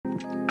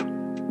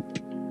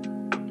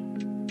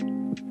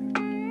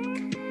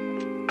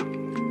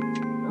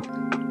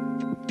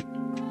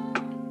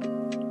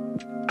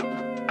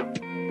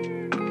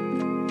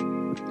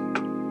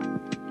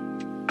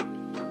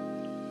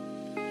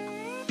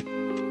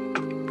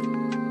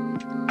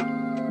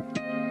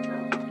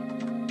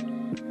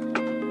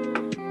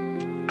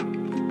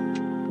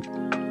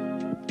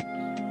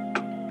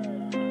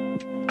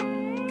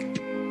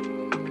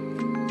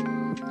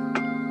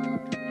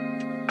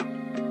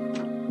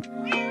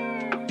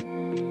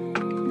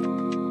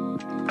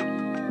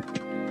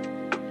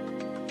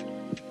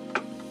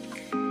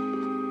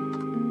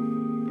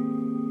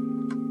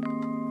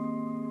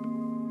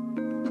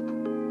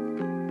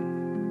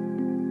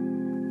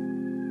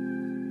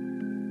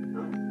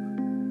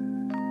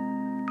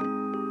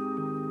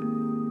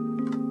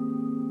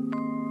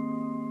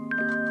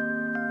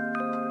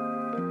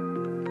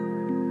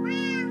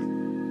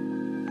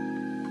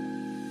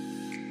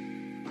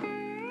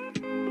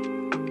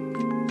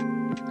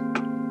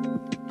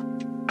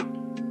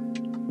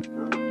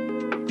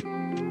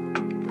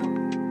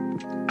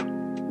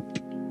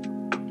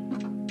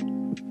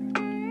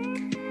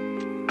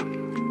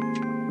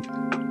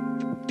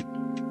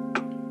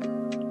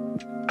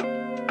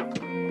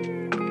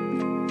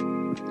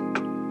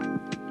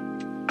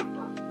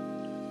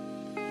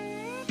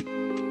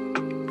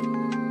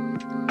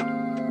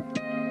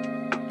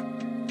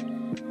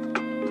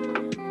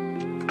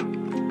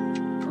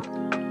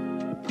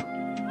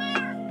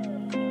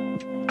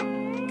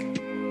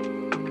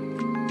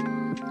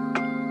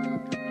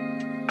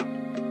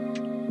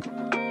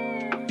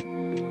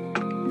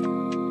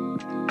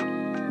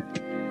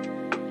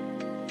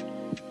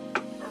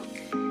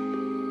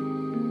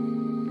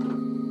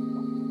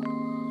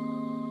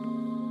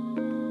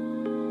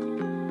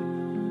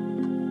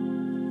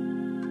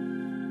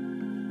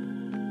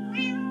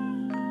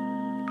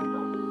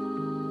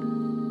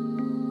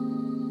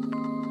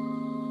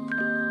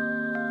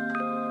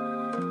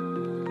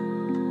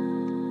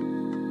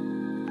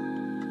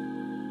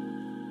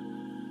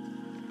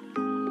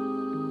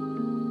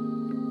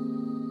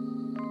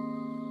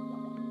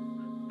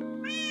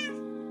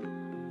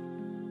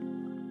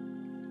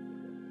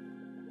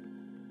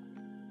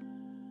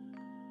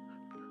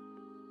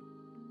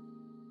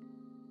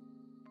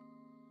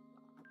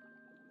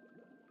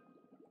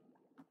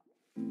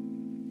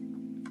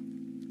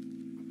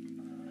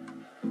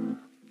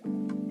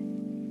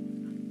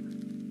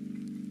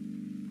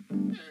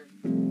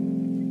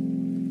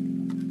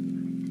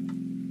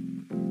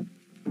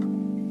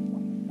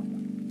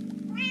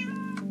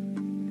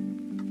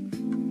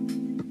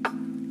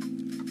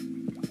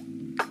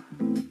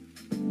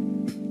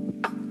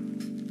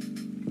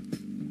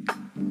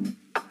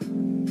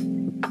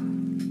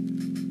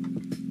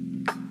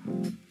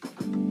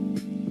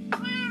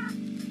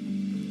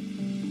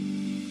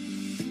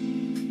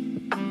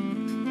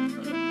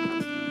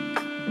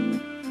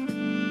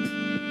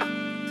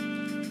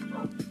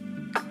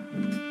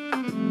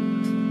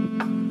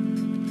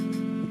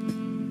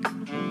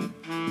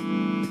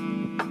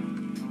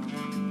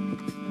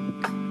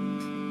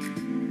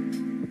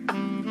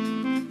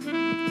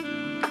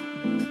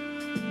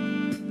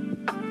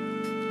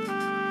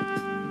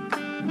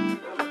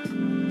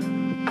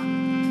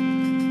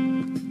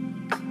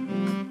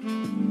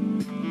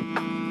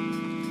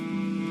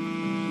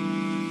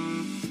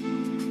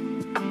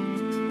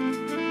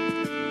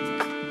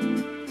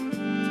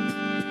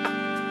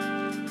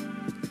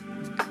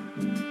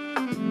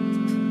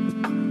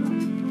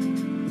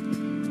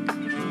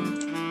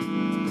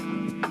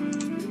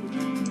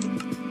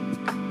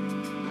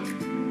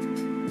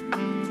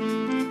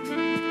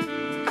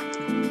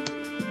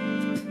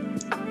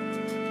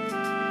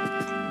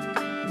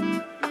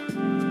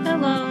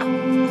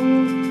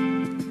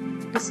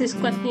this is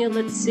quite new.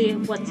 Let's see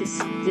what is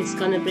this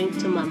gonna bring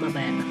to Mama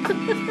Bear.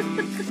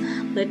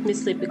 Let me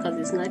sleep because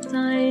it's night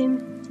time.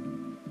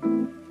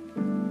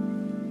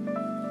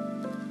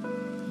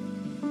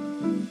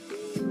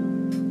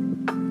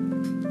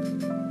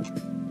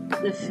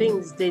 The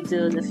things they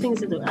do.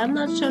 I'm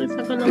not sure if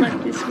I'm gonna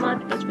like this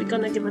much, but we're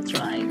gonna give a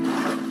try.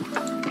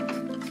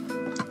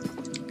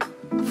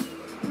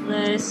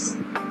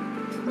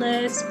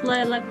 Let's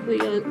play like we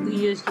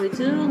usually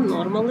do,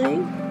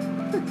 normally.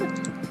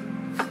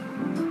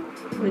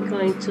 We're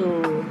going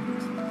to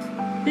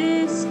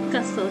this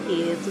castle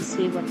here to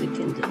see what we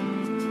can do.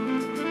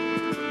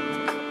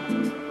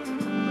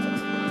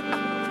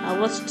 I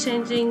was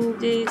changing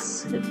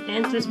this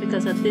entrance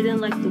because I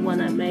didn't like the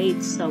one I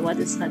made, so I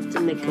decided to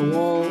make a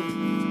wall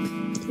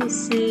to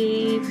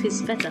see if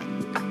it's better.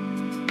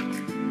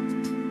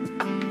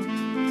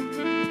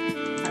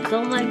 I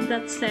don't like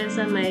that stairs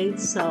I made,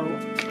 so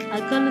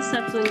I'm gonna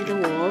start doing the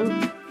wall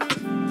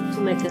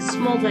to make a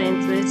small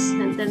entrance,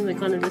 and then we're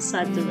gonna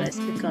decide the rest,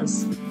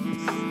 because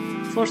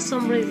for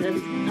some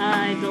reason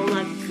I don't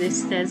like the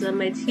stairs I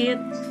made here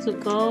to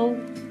go.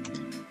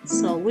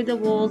 So with the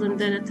wall and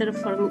then a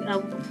terraforming,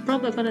 I'm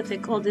probably gonna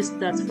take all this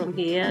dirt from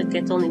here,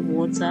 get only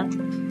water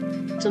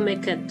to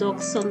make a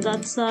docks on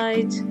that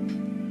side.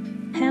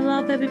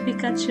 Hello baby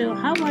Pikachu,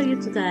 how are you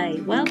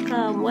today?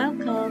 Welcome,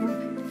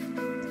 welcome.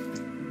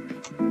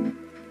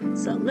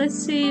 So let's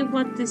see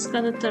what is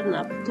gonna turn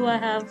up. Do I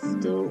have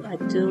to,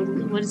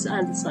 what is the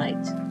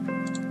underside?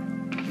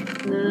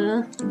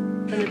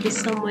 Gonna be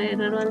somewhere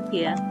around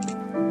here.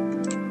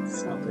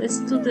 So let's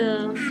do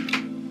the,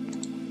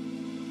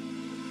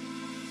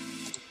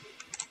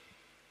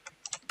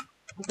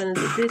 I'm gonna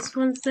do this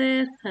one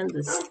there and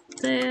the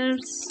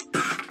stairs.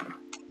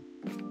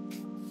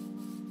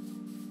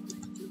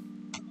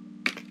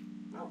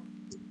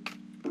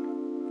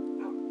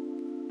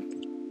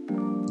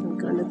 I'm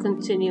gonna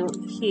continue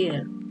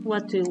here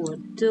what we were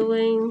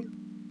doing.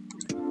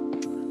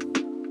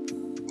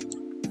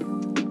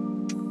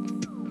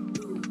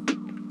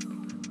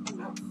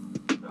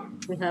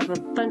 We have a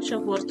bunch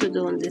of work to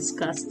do on this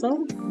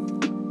castle.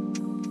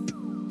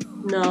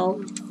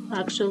 No,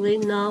 actually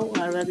no,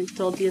 I already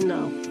told you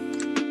no,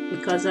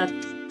 because I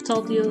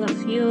told you a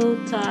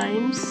few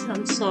times.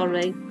 I'm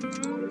sorry.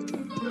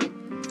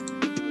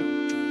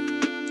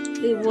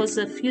 It was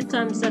a few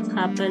times that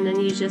happened and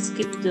you just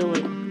keep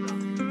doing.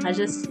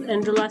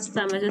 And the last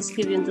time I just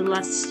give you in the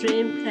last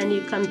stream and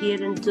you come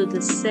here and do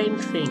the same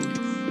thing.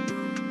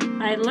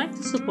 I like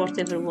to support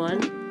everyone,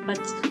 but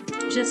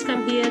just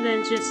come here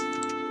and just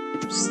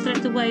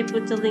straight away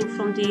put the link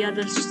from the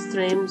other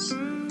streams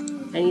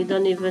and you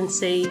don't even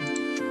say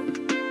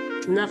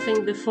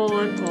nothing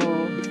before,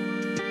 or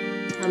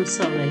I'm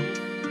sorry.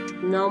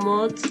 No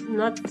mod,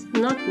 not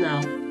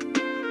now.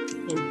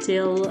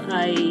 Until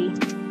I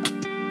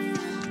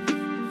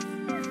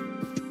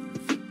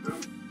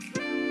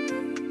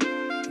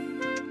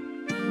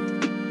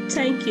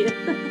thank you.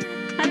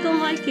 I don't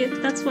like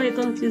it. That's why I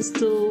don't use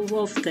too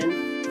often.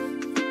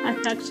 I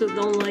actually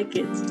don't like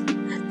it.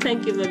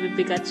 Thank you, baby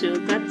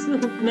Pikachu. That's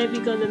maybe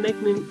gonna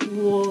make me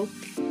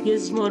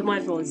use more my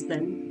voice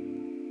then.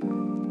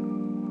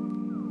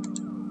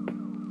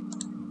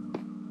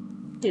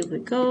 Here we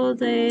go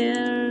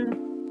there.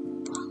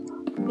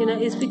 You know,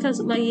 it's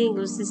because my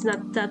English is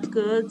not that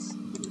good,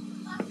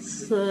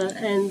 so,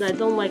 and I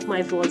don't like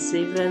my voice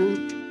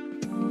even.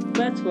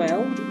 But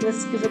well,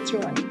 let's give it a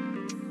try.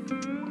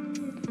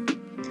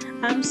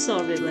 I'm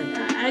sorry,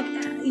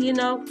 you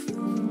know,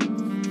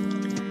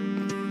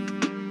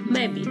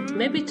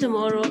 maybe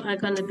tomorrow I'm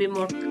gonna be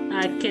more,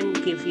 I can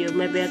give you,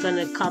 maybe I'm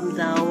gonna calm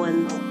down,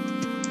 and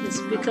it's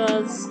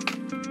because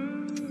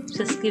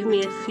just give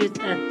me a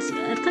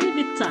tiny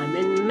bit time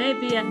and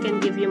maybe I can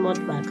give you more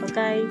back,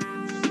 okay?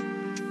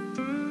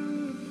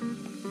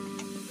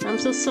 I'm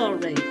so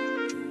sorry.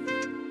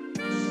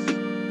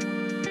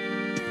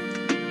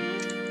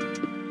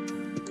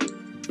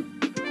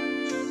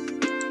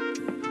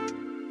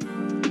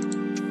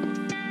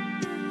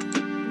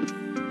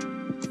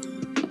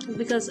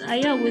 Because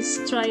I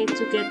always try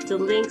to get the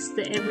links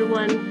to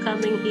everyone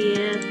coming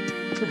here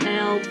to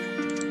help,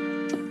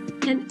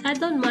 and I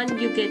don't mind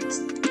you get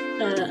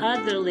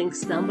other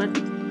links down, but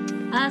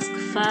ask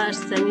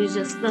first, and you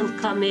just don't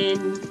come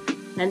in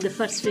and the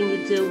first thing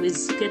you do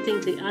is getting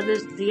the other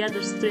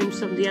streams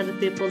from the other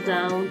people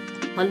down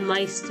on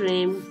my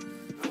stream.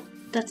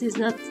 That is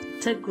not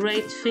a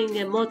great thing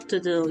a mod to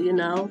do, you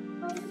know,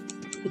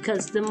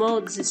 because the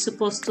mods is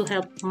supposed to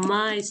help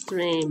my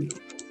stream.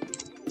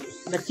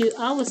 But you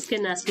always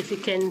can ask if you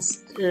can,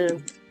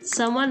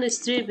 someone is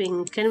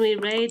streaming, can we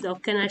raid or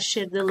can I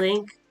share the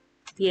link?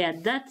 Yeah,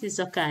 that is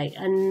okay.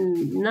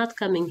 I'm not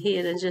coming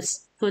here and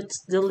just put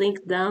the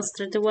link down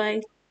straight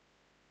away.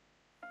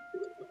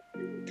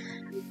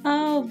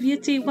 Oh,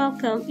 Beauty,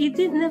 welcome. You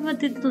never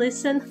did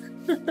listen.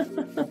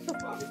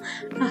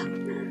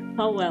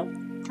 Oh well,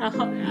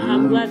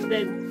 I'm glad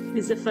that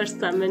it's the first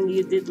time and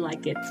you did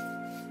like it.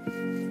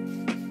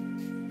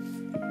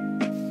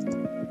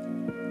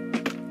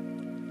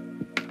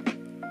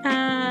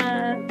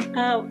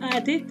 Oh,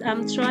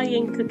 I'm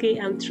trying, Cookie.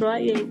 I'm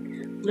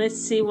trying. Let's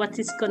see what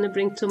it's gonna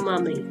bring to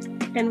mommy.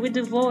 And with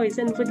the voice,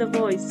 and with the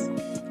voice.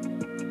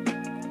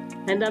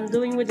 And I'm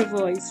doing with the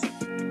voice.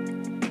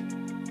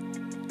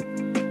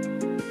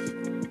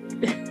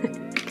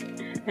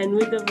 And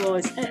with the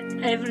voice.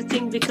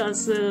 Everything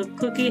because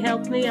Cookie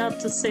helped me out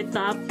to set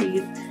up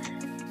it.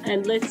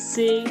 And let's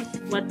see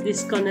what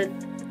this gonna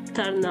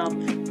turn up.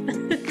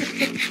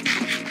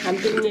 I'm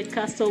doing a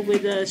castle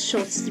with a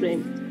short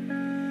string.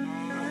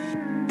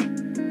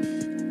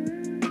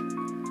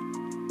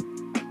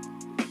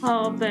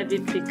 Oh, baby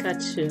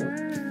Pikachu.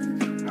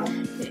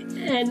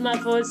 And my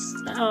voice,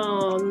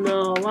 oh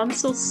no, I'm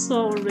so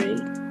sorry.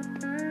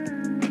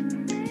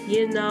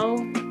 You know,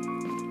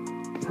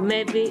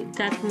 maybe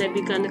that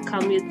maybe gonna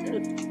come you,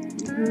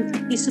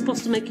 it's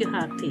supposed to make you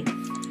happy.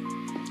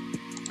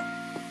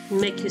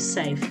 Make you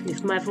safe.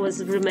 If my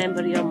voice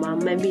remember your mom,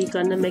 maybe it's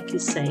gonna make you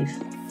safe.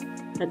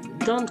 But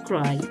don't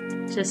cry,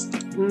 just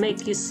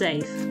make you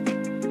safe.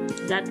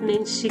 That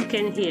means she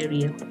can hear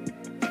you.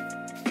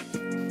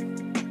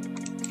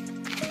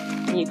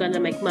 You're gonna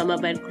make Mama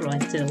Bear cry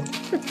too.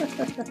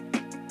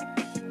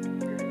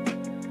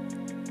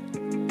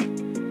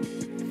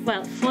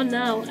 Well, for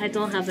now, I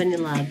don't have any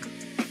lag.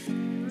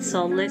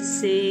 So let's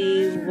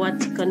see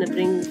what's gonna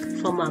bring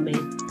for Mommy.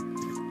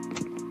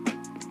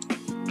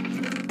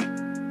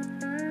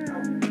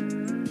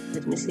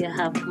 Let me see, I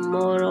have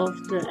more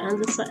of the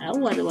underside. Oh,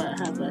 what do I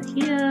have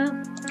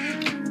here?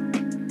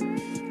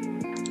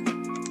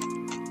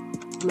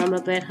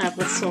 Mama Bear have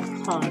a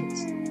soft heart.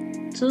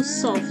 Too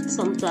soft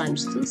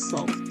sometimes, too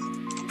soft.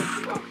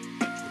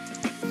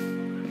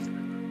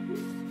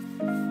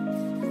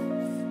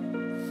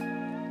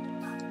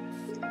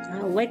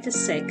 Wait a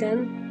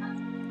second.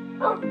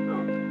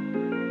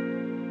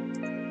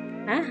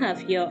 I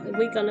have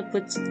we're gonna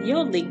put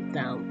your link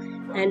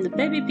down. And the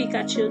baby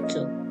Pikachu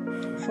too.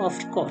 Of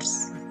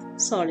course.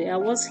 Sorry, I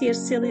was here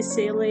silly,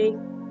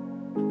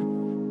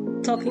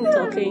 talking,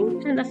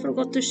 and I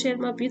forgot to share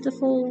my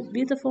beautiful,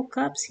 beautiful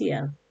cups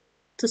here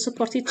to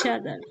support each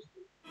other.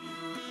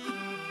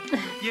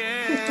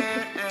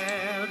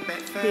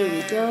 Here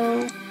we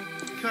go.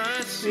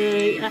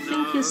 I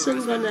think you're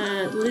soon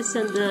gonna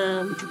listen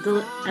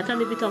a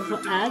tiny bit of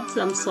ads.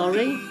 I'm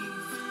sorry.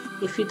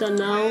 If you don't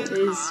know,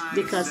 is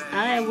because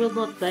I will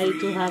not pay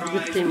to have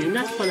the premium.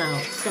 Not for now.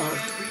 So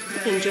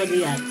enjoy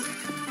the ads.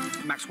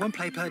 Max 1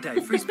 play per day.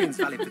 Free spins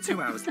valid for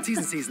 2 hours. T's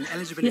and C's and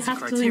eligibility you have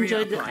criteria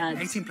to enjoy apply. The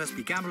ads. 18 plus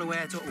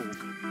begambleaware.org.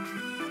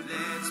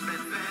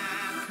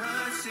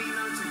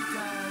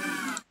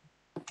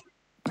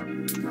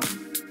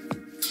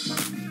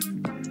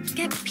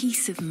 Get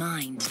peace of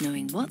mind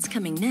knowing what's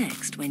coming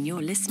next when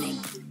you're listening.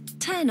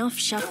 Turn off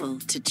shuffle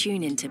to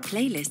tune into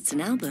playlists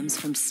and albums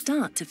from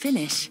start to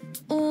finish,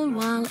 all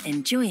while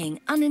enjoying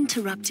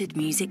uninterrupted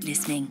music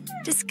listening.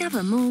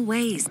 Discover more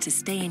ways to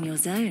stay in your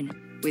zone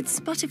with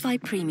Spotify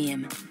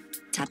Premium.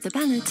 Tap the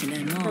banner to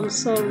learn more. I'm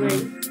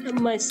sorry,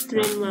 my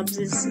Streamlabs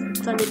is a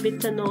tiny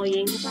bit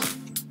annoying.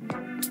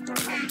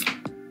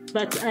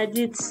 But I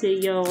did see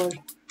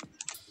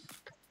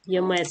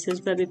your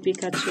message, baby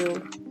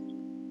Pikachu.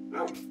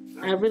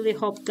 I really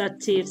hope that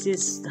tears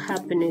is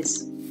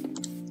happiness.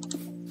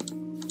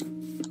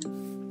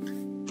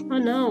 Oh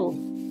no.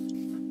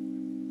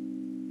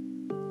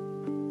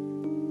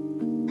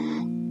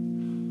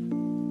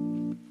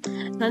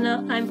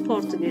 No, I'm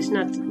Portuguese,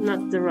 not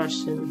the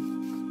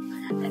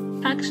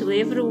Russian.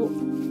 Actually,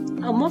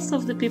 most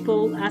of the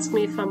people ask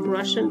me if I'm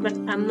Russian, but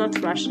I'm not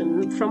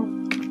Russian. I'm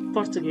from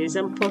Portuguese.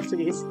 I'm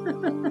Portuguese.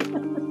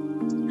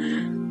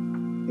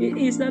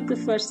 It's not the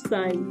first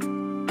time.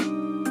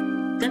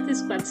 That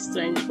is quite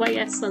strange. Why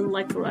I sound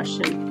like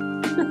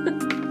Russian?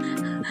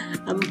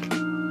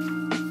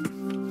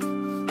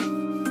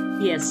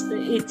 Yes,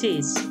 it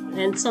is.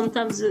 And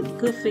sometimes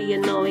goofy,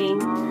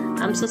 annoying.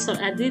 I'm so sorry.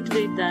 I did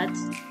read that.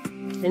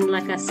 And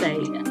like I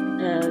say,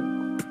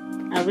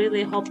 I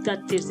really hope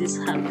that this is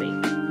happy.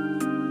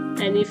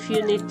 And if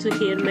you need to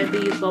hear, maybe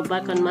you go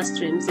back on my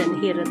streams and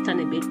hear a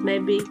tiny bit.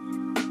 Maybe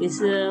it's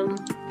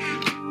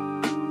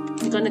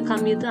gonna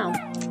calm you down.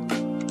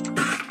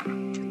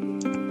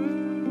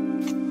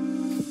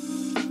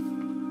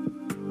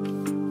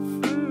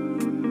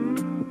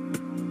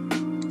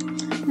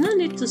 No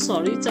need to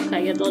sorry. It's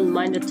okay. I don't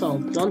mind at all.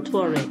 Don't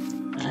worry.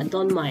 I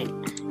don't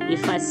mind.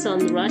 If I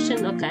sound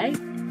Russian, okay.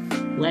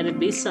 Let it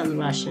be sound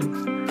Russian.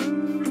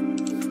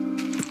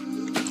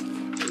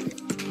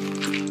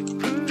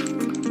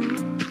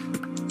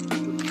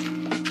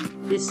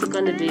 This is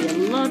gonna be a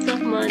lot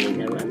of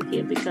money around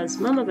here because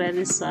Mama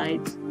Bear's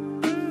side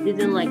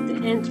didn't like the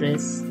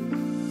entrance.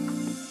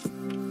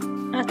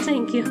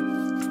 Thank you.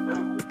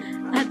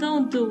 I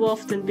don't do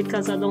often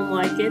because I don't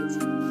like it.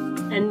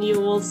 And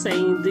you all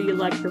saying, do you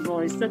like the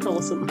voice? That's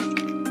awesome.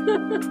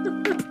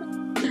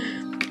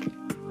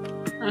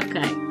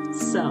 Okay,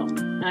 so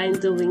I'm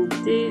doing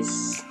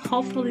this.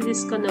 Hopefully this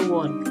is gonna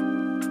work.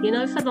 You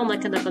know, if I don't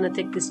like it, I'm gonna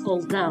take this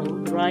all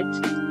down, right?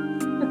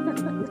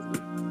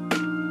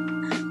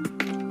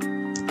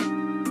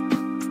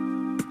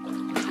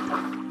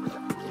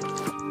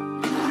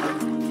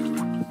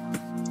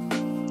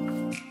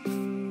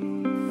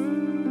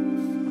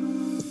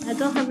 I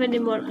don't have any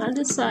more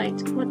other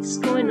side. What's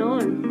going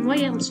on? Why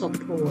am I so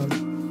poor?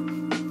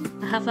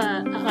 I have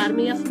an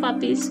army of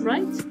puppies,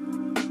 right?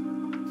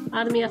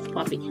 Army of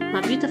puppy.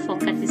 My beautiful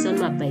cat is on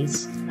my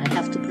base. I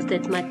have to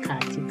protect my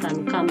cat. You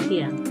can't come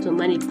here. Too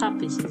many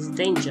puppies is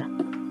danger.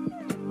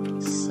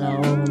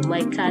 So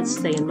my cat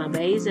stay in my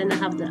base, and I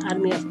have the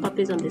army of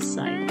puppies on this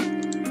side.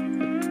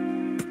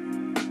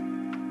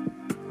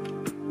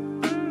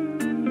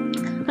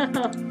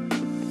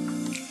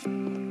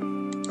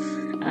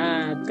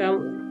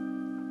 Come.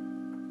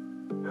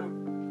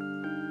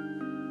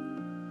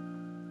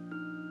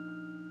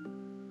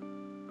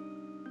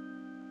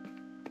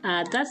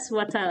 That's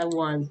what I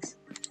want.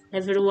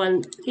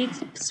 Everyone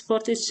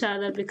support each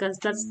other, because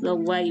that's the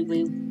way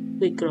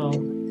we grow.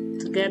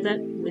 Together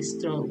we're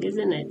strong,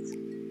 isn't it?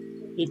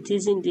 It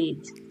is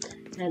indeed.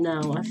 And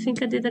now I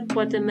think I did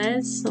quite a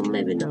mess, so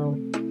maybe no.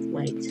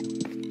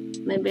 Wait,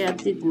 maybe I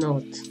did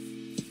not.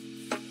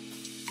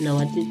 No,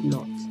 I did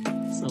not.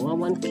 So I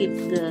want to keep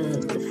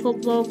the full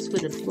blocks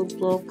with the full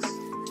blocks.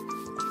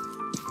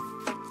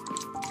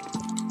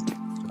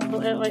 Oh.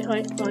 Here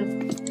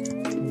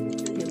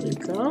we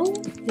go.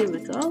 Here we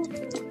go.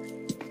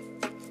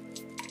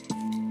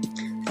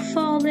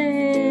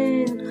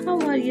 Fallen, how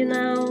are you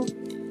now?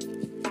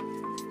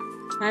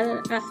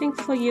 I think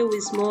for you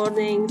is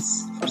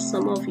mornings, for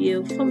some of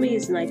you. For me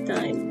it's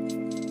nighttime.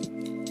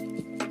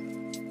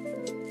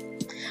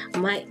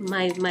 My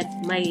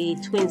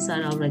twins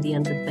are already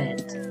on the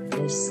bed.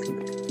 They're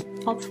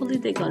sleep. Hopefully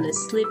they're gonna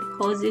sleep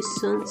cozy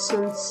soon.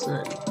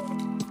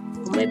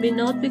 Or maybe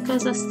not,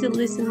 because I still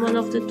listen one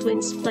of the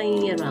twins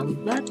playing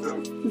around, but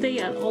they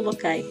are all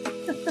okay.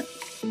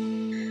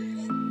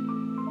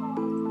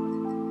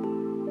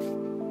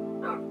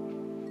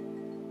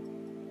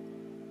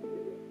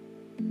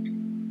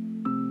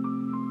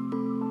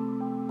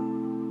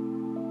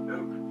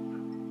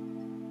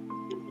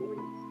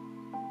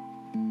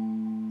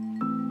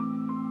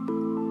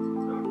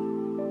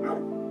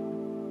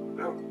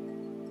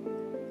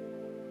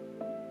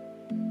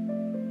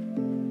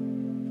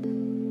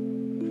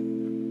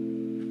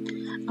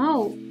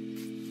 Oh,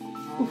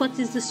 what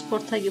is the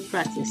sport that you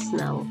practice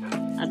now?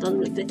 I don't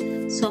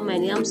really, so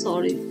many, I'm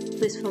sorry,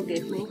 please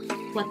forgive me.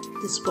 What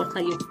the sport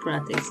that you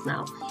practice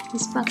now?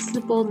 Is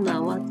basketball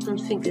now? I don't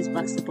think it's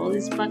basketball.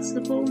 Is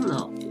basketball?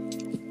 No.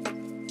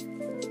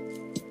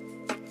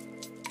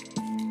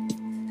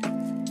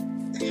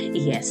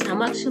 Yes,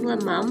 I'm actually a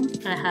mom.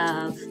 I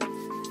have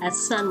a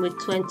son with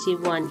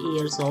 21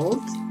 years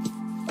old,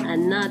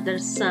 another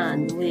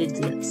son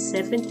with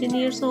 17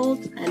 years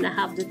old, and I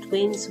have the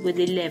twins with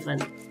 11.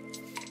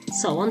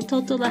 So on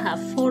total I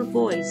have 4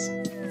 boys.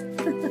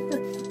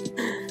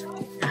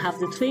 I have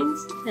the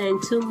twins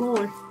and 2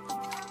 more.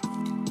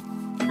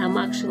 I'm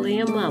actually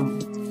a mom,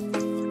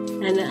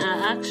 and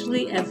I'm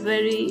actually a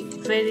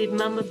very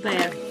mama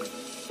bear.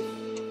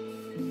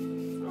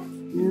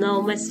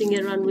 No messing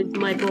around with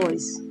my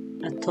boys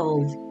at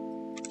all.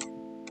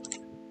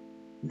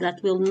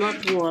 That will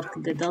not work.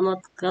 They're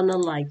not gonna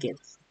like it.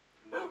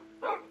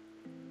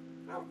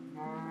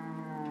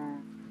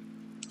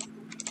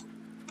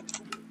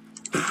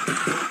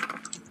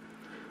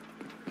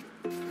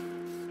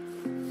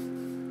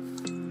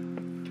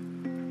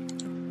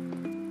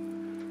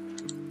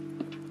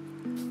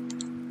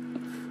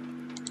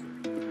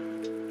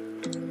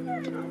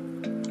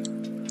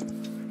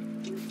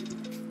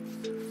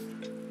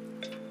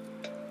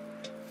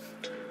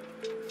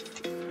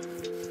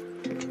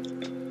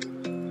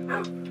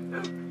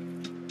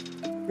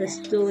 Let's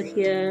do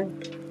here.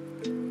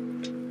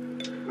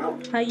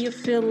 How you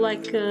feel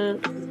like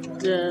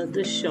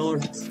the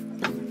shorts?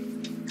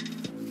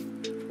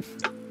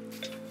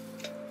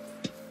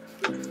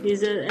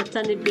 Is a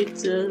tiny bit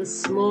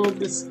small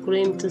the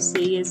screen to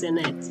see, isn't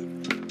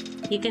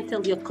it? You can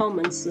tell your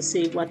comments to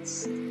see what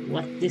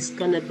this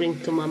gonna bring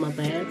to Mama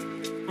Bear.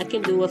 I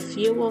can do a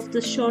few of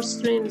the short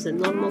streams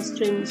and normal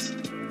streams.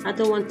 I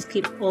don't want to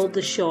keep all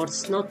the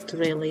shorts, not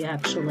really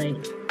actually.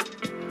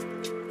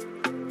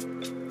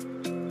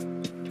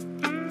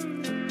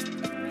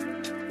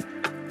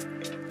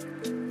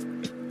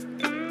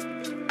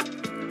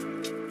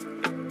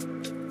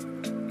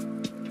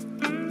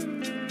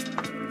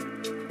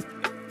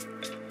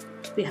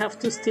 We have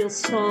to steal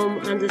some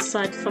on the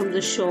side from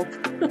the shop.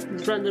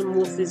 Random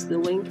Wolf is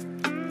doing.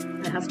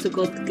 I have to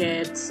go to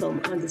get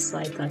some on the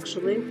side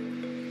actually.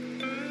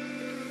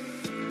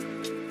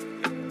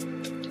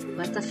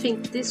 But I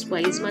think this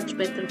way is much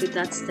better with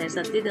that stairs.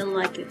 I didn't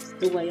like it.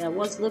 The way I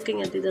was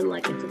looking, I didn't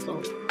like it at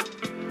all.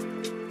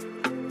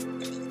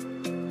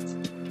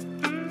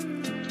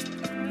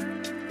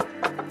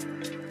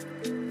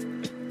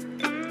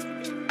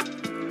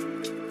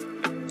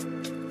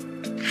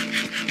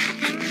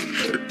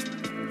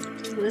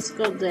 Let's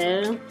go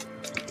there.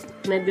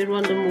 Maybe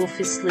Random Wolf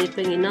is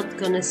sleeping, you're not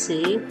gonna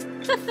see.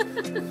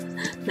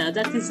 Now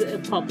that is a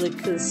public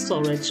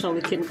storage, so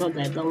we can go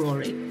there, don't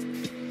worry.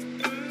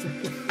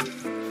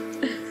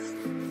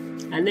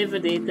 I never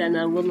did, and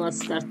I will not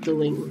start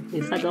doing.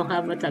 If I don't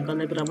have it, I'm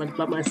gonna grab it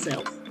by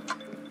myself.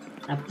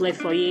 I play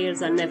for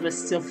years, I never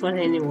steal for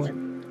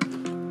anyone.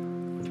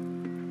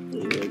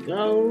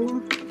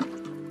 go.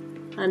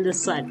 And the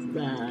side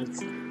that.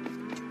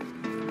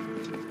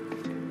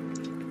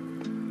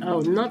 Oh,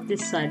 not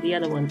this side, the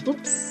other one.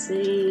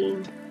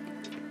 Oopsie.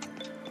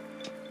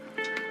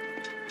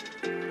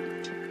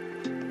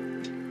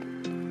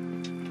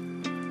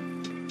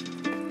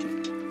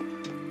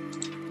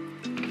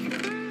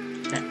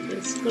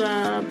 Let's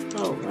grab.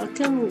 Oh, I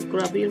can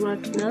grab you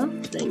right now.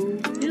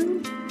 Thank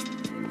you.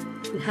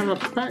 We have a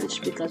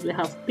punch because we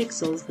have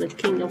Pixels, the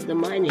king of the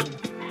mining.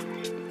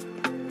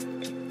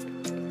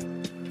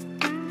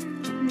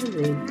 Here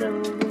we go.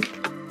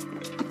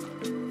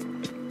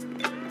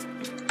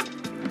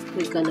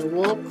 We're gonna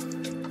walk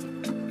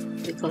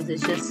because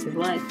it's just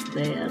right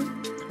there.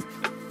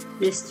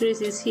 This tree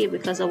is here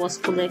because I was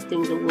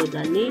collecting the wood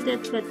I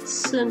needed, but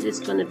soon it's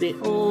gonna be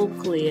all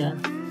clear.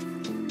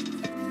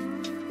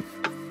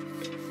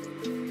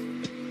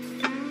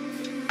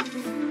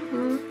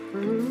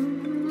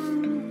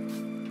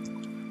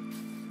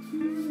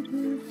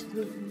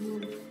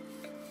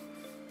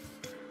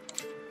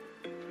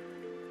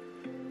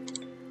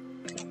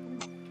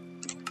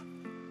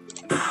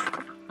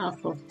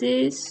 Half of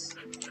this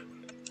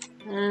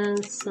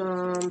and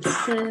some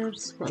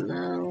stairs for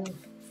now.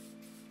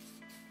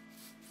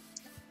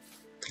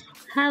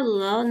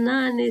 Hello,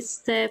 Nanny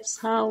Steps.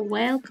 How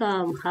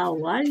welcome.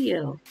 How are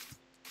you?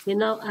 You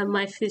know,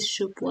 my fish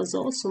soup was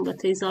awesome,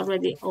 but it's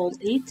already all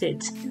eaten.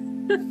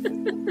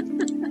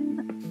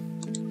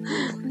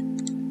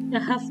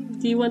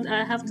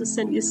 I have to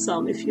send you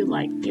some if you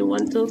like. You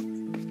want to?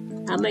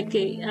 I'm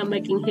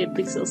making here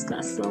Pixels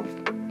Castle.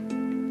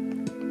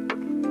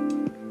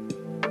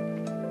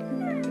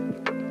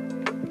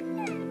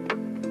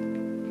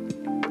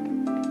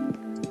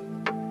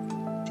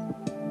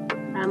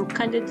 I'm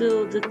kind of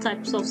do the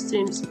types of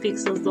streams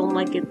Pixels don't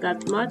like it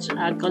that much.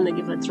 I'm gonna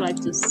give a try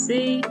to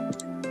see.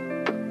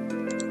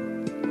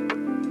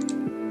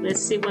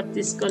 Let's see what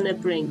this gonna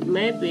bring.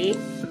 Maybe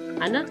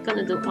I'm not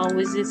gonna do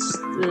always these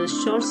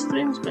short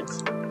streams, but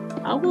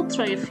I will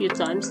try a few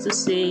times to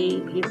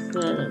see if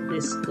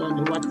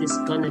what this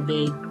gonna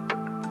be.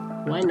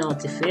 Why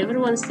not? If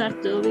everyone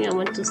start doing, I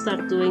want to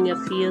start doing a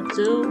few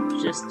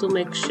too, just to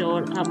make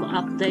sure I'm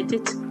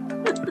updated.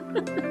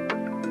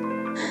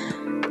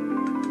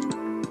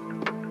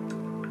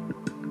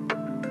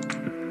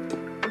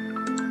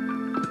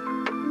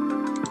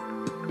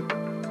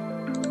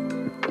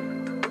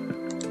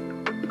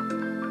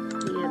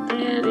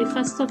 If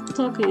I stop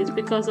talking, it's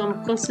because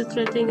I'm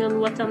concentrating on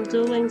what I'm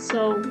doing,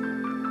 so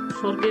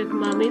forgive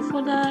mommy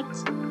for that.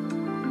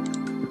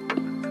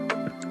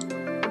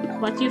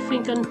 What do you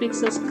think on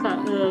Pixels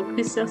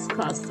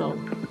Castle?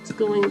 It's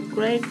going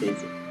great.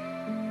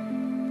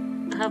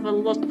 I have a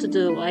lot to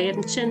do. I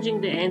am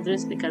changing the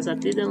entrance because I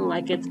didn't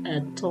like it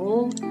at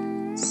all.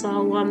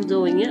 So I'm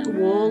doing a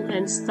wall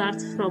and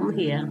start from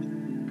here.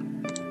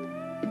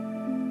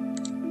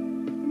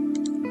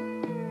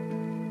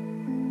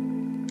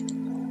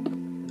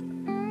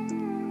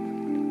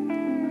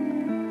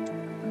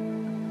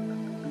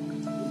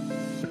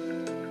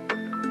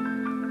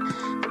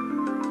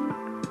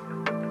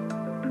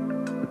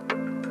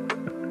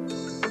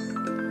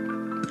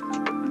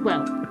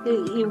 Well,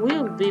 it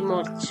will be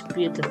much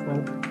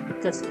beautiful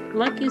because,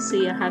 like you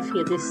see, I have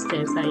here these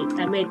stairs.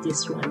 I made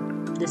this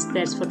one, the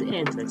stairs for the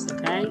entrance.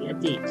 Okay, I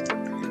did.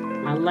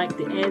 I like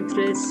the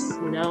entrance,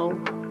 you know,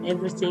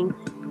 everything.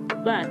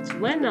 But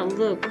when I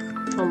look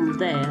from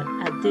there,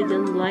 I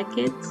didn't like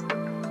it.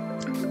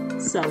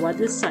 So I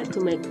decided to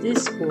make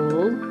this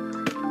wall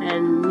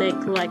and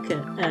make like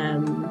a.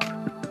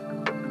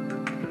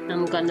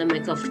 I'm gonna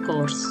make, of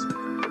course.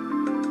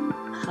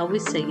 How we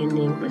say in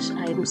English?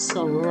 I am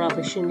so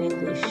rubbish in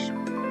English.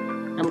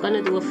 I'm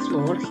gonna do a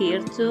floor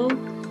here too,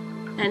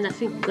 and I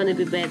think it's gonna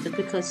be better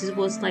because it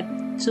was like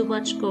too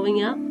much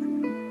going up.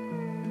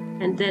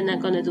 And then I'm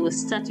gonna do a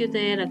statue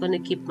there. I'm gonna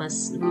keep my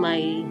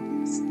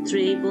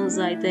tree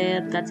bonsai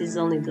there. That is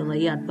only the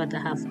layout, but I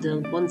have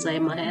the bonsai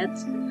in my head.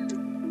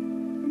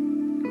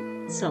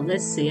 So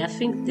let's see. I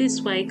think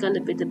this way is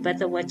gonna be the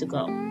better way to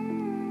go.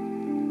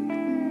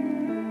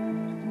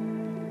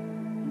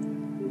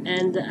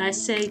 And I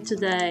say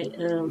today,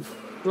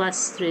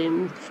 last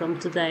stream from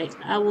today,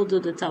 I will do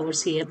the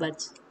towers here,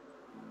 but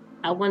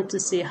I want to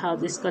see how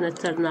this is gonna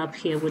turn up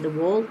here with the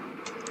wall.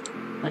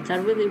 But I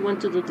really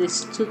want to do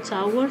these 2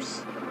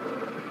 towers.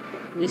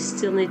 We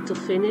still need to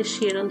finish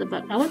here on the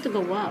back. I want to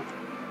go up.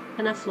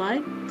 Can I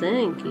fly?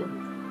 Thank you.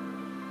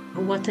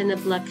 What in a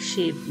black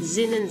sheep?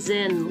 Zin and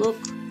Zen, look.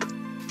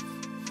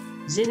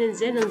 Zin and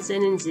Zen and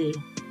Zen and Z.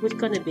 What's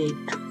gonna be?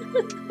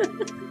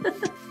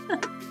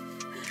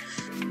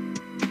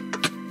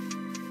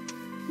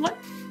 What?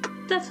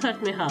 That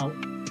hurt me how?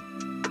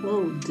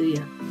 Oh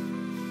dear.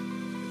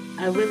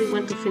 I really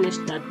want to finish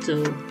that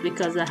too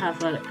because I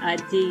have an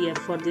idea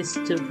for these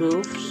 2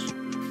 roofs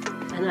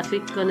and I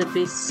think it's gonna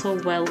be so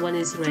well when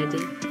it's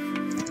ready.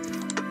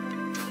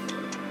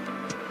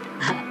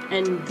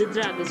 And the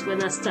dragons,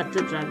 when I start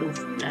the dragons,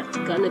 that's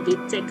gonna be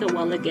take a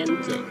while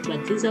again too.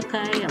 But it's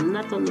okay, I'm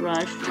not on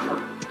rush.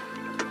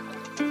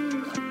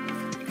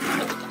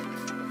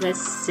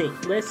 Let's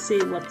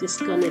see what it's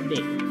gonna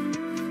be.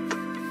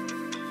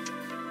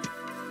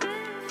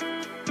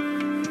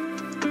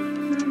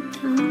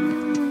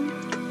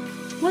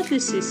 What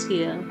is this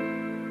here?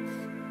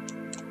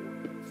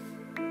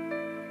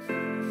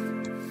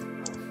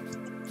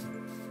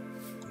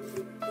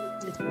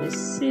 Let me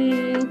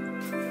see.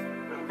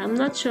 I'm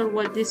not sure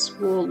why this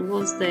wall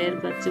was there,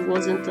 but it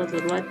wasn't at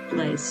the right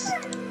place.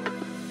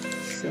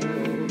 So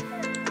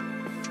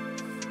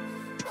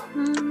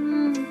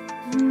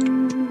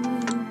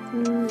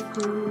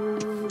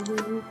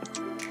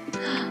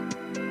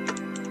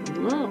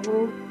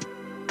whoa.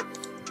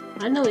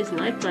 I know it's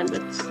nighttime,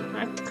 but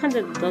I kind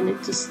of don't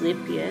need to sleep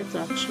yet,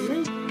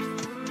 actually.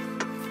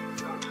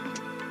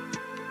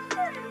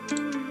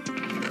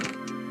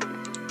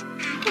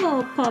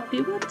 Oh,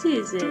 puppy, what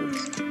is it?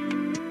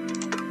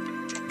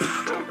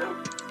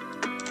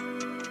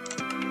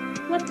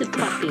 What the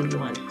puppy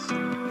want?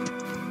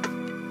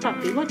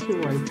 Puppy, what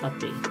you want,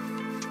 puppy?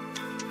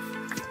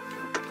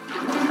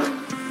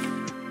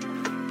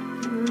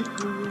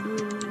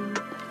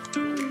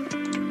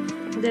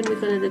 Then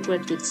we're gonna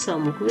decorate with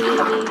some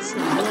gravy,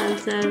 some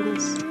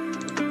lanterns.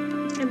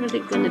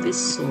 Everything gonna be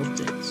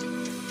sorted.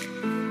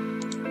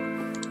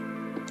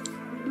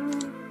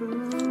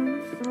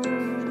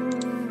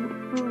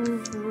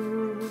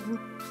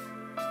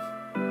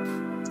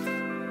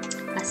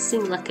 I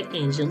sing like an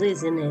angel,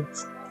 isn't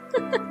it?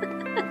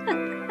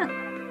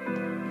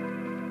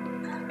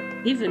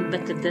 Even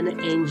better than an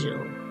angel.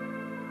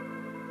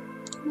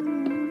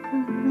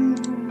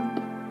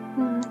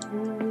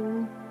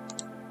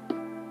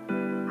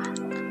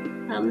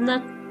 I'm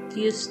not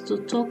used to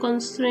talk on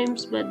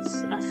streams, but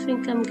I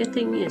think I'm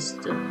getting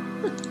used to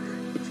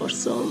for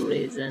some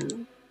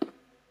reason.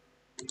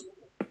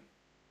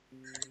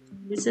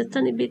 There's a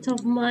tiny bit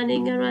of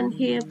mining around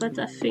here, but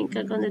I think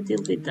I'm gonna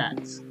deal with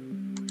that.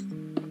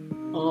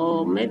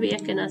 Or maybe I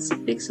can ask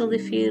Pixel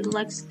if he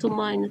likes to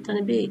mine a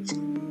tiny bit.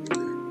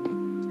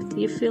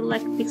 You feel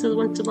like Pixel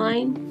want to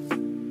mine?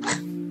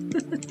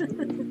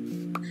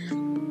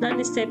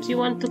 90 steps, you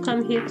want to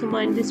come here to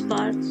mine this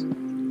part?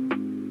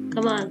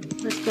 Come on,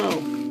 let's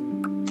go.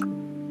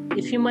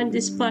 If you mine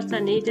this part, I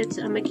need it.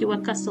 I'll make you a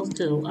castle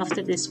too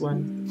after this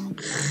one.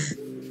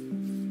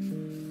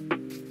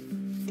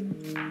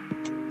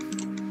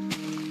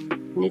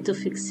 Need to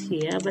fix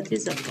here, but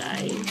it's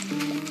okay.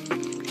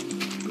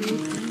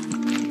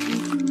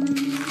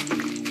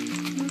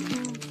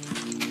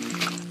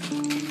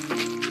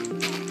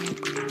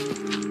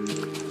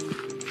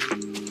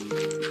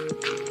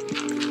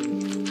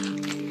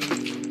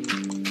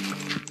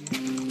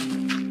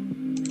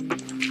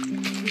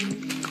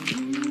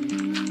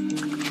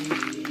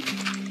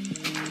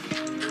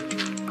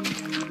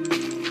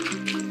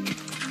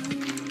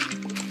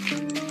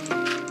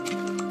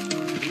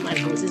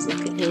 Is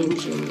like an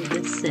angel,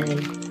 let's say.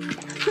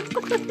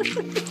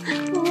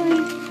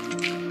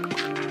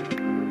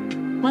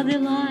 What a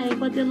lie,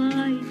 what a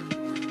lie.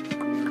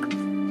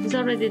 It's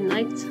already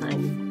night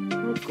time.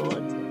 Oh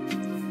god.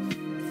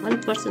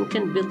 One person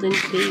can build in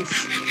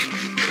peace.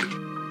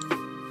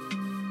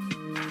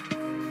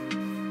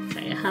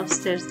 Okay, I have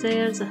stairs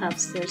there, I have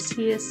stairs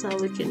here, so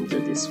we can do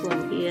this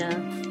one here.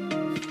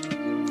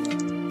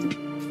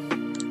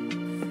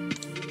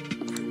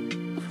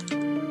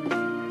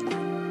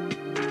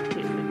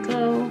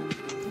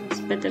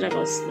 Better I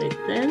go sleep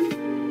then.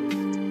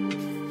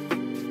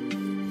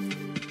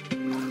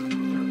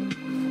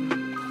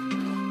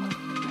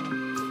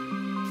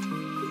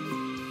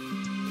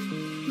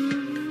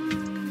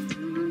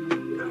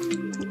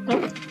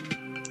 Oh.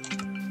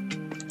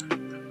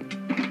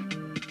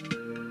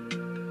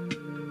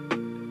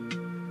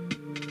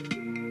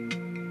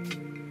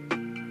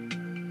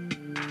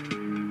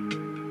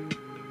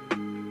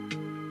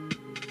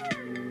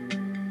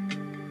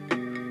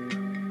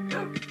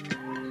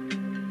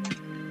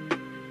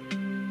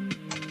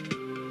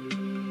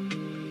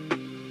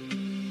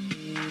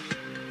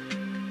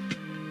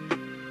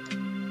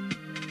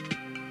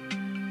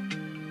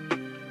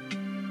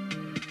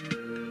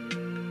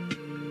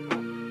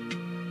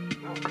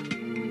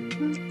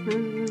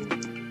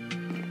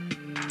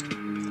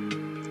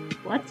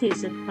 What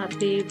is it,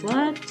 puppy?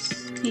 What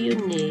do you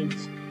need?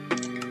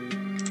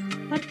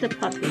 What the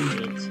puppy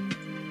needs?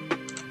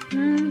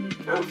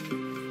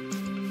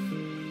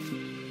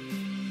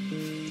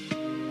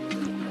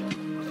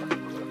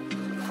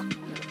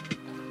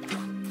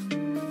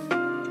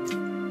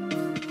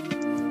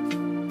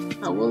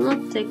 I will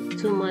not take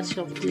too much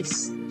of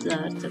this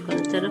dirt. I'm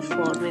gonna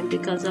terraforming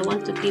because I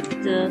want to keep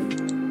the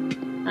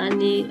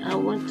honey. I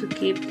want to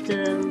keep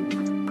the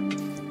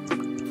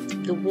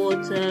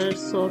water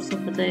source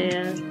over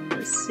there.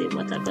 Let's see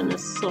what I'm gonna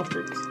sort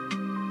it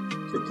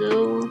to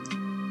do.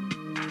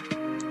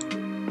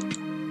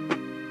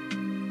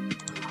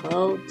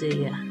 Oh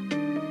dear,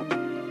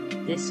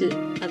 this is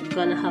I'm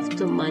gonna have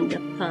to mind a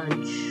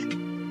punch.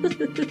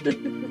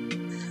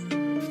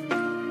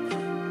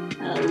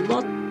 A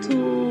lot to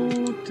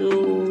do.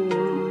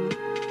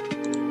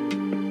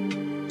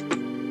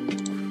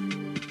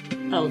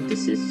 Oh,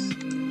 this is,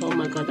 oh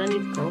my god, I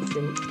need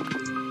coffee.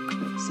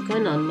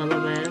 going on, Mama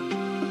Bear?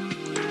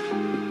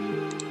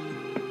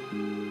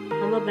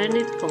 Mama Bear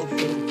needs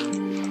coffee.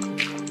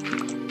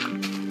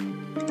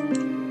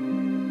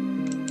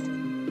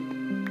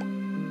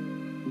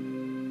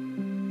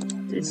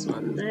 This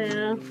one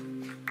there.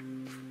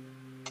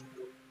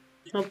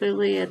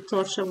 Probably a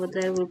torch over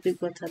there would be a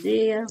good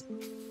idea.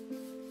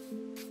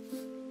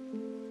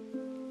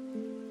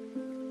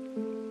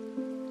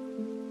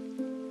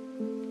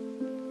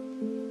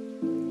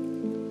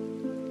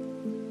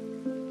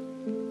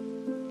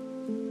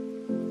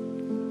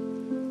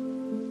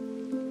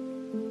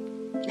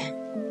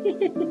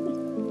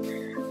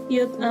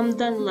 I'm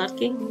done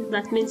lurking.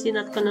 That means you're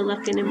not gonna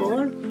lurk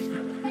anymore.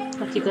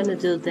 What you gonna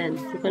do then?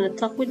 You're gonna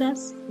talk with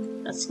us?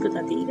 That's a good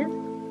idea.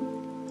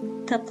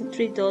 Tap the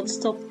three dots,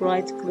 top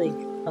right click.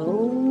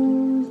 Oh,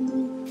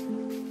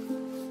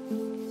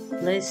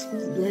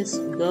 let's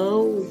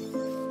go.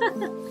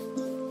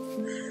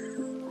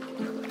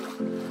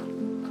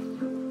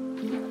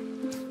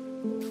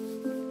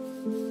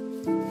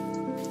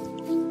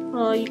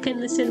 Oh, you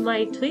can listen to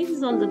my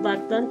twins on the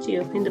back, don't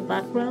you? In the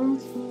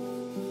background.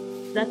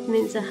 That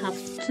means I have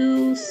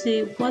to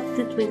see what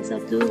the twins are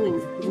doing.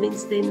 It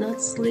means they're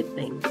not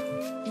sleeping.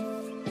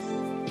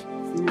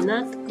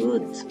 Not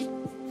good.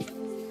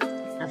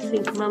 I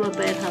think Mama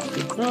Bear have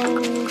to go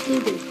to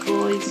the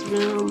boys'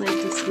 room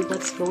and to see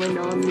what's going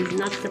on. It's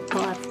not the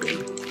party.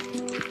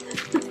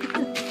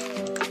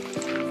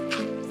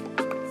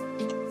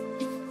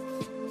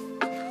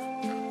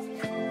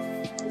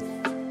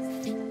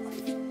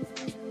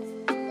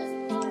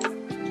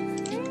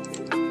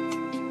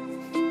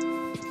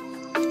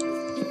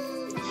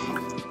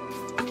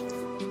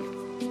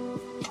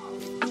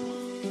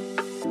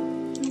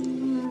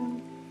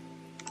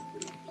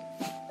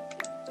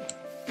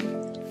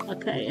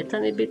 Okay, a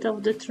tiny bit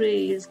of the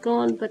tree is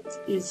gone, but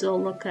it's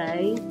all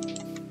okay.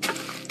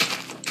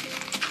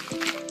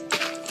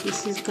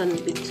 This is gonna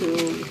be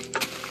too...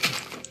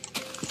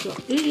 So,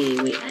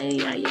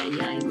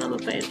 Mama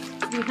Bear,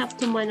 we have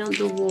to mine on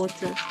the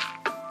water.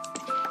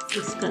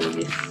 It's gonna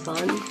be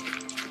fun.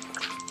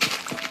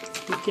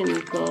 We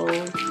can go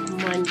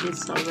mine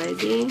this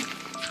already.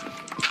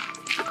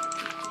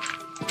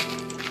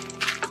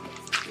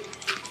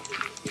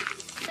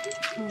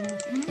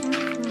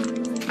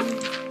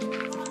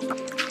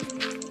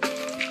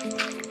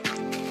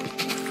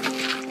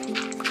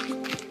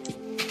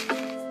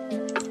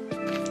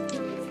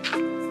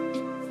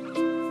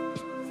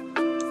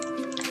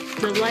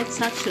 The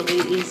lights actually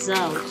is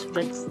out,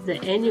 but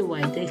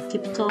anyway, they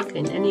keep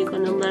talking, and you're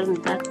gonna learn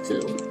that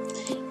too.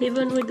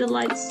 Even with the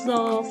lights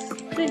off,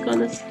 they're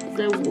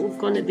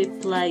gonna be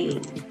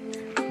playing.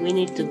 We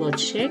need to go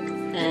check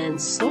and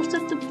sort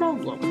out the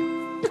problem.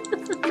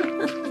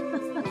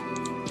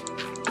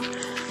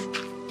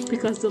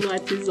 Because the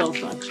light is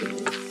off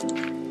actually.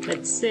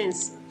 But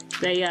since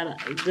their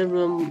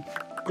room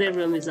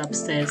is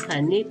upstairs,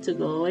 I need to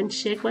go and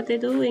check what they're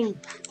doing.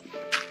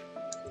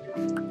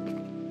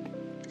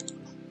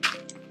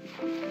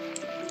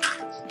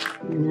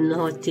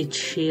 Naughty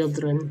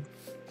children.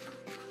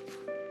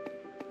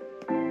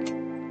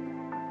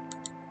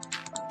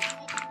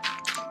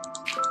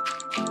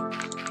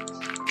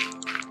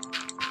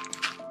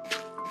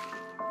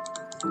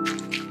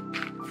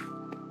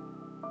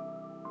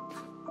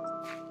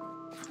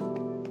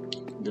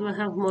 Do I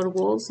have more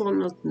walls or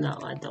not? No,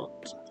 I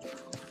don't.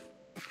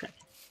 Okay.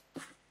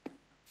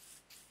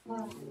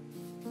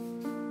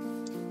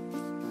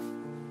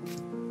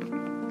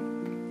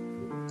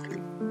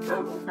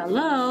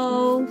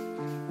 Hello?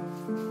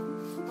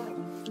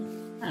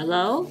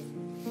 Hello?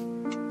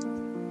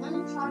 Let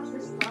me charge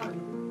this phone.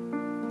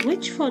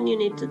 Which phone you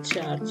need to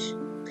charge?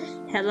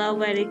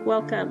 Hello, Eric,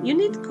 welcome. You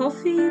need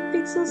coffee,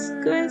 Pixels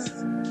Quest?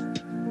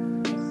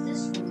 It's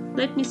this one.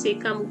 Let me see,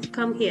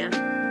 come here.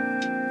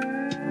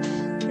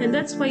 And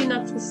that's why you're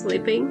not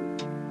sleeping?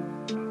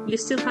 You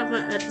still have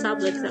a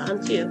tablet,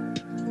 aren't you?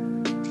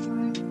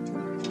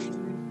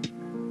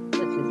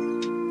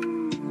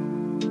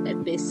 Let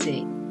me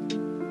see.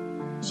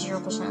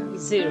 0%.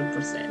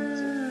 0%.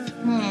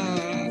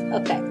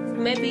 Okay,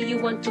 maybe you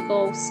want to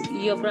go,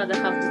 your brother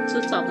have the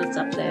two tablets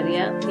up there,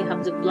 yeah? You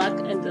have the black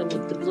and the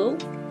blue.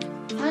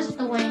 What's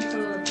the way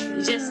to...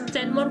 Just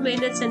 10 more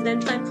minutes and then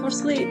time for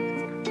sleep.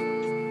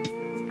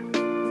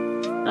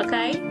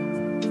 Okay?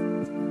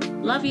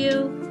 Love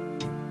you.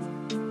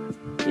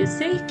 You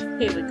see?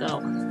 Here we go.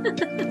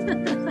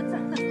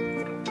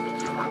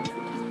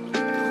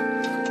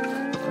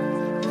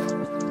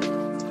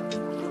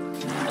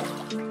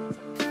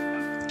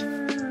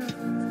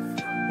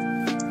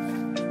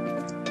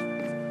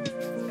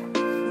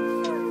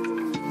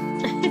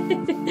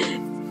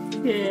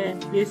 Yeah,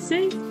 you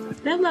see?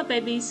 They're my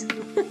babies.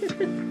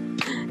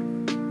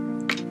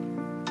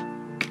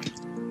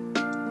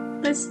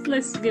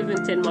 Let's give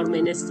them 10 more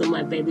minutes to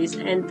my babies,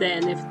 and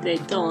then if they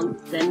don't,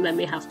 then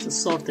maybe have to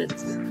sort it.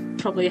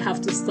 Probably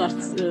have to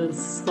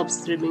stop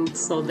streaming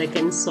so they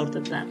can sort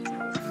it that.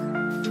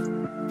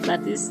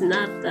 But it's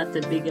not that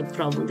a big a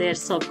problem. They're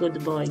so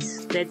good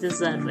boys. They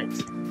deserve it.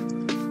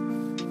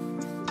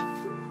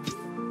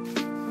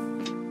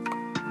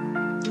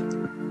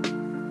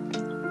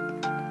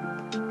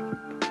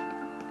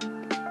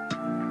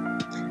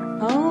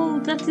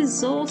 that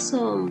is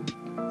awesome.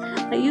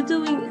 Are you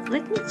doing?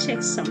 Let me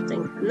check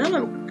something. Now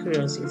I'm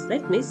curious.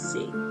 Let me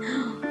see.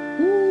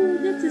 Ooh,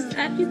 that is.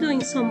 Are you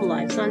doing some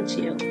lives, aren't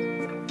you?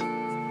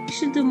 You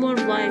should do more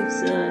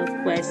lives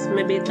quests.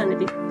 Maybe a tiny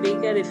bit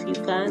bigger if you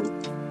can.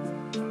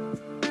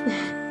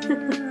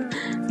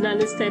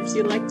 Nine steps.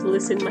 You like to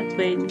listen, my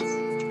twins.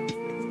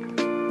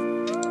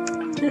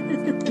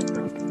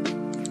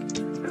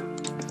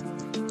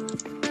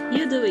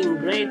 You're doing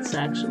great,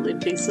 actually.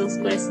 Pixels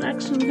quest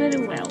actually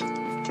very well.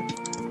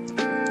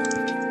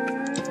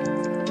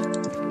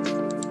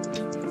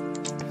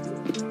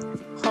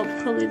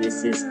 Hopefully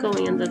this is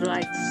going in the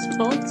right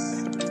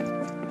spots.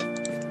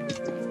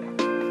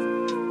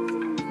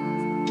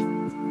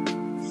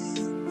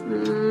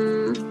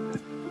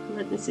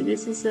 Let me see,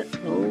 this is a...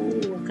 oh,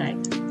 okay.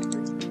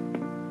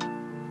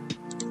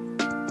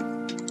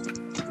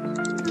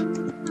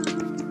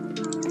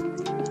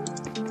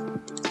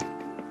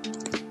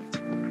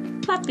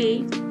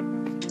 Puppy,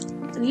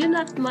 you're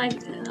not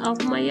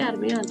of my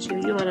army, aren't you?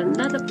 You are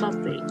another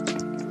puppy.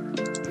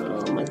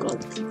 Oh my god.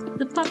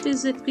 The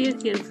puppies appear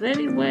here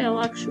very well,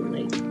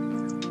 actually.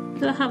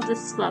 Do I have the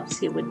slabs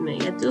here with me?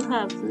 I do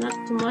have, not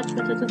too much,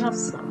 but I do have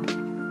some.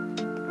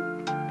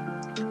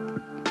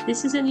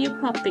 This is a new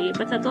puppy,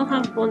 but I don't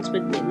have bones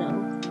with me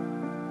now.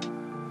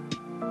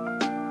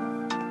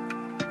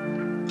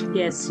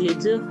 Yes, you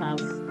do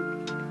have.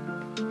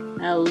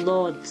 A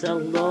lot.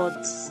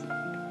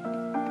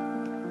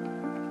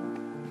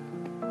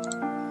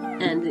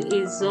 And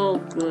it's all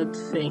good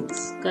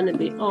things. Gonna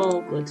be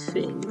all good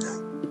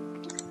things.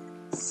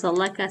 So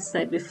like I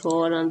said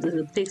before on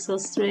the Pixel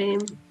stream,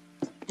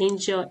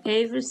 enjoy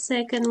every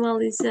second while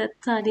he's a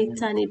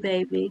tiny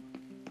baby,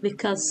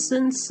 because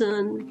soon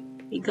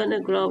you're gonna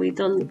grow, you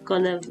don't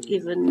gonna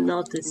even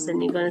notice,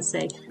 and you're gonna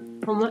say,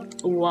 oh my,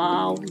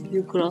 wow,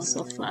 you grow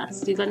so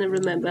fast. You're gonna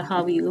remember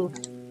how you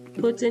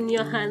put in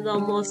your hand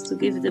almost to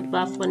give the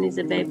bath when he's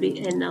a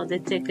baby, and now they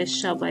take a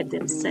shower by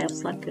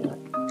themselves like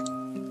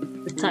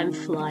the time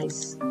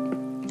flies.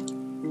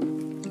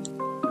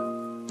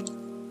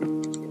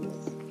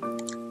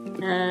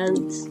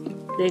 And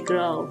they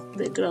grow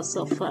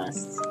so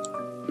fast.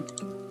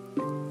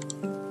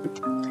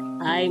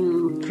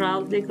 I'm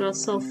proud they grow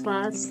so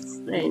fast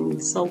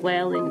and so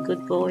well and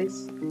good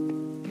boys.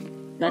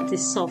 But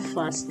it's so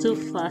fast, too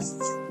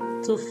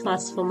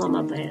fast for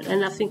Mama Bear,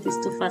 and I think it's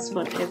too fast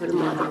for every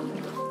mother.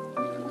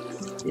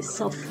 It's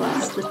so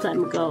fast, the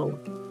time go.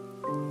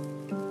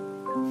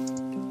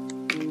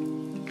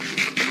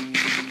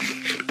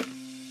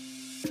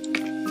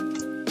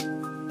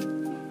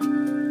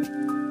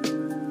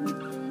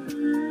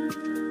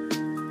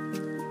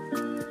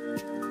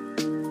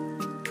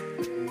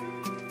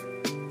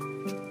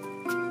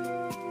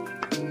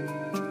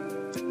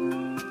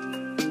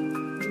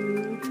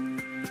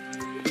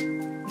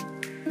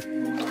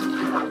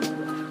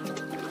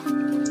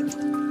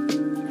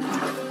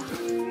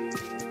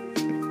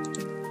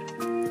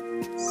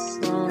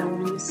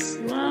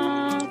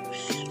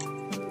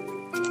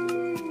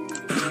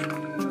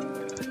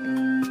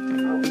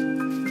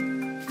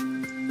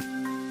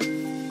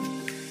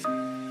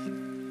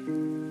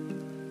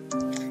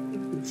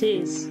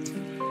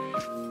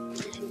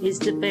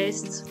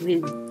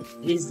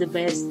 Is the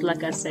best,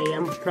 like I say,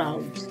 I'm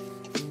proud,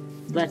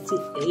 but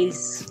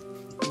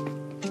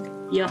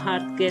your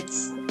heart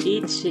gets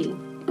itchy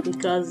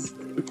because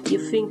you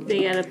think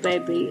they are a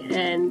baby,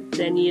 and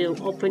then you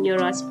open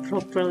your eyes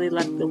properly,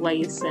 like the way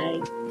you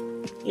say,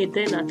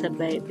 they're not a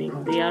baby,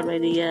 they're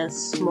already a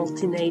small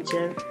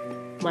teenager.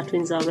 My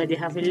twins already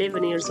have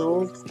 11 years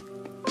old.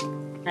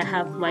 I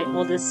have my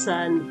oldest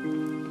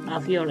son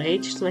of your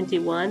age,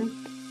 21.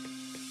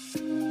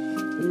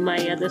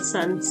 My other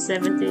son,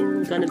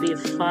 17, gonna be a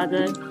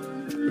father.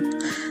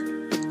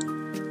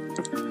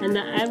 And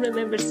I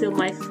remember still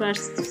my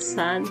first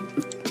son,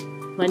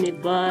 when he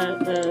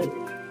born,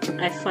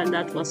 I found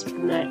out was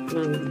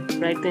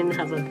pregnant,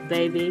 have a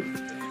baby.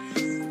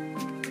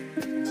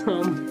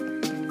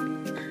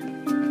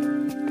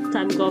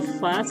 Time goes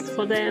fast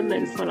for them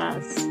and for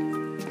us.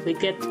 We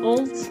get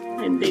old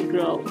and they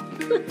grow.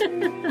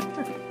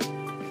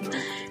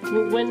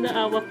 When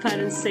our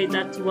parents say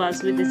that to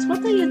us with this,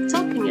 what are you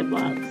talking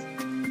about?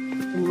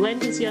 And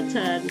when is your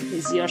turn?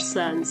 Is your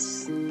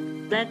son's?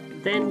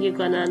 Then you're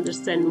gonna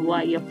understand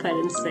why your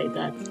parents say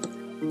that.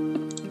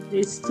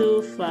 It's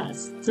too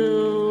fast,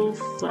 too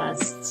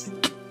fast.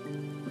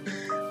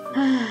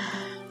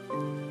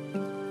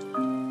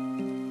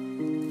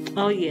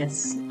 Oh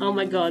yes, oh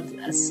my god,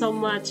 so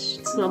much.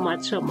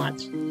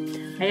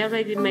 I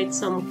already made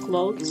some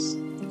clothes.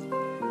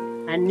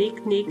 A Nick,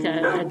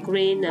 a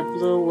green, a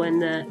blue,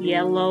 and a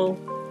yellow.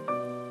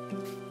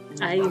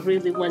 I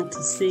really want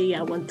to see,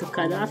 I want to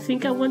cut. I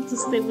think I want to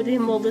stay with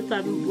him all the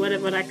time,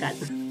 wherever I can.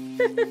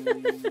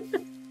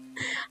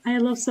 I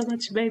love so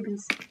much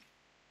babies.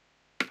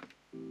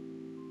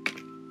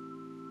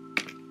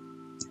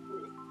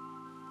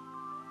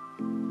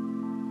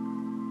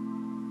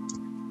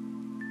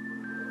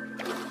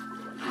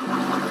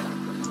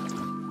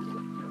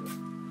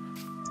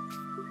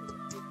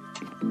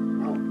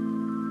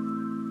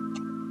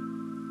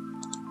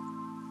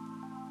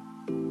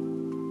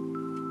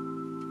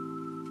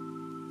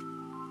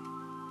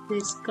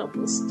 This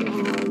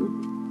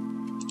cobblestone.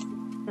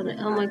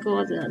 Oh my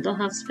god, I don't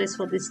have space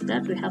for this.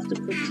 That we have to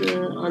put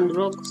on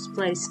Rogue's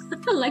place.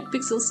 Like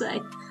Pixel say.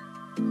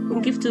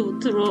 Give to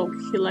Rogue.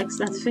 He likes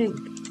that thing.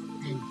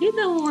 He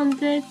don't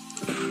want it.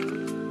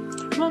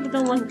 Rogue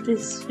don't want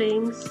these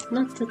things.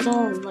 Not at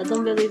all. I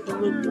don't believe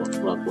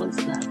Rogue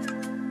wants that.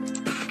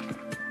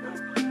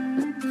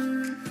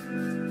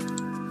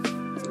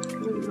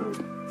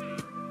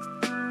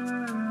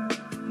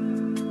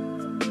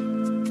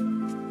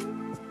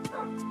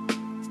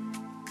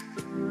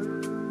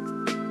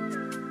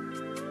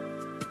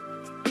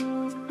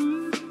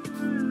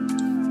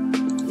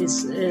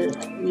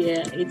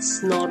 Yeah,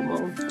 it's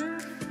normal.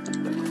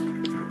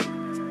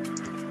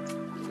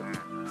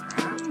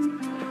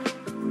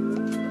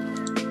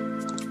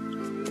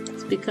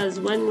 It's because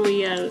when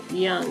we are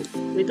young,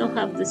 we don't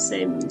have the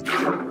same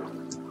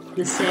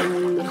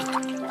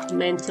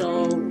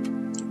mental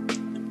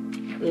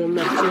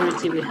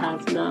maturity we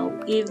have now.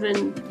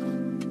 Even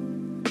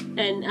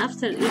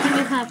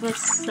you have a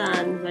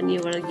son when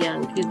you were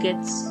young,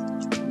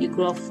 you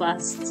grow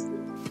fast,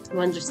 you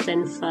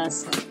understand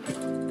fast.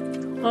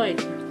 Oh,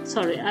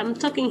 sorry, I'm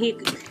talking here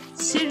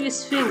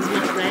serious things, my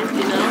friend,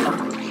 you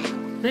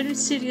know? Very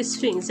serious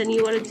things, and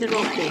you are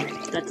interrupting.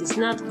 That is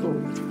not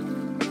cool.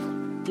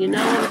 You know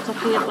I'm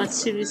talking about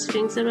serious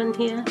things around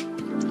here?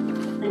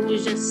 And you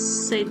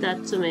just say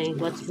that to me.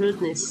 What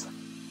rudeness.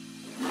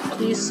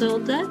 Do you saw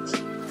that?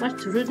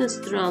 What rudeness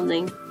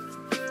drowning.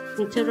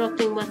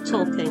 Interrupting my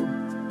talking.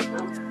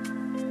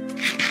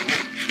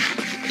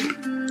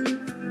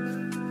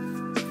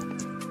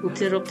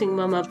 Interrupting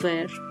Mama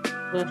Bear.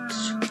 What?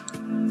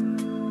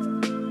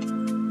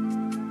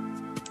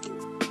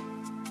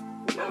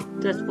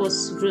 That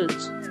was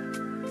rude.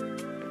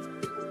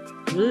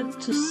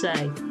 Rude to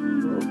say.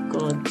 Oh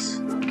God.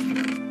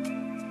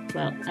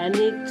 Well, I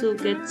need to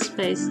get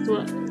space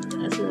to.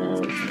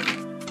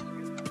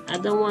 I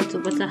don't want to,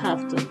 but I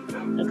have to.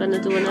 I'm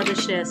gonna do another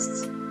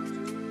chest.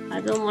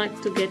 I don't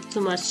like to get too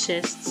much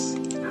chests,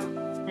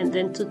 and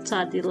then to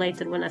tidy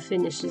later when I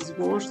finish is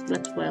worse.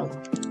 But well,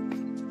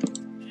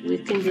 we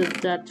can do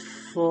that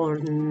for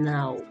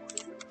now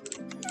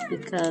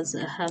because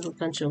I have a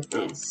bunch of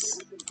these.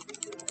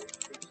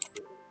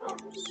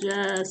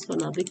 Just for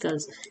now,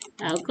 because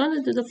I'm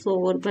gonna do the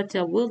floor, but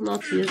I will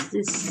not use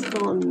this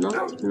stone.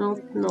 Not.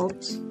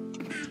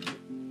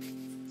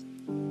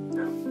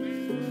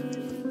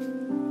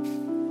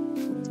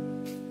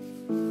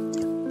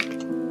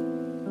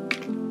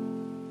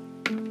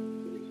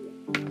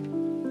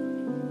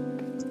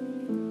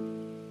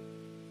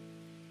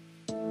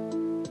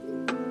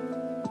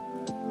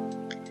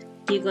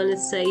 You're gonna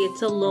say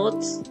it's a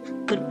lot.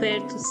 Prepare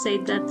to say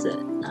that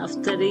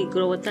after you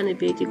grow a tiny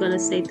bit. You're gonna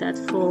say that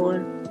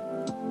for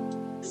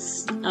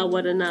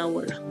an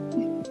hour.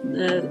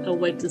 A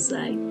way to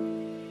say.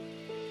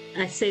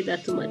 I say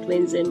that to my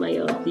twins and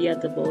the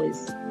other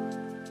boys.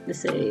 They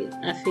say,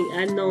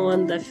 I know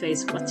on their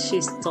face what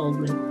she's told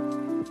me,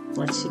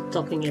 what she's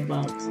talking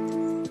about.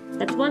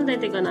 But one day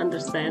they're gonna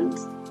understand.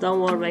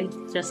 Don't worry,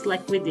 just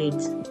like we did.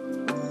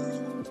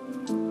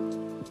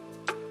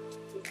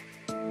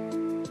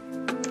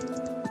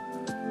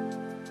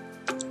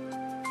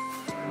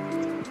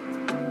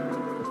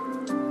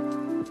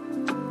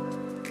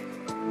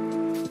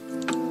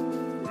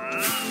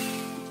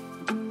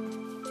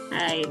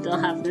 I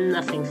don't have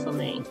nothing for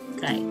me.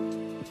 Okay.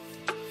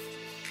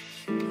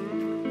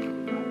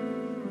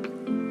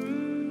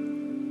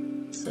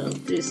 So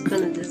this is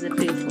gonna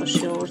disappear for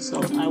sure,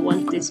 so I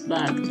want this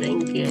back.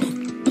 Thank you.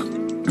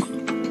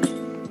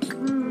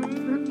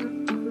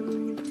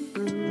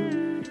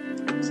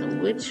 So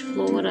which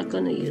floor I'm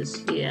gonna use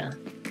here?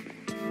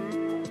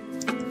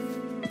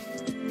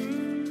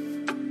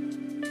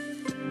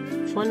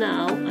 For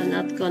now, I'm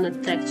not gonna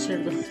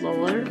texture the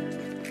floor,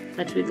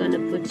 but we're gonna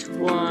put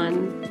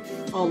one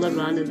all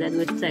around it then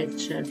with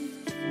texture.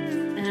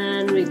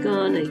 And we're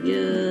gonna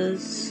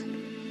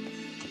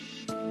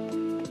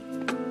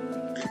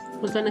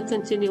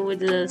continue with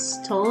the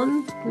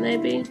stone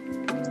maybe,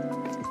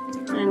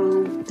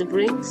 and the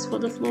bricks for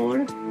the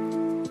floor.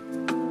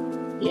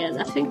 Yeah,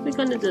 I think we're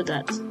gonna do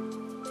that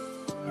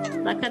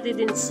like I did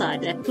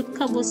inside. I put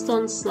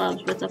cobblestone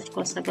slabs, but of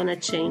course I'm gonna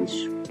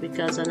change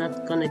because I'm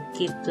not gonna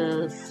keep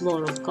the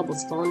floor of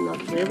cobblestone,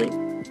 not really.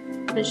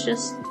 It's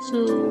just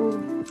to...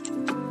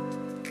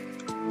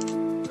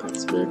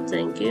 That's good,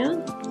 thank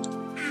you.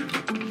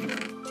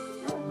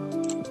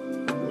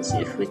 Let's see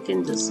if we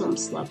can do some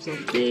slabs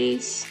of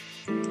these.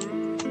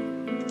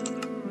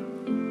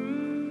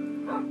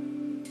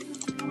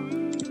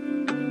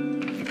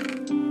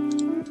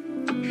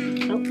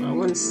 Oh, I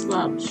want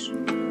slabs.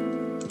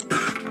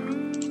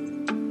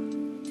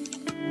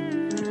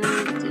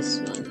 And this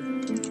one.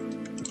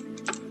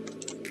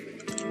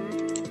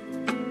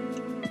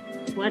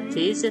 What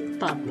is it,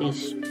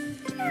 puppies?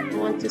 I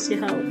want to see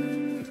how.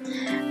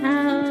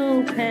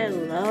 Oh,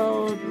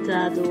 hello,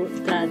 Dad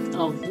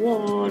of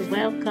War.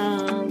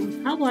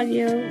 Welcome. How are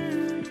you?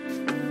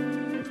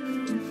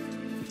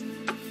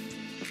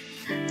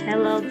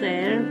 Hello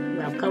there.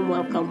 Welcome.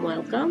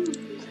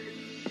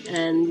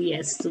 And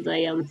yes,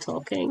 today I'm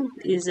talking.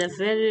 It's a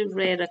very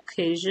rare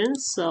occasion,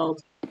 so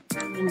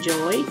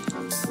enjoy.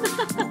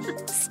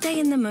 Stay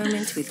in the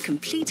moment with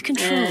complete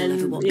control And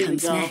over what here we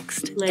comes go.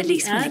 next. Let At me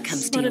least when it add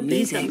comes for to a your bit.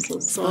 music. I'm so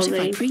sorry.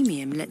 Spotify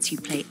Premium lets you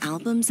play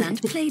albums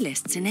and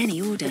playlists in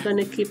any order. I'm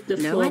gonna keep the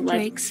No floor ad like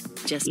breaks,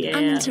 just yeah.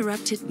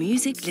 uninterrupted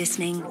music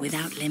listening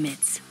without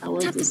limits. I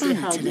want Tap to the see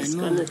banner how to this is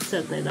learn more. gonna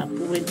turn it up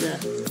with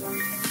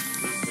the.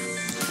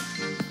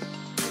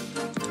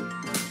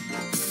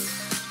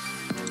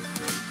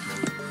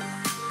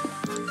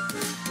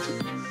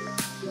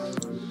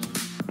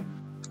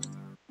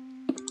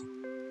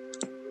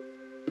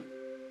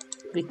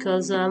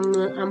 Because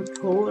I'm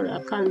poor,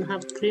 I can't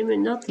have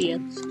premium, not yet.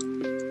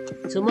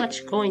 Too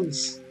much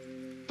coins.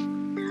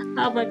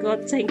 Oh my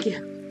god, thank you.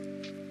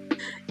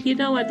 You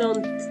know I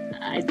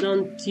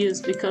don't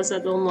use because I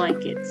don't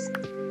like it.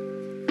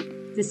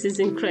 This is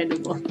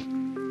incredible.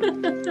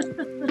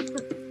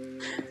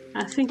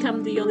 I think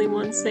I'm the only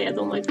one say I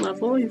don't like my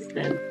voice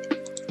then.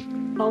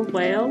 Oh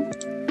well.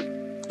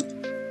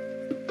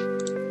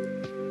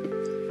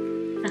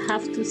 I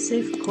have to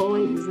save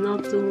coins,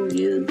 not to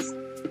use.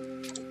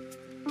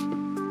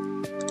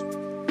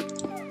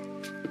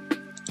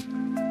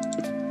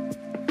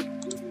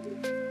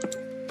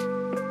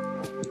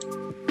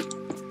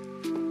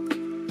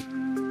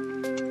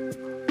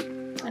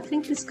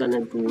 It's gonna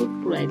look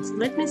great.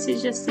 Let me see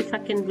just if I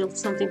can build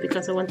something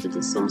because I want to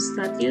do some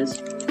statues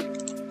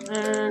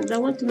and I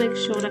want to make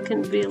sure I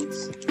can build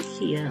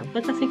here,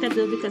 but I think I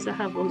do because I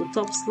have on the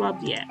top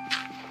slab. Yeah,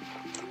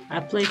 I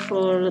played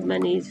for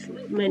many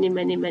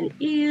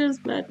years,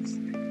 but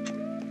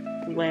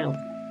well,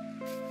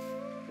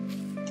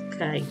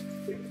 okay,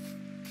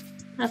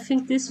 I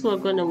think this will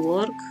gonna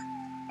work.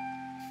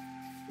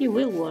 It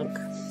will work,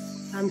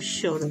 I'm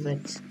sure of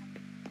it.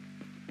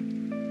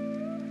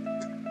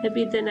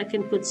 Maybe then I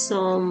can put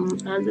some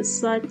on the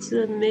side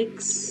to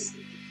mix.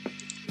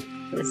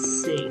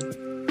 Let's see.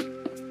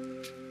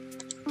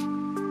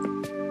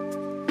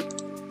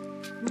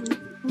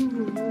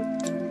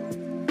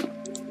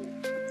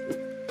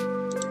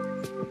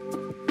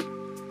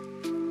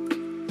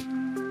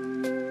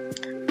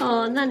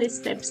 Oh, Nanny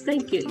Steps,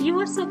 thank you. You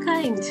are so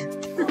kind.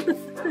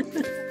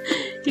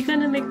 You're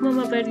gonna make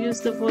Mama Bear use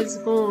the voice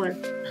more.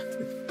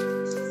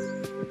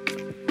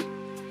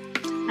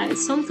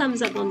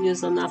 Sometimes I don't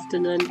use on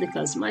afternoon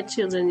because my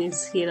children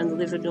is here in the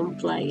living room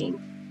playing,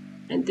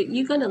 and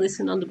you're gonna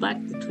listen on the back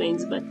the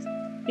twins. But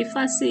if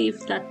I see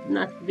if that's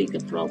not big a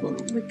problem,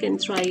 we can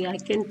try. I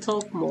can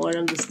talk more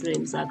on the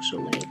streams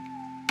actually.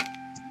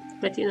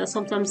 But you know,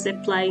 sometimes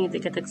they're playing, they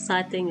get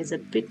exciting. It's a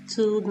bit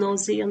too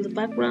noisy on the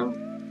background.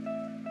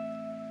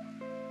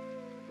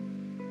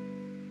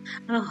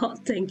 Oh,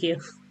 thank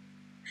you.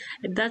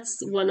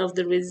 That's one of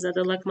the reasons I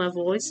don't like my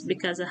voice,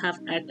 because I have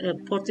a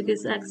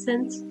Portuguese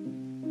accent.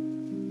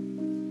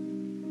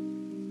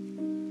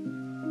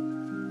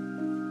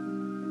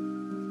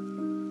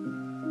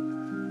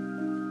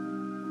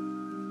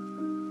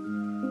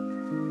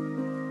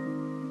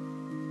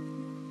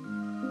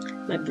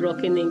 My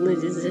broken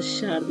English is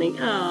just charming.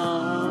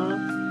 Ah,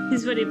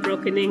 he's very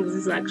broken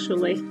English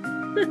actually.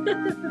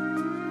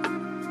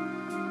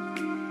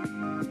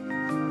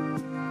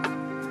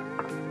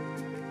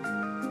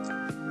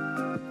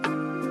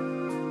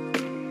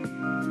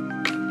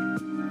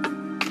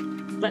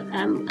 But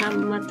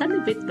I'm a tiny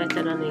bit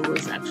better on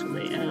English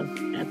actually,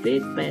 a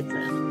bit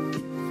better.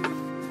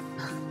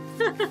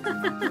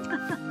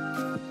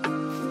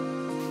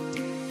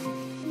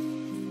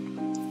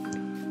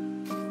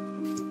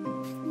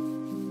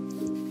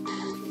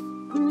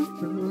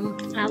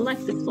 I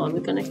like the floor. We're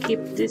gonna keep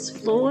this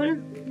floor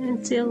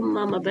until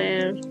Mama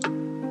Bear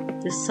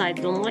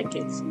decide don't like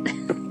it.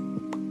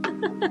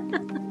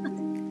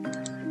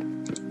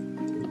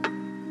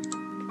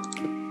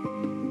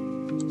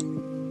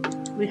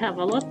 We have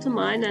a lot to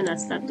mine, and I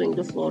start doing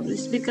the floor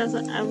just because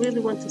I really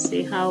want to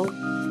see how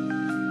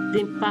the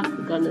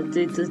impact gonna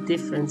do the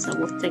difference. I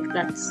will take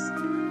that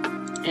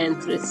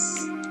entrance.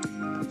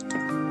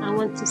 I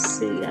want to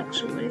see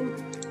actually.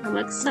 I'm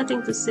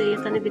excited to see a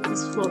tiny bit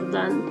this floor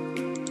done,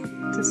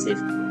 to see if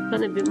it's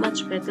gonna be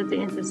much better the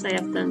entrance I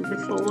have done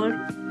before,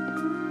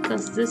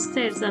 because the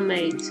stairs I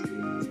made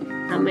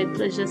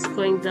just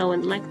going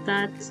down like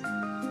that.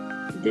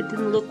 It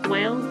didn't look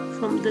well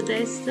from the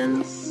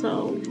distance,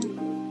 so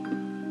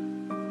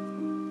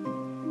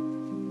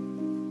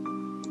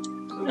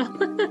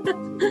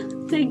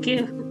thank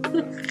you.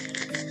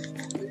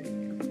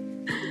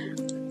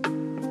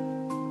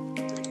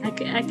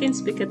 I can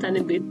speak a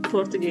tiny bit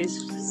Portuguese,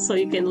 so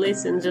you can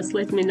listen. Just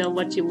let me know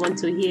what you want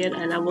to hear,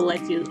 and I will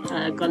let you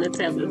gonna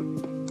tell you.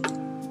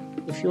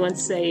 If you want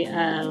to say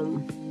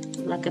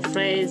like a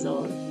phrase,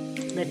 or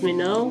let me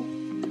know,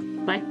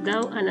 write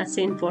down, and I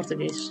say in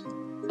Portuguese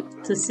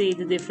to see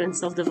the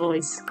difference of the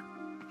voice.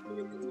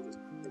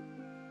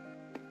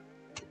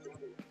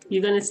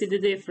 You're gonna see the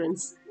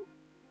difference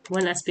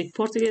when I speak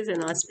Portuguese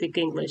and I speak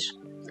English.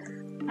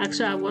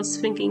 Actually, I was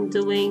thinking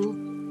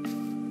doing,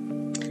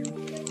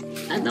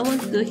 I don't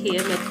want to do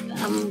here, but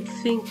I'm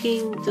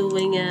thinking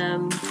doing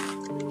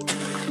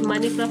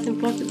Minecraft in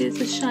Portuguese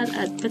but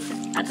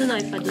I don't know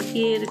if I do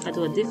here, if I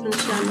do a different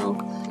channel.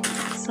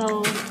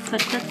 So,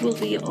 but that will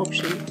be an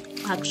option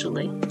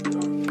actually.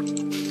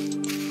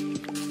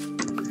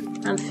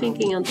 I'm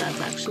thinking on that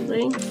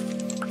actually.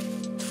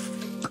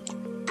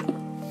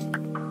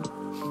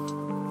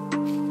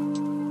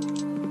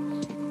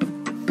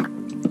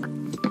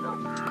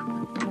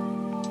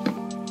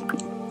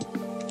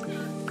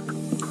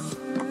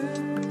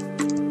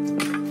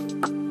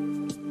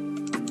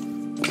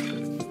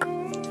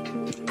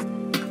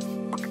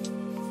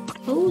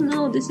 Oh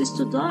no, this is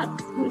too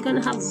dark. We're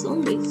gonna have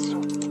zombies.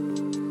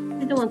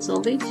 We don't want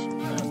zombies.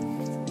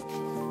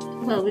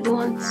 Well, we don't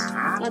want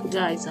bad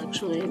guys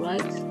actually,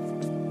 right?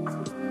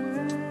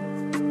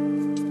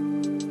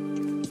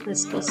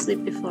 Let's go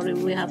sleep before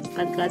we have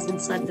bad guys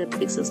inside the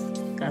pixel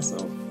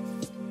castle.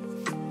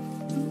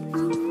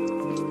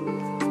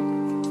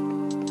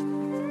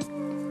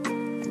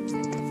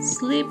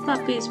 Sleep,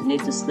 puppies. We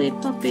need to sleep,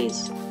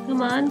 puppies.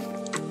 Come on.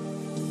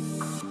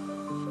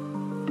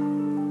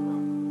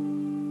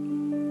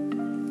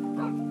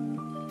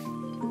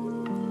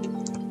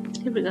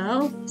 Here we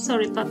go.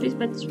 Sorry, puppies,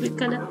 but we're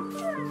gonna...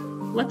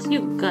 What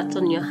you got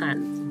on your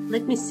hand?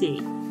 Let me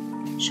see.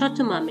 Show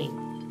to mommy.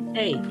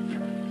 Hey.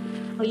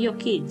 Oh, your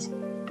kid.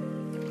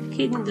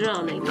 Kid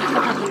drowning. What do you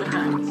have on the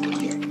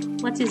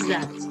hand? What is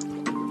that?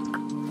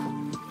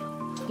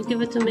 You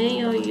give it to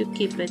me or you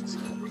keep it?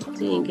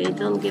 Okay,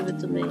 don't give it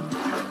to me.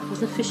 It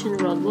was a fishing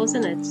rod,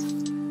 wasn't it?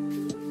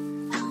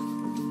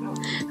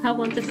 I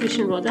want a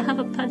fishing rod. I have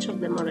a bunch of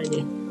them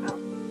already.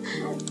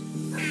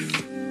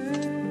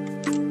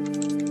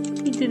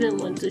 He didn't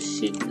want to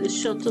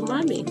show to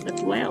mommy,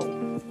 but well.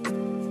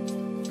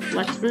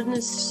 What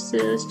rudeness,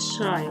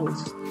 child.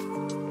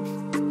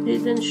 He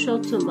didn't show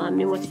to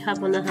mommy what you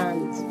have on the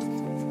hand.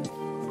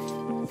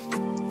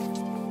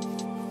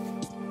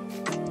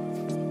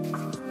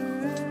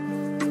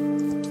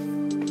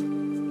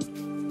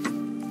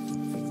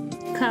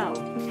 Cow.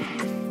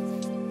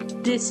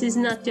 This is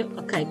not your...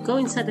 Okay, go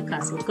inside the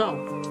castle. Go.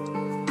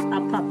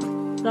 Up, up.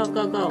 Go,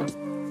 go, go.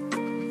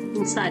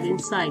 Inside,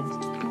 inside.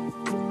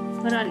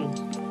 Where are you?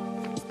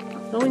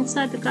 Go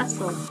inside the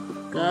castle.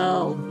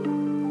 Go.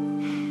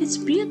 It's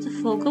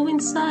beautiful. Go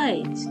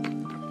inside.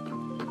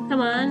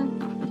 Come on.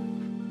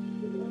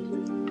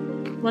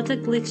 What a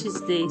glitch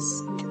is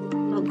this?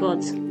 Oh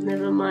god,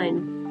 never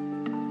mind.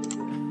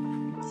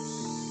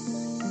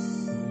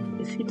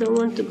 If you don't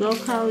want to go,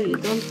 cow, you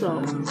don't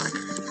go.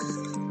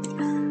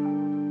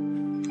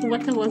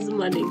 What was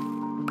money?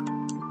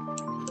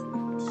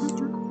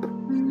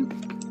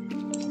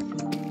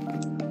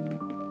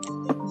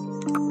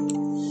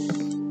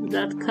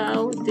 That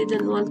cow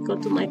didn't want to go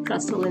to my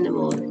castle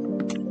anymore.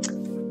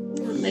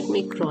 It'll make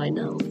me cry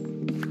now.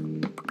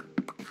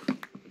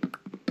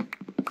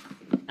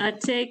 I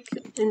take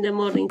in the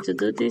morning to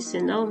do this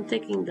and now I'm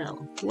taking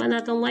down. When I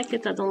don't like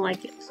it, I don't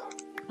like it.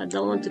 I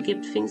don't want to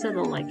keep things, I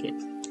don't like it.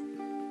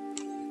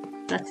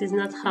 That is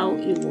not how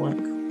it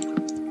works.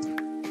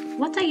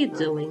 What are you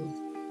doing?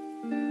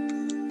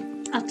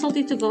 I told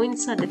you to go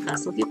inside the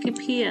castle. You keep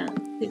here.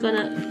 You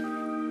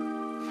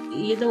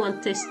don't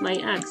want to taste my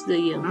axe, do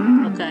you?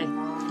 Okay,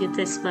 you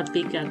taste my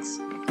pickaxe.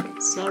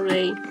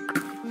 Sorry.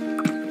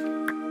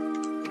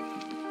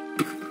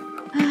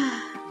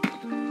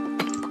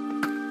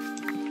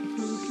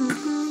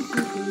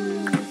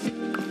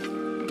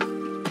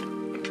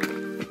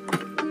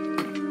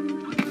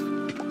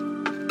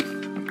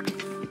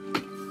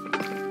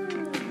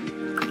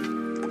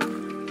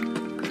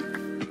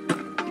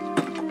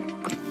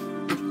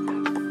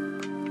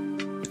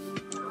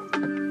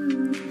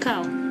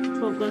 Cow,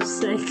 for God's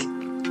sake,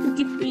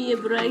 give me a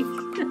break.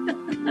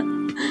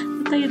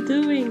 What are you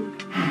doing?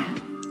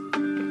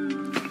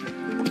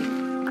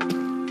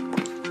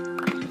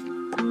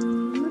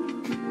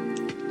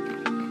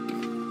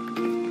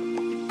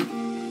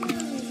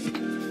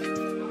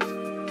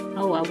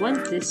 Oh, I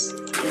want this.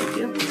 Thank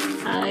you.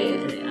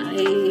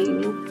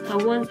 I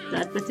want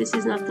that, but this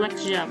is not like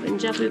Java. In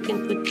Java you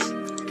can put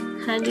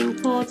hanging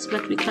pots,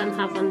 but we can't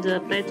have on the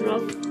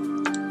bedrock.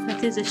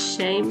 That is a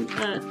shame.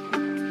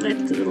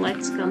 Let the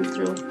lights come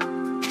through.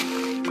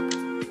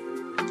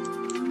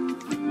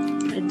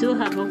 I do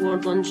have a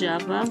world on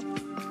Java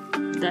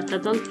that I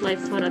don't play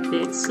for a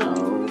bit, so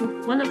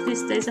one of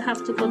these days I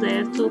have to go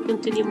there to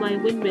continue my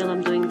windmill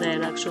I'm doing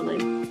there actually.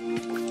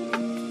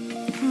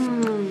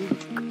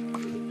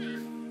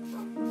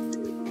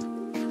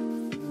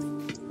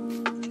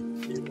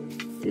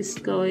 This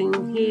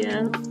going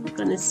here,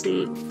 gonna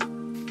see.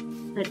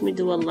 Let me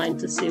do a line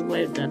to see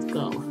where that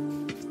go.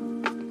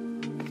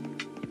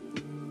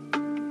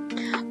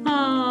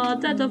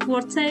 That of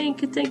war,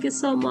 thank you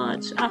so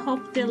much. I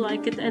hope they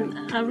like it and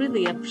I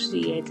really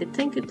appreciate it.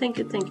 Thank you.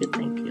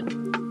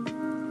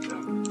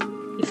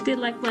 If they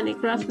like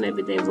Minecraft,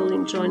 maybe they will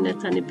enjoy it a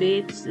tiny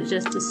bit,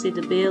 just to see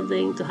the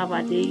building, to have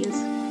ideas.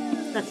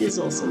 That is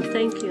awesome.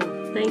 Thank you.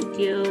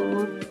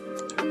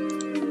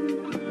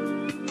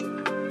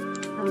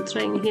 I'm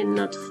trying here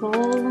not to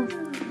fall.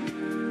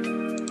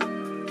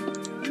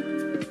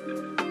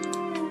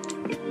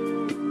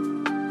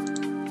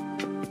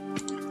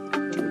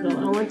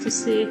 to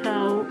see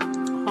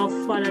how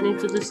far I need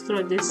to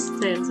destroy these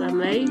stairs I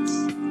made.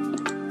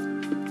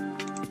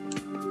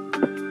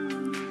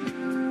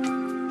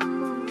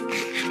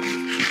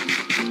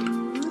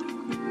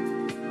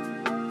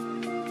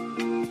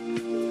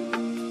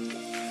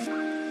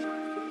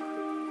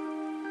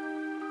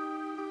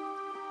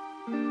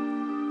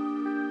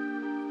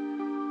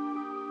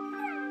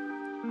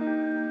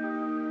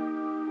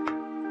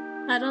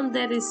 I don't know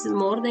that it's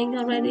morning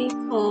already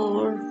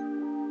or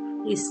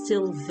it's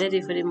still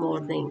very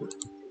morning,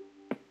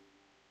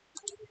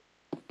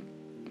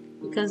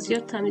 because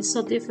your time is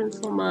so different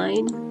from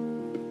mine.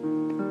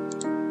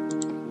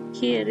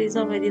 Here is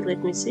already,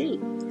 let me see,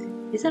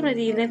 it's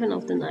already 11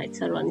 of the night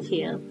around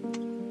here.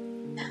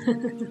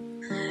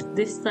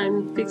 This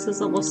time Pixels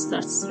almost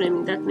starts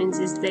streaming, that means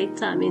it's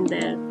daytime in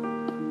there,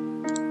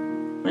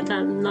 but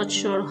I'm not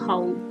sure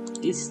how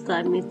this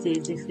time it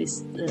is, if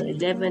it's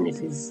 11,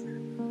 if it's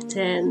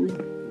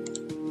 10.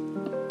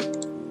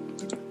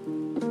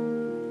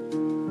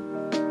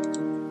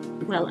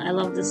 Well, I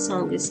love the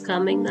song, it's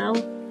coming now.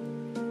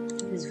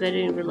 It's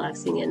very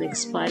relaxing and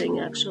inspiring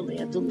actually.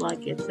 I do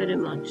like it very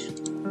much.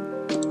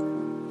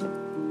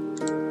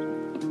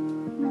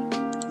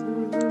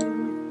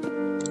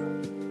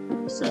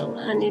 So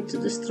I need to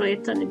destroy a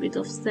tiny bit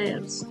of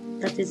stairs.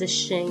 That is a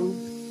shame.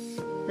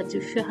 But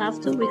if you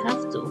have to, we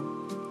have to.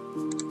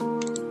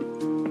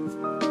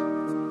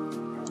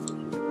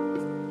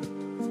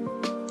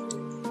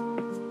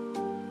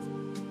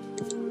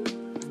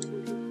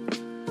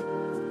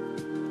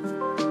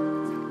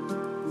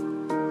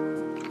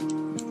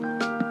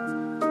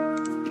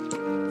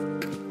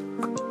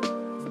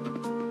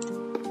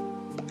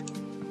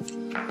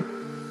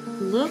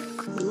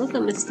 Look a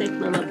mistake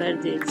Mama Bear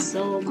did.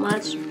 So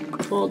much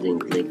folding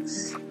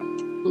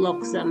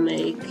blocks I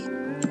make,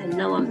 and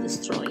now I'm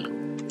destroying.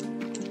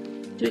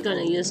 We're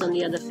gonna use on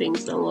the other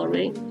things, don't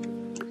worry.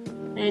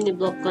 Any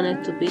block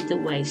gonna to be the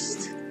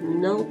waste.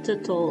 Not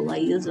at all, I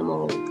use them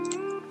all.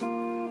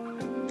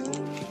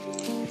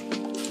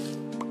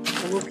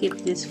 I will keep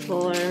this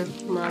for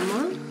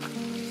Mama.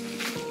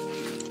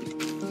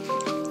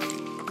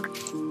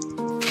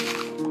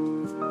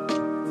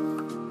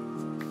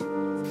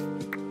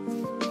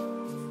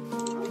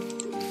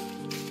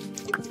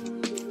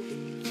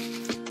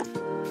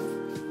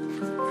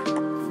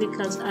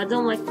 Because I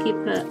don't like keep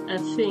a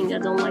thing I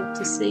don't like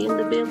to see in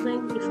the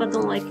building. If I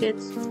don't like it,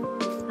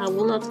 I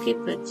will not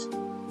keep it.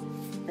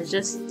 I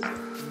just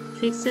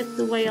fix it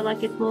the way I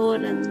like it more,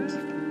 and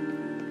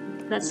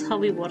that's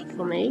how it works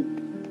for me.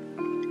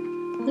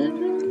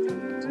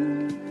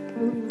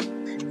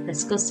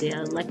 Let's go see.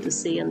 I'd like to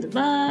see on the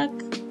back.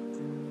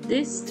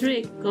 This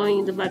trick, going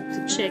in the back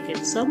to check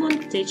it.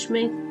 Someone teach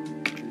me.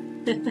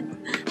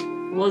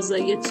 Was a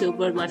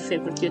YouTuber, my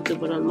favorite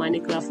YouTuber on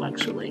Minecraft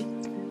actually.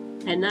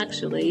 And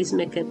actually it's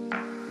making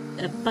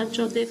a bunch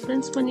of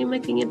difference when you're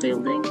making a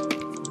building.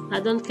 I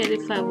don't care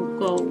if I will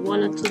go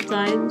 1 or 2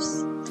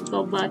 times to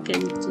go back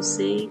and to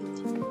see.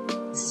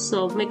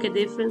 So make a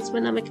difference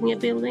when I'm making a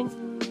building.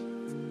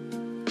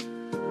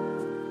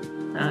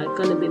 It's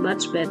gonna be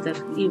much better.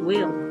 It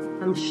will.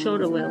 I'm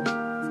sure it will.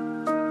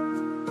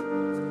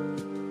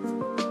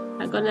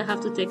 I'm gonna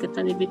have to take a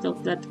tiny bit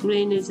of that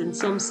greenies and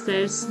some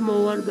stairs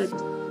more, but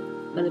it's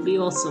gonna be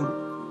awesome.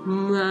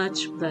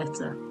 Much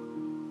better.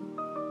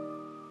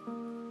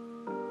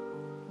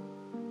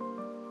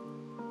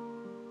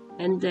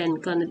 And then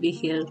gonna be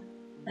here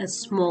a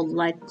small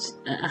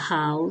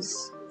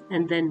house,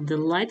 and then the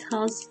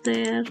lighthouse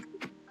there,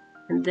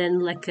 and then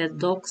like a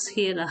docks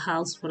here, a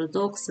house for the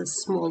dogs, a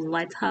small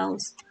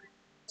lighthouse.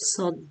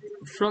 So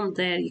from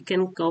there you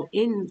can go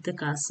in the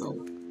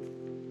castle.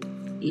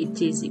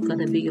 It is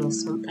gonna be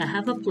awesome. I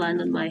have a plan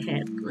on my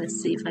head.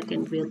 Let's see if I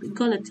can build. It's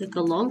gonna take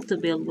a long to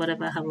build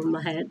whatever I have on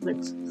my head,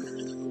 but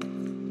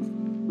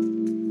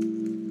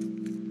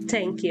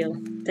thank you.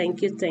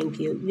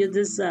 You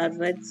deserve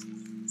it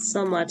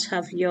so much.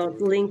 Have your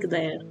link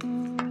there.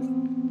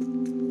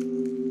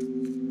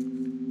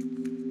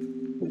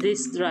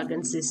 This dragon,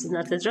 this is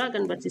not a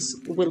dragon, but it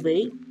will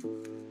be.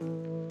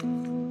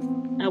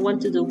 I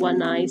want to do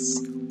one ice,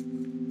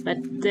 but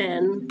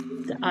then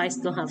the ice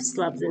don't have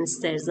slabs and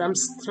stairs. I'm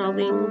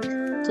struggling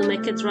to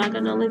make a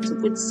dragon only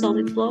with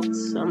solid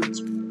blocks.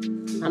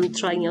 I'm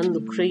trying on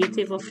the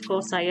creative, of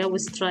course. I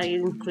always try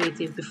in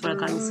creative before I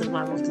can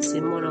survival to see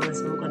more or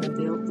less I'm gonna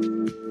build.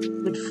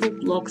 With full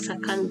blocks I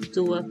can't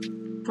do a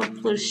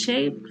proper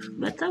shape,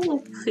 but I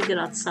will figure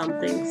out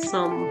something,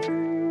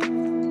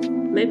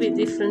 maybe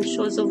different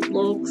shows of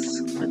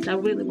blocks, but I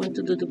really want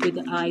to do with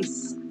the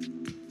ice.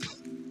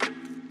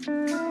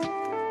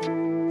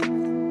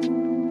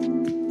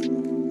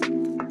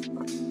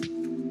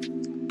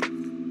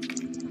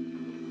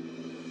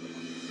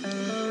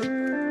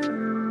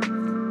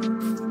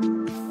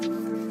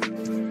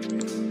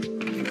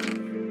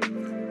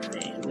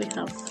 There we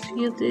have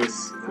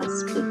this.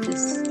 Let's put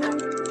this.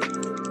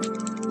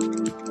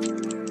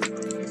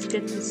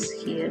 Get this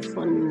here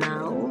for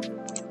now.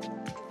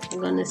 I'm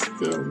gonna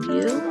steal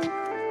you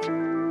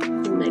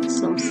to make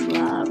some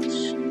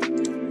slabs.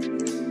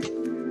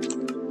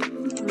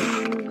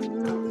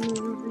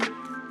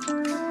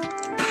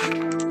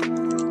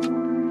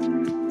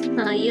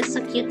 you're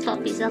so cute,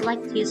 puppies. I like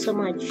you so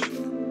much.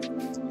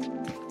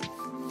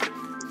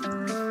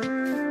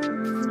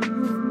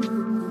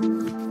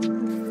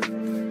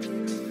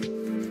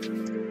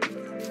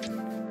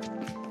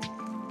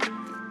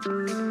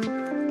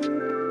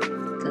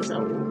 Because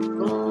I'm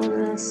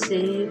gonna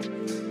see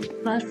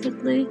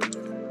perfectly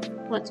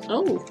what.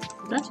 Oh,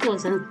 that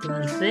wasn't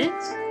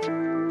perfect.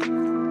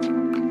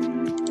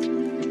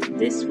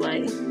 This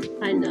way,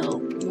 I know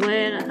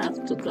where I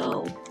have to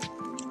go.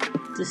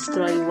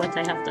 Destroy what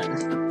I have done.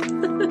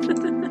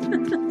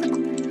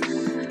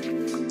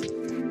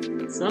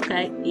 It's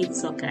okay,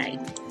 it's okay.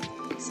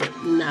 So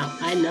now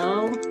I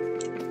know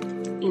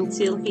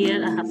until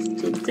here I have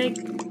to take,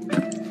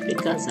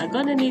 because I'm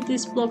gonna need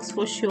these blocks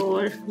for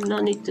sure. No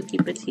need to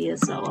keep it here,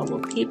 so I will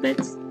keep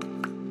it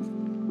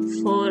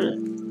for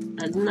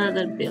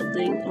another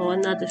building or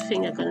another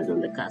thing I'm gonna do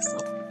in the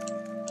castle.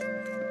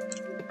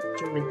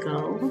 Here we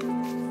go.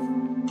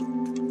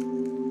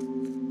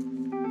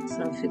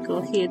 So if you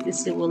go here,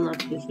 this will not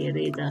be here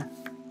either.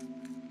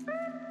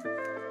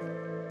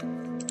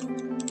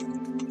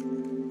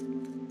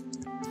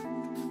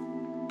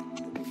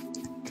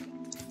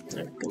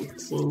 Let's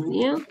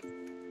continue.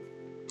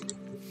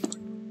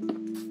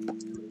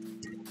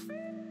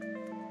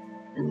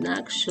 And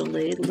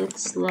actually, it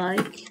looks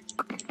like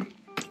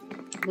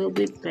it will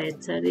be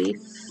better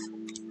if...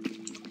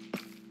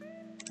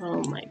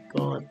 Oh my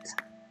god.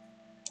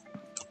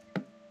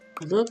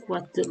 Look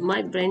what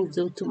my brain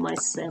do to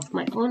myself.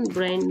 My own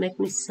brain make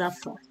me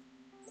suffer.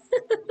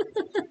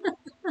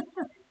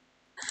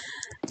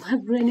 My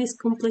brain is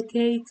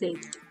complicated.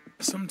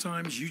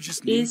 Sometimes you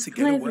just need It's to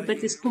get clever, away.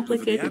 but it's For the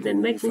complicated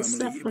and make me Aberwall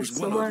family, it suffer was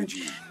so well much.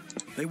 overdue.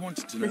 They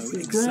wanted to know This is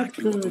not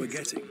exactly what they were good.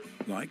 getting,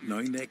 like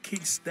knowing their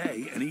kids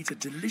stay and eat a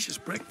delicious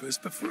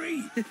breakfast for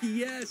free.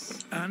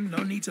 Yes. And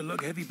no need to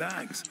lug heavy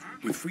bags,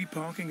 with free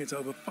parking at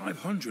over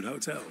 500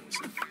 hotels.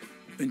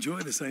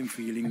 Enjoy the same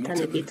feeling. A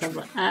tiny bit of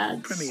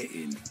ads. Premier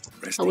Inn.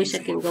 Rest I wish I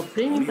easy. can go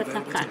premium, Only but I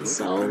available to can't. book at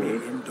So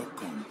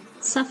premierin.com.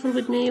 suffer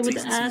with me with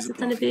the T's and ads C's a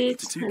tiny apply. bit,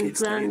 The two and kids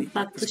stay and then eat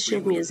back to breakfast chill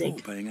free with a music.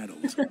 full-paying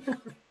adult.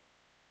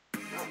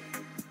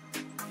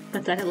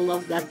 But I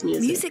love that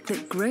music. Music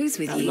that grows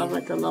with I you love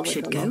it, I love it,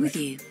 should I go love with it.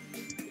 you.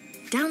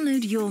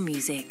 Download your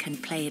music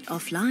and play it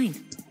offline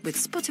with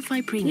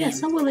Spotify Premium.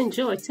 Yes, I will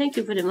enjoy. Thank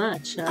you very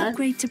much.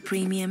 Upgrade to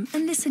Premium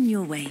and listen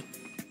your way.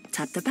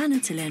 Tap the banner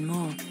to learn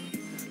more.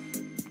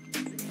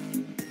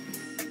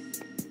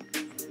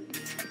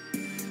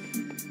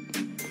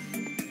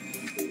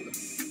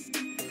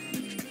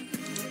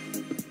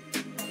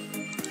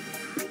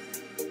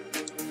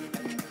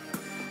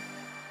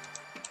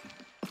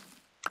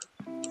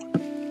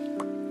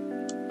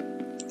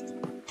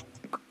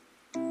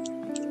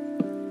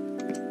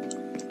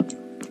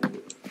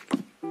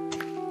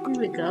 Here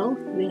we go.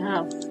 We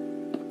have...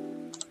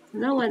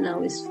 Now I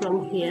know it's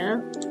from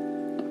here.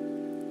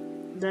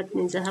 That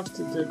means I have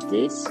to do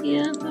this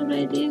here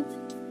already.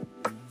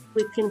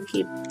 We can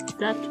keep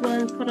that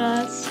one for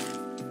us.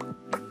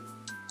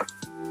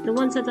 The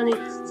ones that I need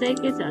to take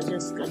it, I'm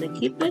just gonna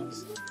keep it.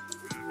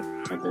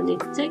 I don't need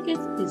to take it.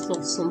 It's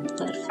also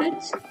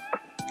perfect.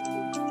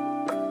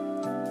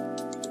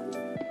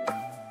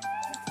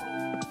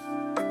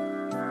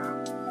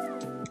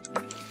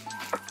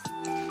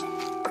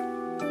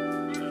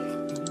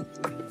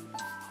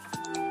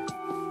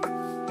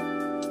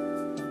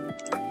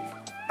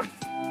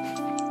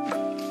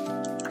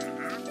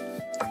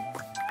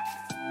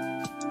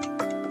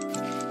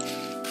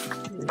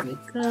 Here we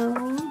go.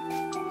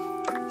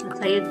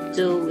 What are you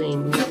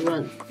doing?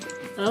 Run.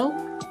 Oh,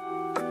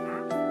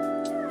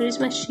 where is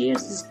my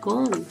shears? It's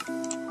gone.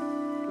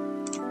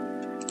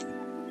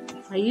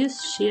 I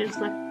use shears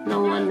like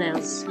no one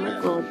else. My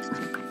god.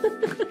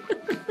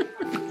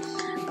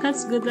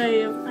 That's good.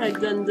 I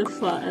done the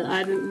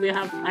iron. We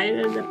have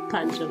iron a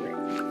punch of it.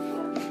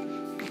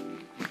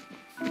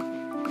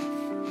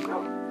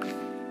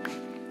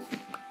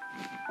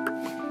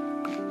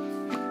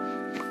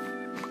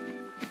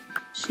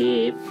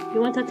 Sheep,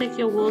 you want to take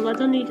your wool? I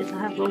don't need it. I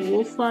have a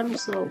wool farm,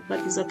 so but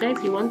it's okay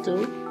if you want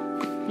to.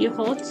 You're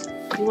hot.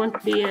 You want to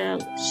be a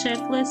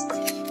shirtless?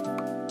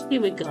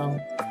 Here we go.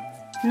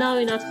 Now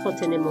you're not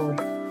hot anymore.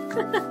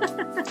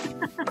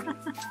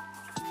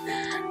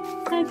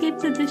 I get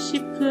to the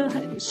sheep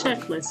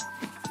shirtless.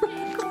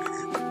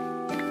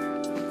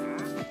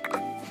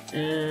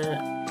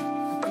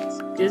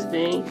 Excuse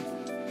me.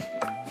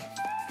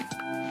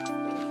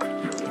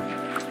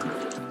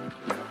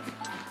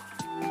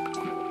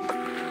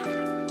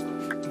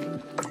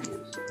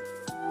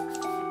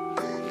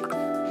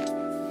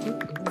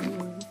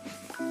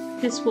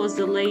 This was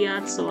the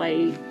layout, so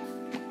I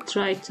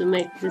tried to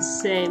make the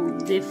same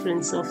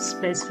difference of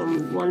space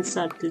from one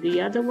side to the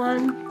other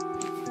one,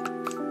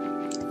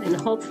 and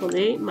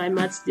hopefully my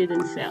maths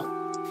didn't fail.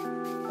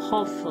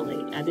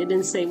 Hopefully. I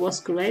didn't say it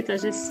was great, I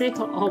just say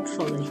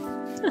hopefully.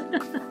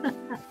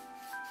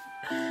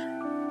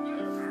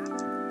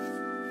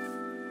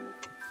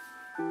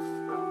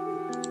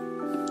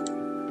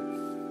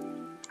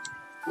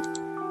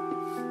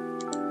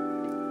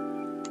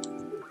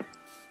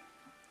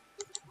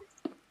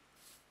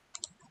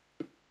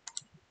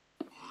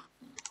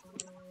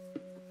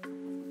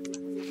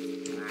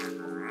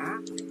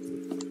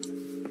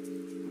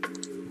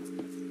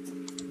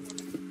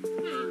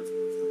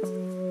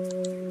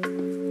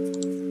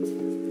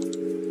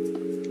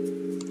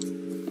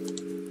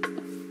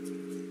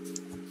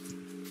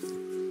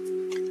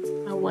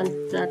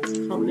 want that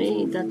for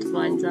me. That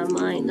vines are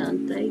mine,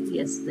 aren't they?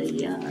 Yes,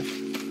 they are.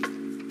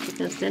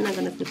 Because then I'm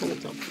gonna put on the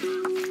top.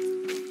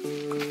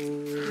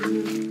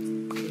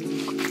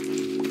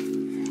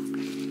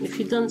 If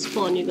you don't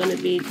spawn, you're gonna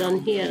be down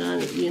here,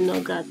 and you know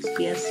that.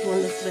 Yes,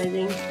 when the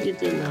trading, you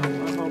do know.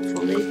 I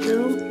hopefully do.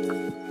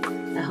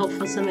 I hope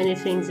for so many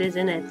things,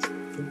 isn't it?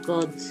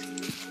 God.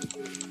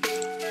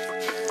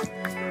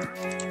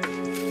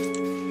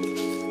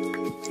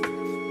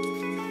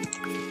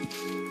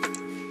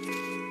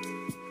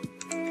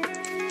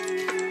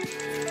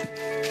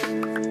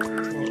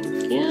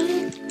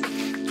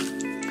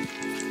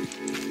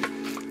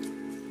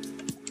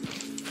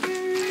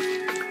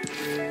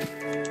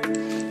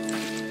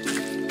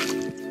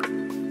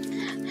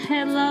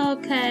 Hello,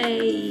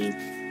 Kay.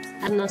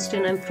 I'm not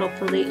saying I'm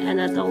properly,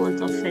 and I don't want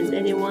to offend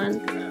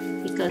anyone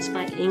because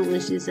my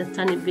English is a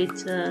tiny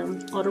bit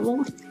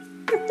horrible.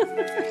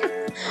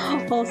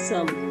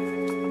 Awesome.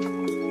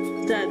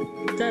 That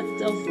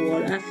of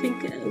war. I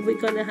think we're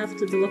gonna have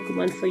to do a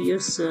command for you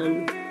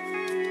soon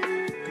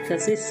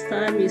because this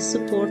time you're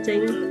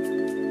supporting.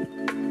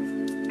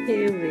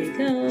 Here we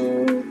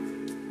go.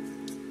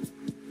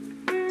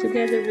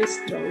 Together we're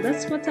strong.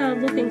 That's what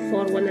I'm looking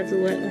for when I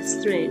do a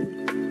stream.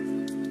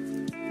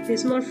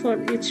 It's more for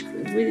each,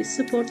 we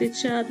support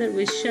each other,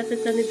 we chat a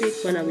tiny bit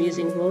when I'm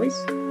using voice,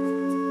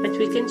 but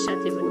we can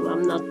chat even when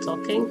I'm not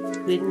talking,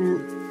 we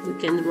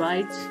can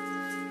write.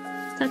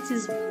 That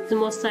is the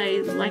most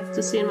I like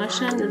to see in my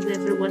channel,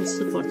 everyone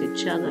support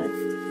each other.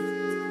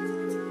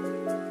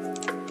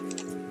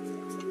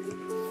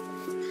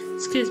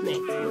 Excuse me,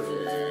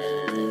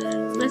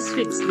 let's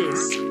fix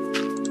this.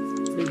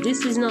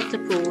 This is not a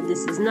pool,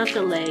 this is not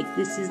a lake,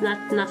 this is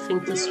not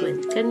nothing to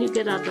swim. Can you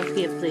get out of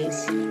here,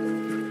 please?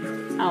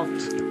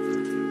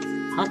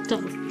 Out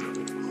of,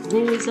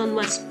 who is on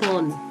my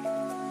spawn?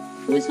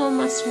 Who is on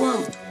my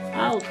swamp?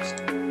 Out.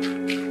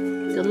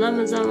 The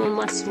lemons are on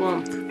my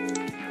swamp.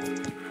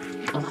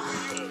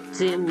 Oh,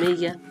 dear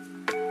me.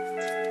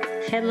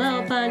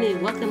 Hello, Bunny.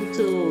 Welcome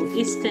to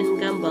Eastern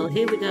Gamble.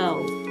 Here we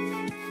go.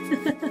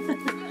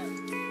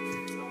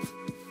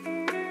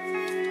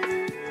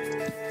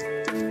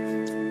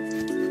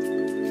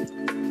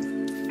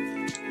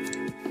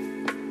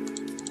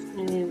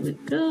 Here we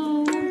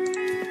go.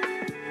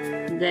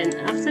 Then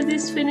after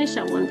this finish,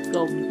 I want to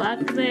go back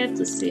there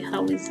to see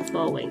how it's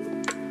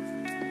going.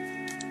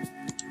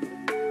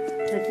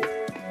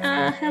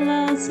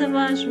 Hello,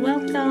 Savage,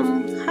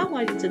 welcome. How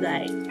are you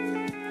today?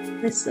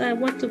 I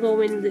want to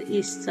go in the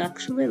east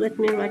actually. Let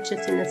me write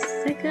it in a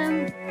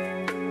second.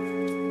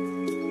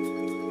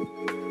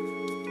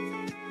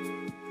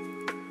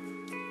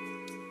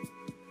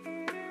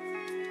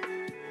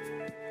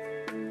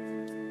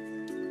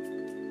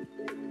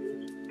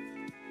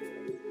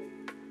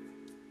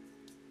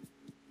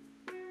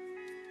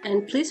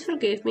 And please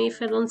forgive me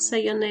if I don't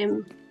say your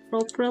name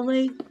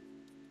properly.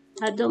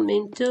 I don't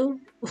mean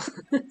to.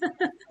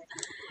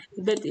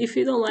 But if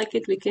you don't like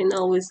it, we can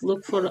always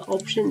look for the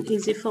option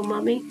easy for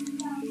mommy.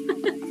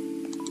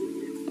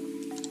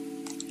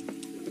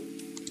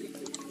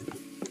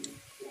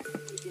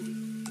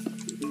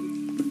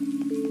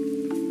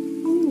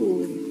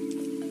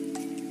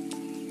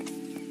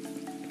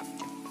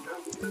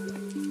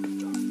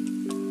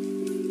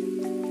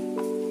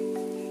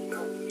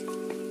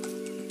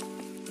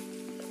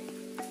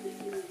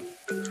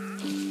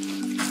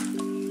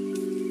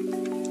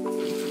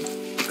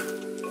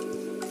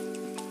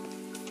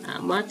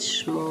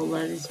 Much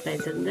smaller is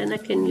better. And then I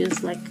can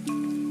use like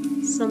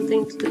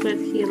something to put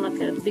here, like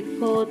a big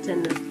pot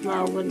and a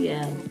flower.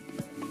 Yeah,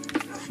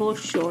 for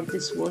sure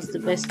this was the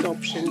best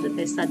option, the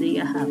best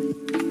idea I have.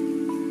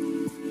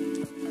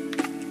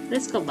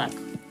 Let's go back.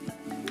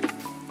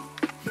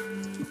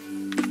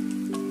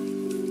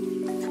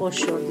 For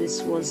sure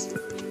this was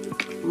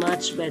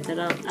much better.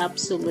 I'm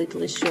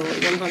absolutely sure,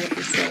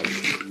 100%.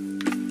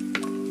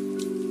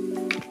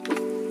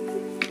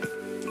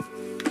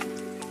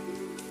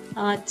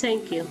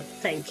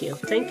 Thank you.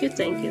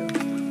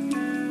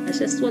 I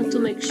just want to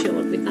make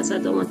sure because I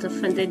don't want to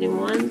offend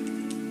anyone.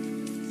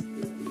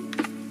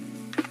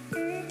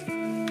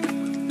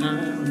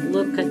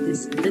 Look at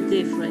this, the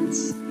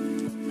difference.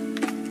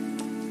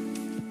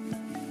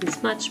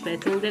 It's much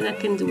better. And then I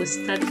can do a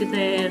statue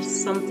there,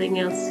 something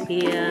else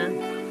here.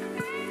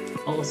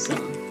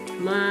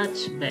 Awesome.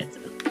 Much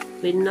better.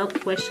 With no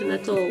question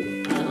at all.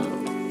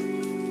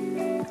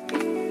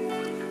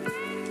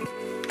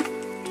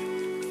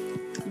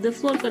 The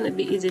floor gonna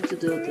be easy to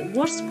do. The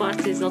worst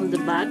part is on the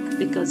back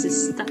because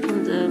it's stuck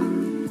on the.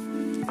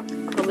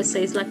 I would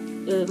say it's like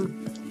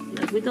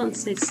we don't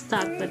say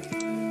stuck, but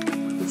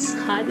it's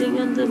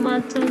hiding on the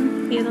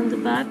mountain here on the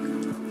back.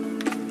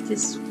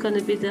 This is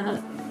gonna be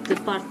the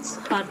part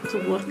hard to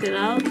work it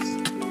out.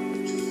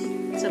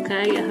 It's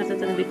okay. I have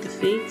it a bit of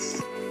feet,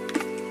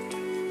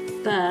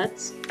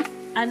 but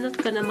I'm not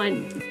gonna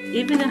mind.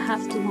 Even I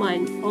have to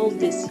mind all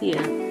this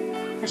here.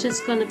 I'm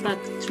just gonna back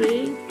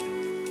 3.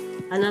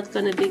 I'm not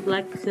gonna be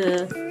like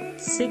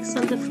 6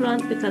 on the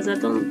front because I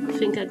don't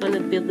think I'm gonna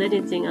build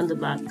anything on the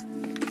back.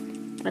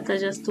 but I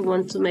just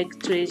want to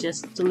make 3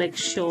 just to make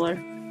sure.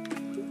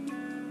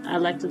 I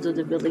like to do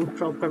the building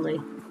properly.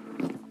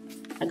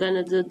 I'm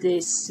gonna do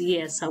this,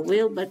 yes I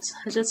will, but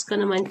I'm just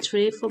gonna mine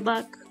 3 for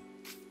back.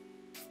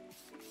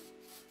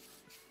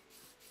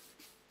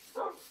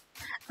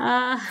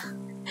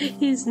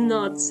 He's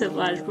not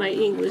Savage, my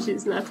English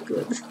is not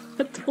good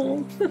at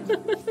all.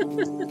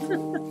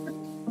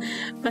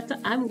 But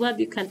I'm glad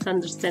you can't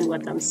understand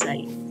what I'm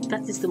saying.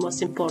 That is the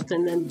most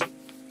important, and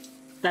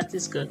that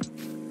is good.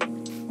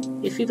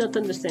 If you don't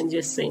understand,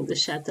 just say in the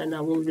chat and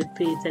I will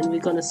repeat and we're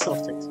gonna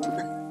sort it.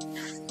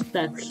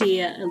 That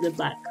here and the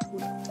back.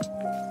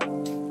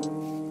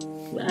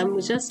 I'm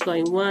just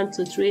going 1,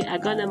 2, 3. I'm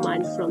gonna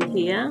mine from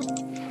here.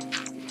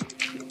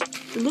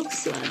 It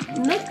looks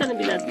not gonna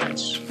be that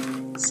much,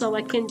 so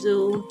I can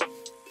do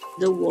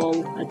the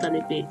wall a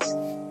tiny bit.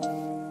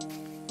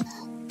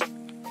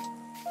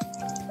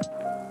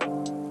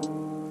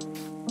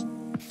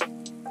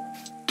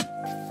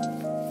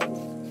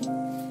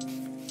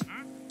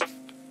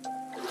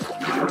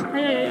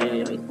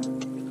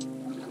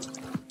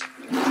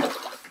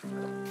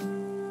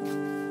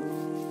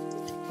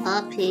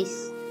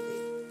 Please.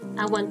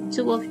 I want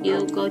 2 of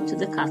you go to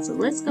the castle.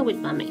 Let's go with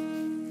mommy.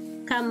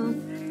 Come.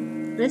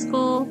 Let's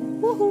go.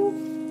 Woohoo.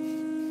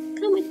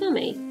 Come with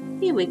mommy.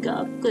 Here we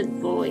go.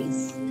 Good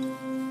boys.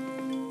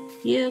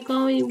 You're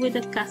going with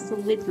the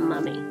castle with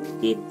mommy.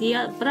 Did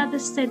the brother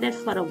stay there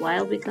for a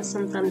while because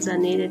sometimes I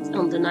need it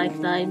on the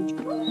night time?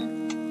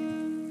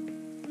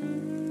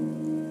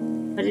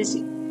 Where is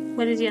he?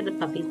 Where is the other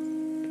puppy?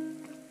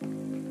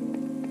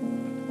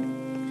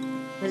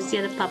 Where's the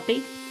other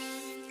puppy?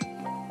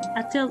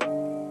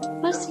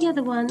 Where's the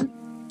other one?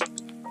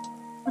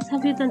 What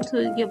have you done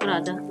to your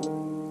brother?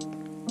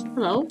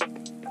 Hello?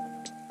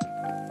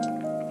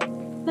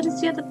 Where is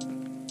the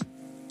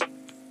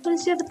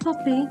other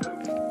puppy?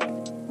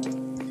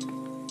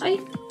 Hey?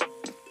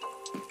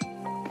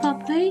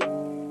 Puppy?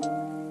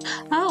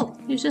 Oh,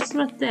 you're just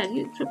right there.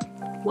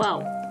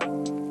 Wow.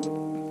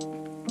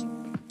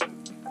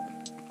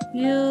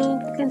 You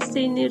can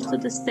stay near to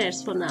the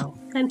stairs for now.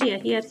 Come here,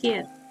 here,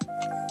 here.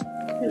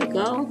 Here we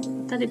go.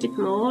 A little bit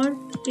more.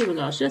 Here we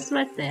go. Just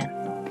right there.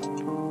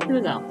 Here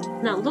we go.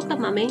 Now look at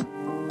mommy.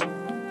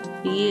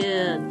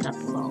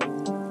 Beautiful.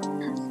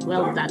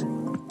 Well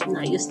done.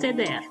 Now you stay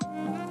there.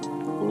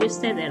 And you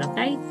stay there,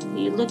 okay?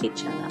 You look at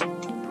each other.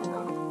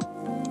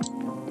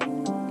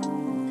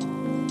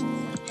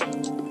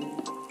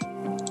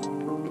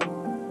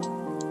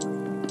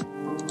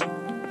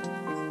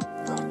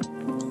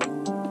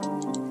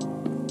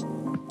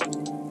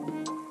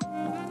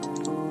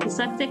 It's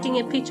like taking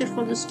a picture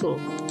for the school.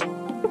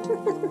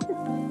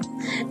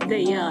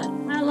 They are.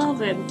 I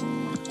love him.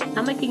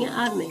 I'm making an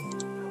army.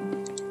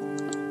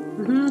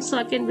 So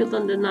I can build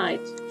on the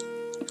night.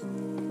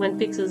 When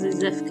Pixels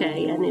is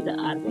FK, I need an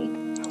army.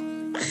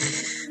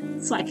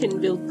 So I can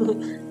build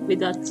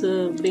without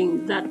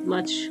being that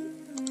much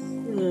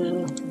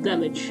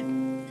damage.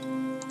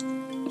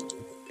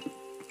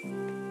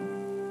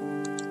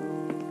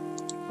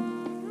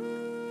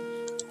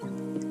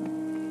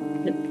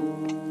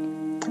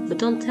 But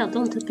don't tell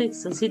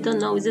Pixels. He don't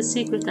know. It's a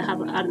secret. I have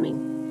an army,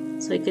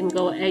 so he can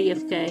go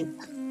AFK.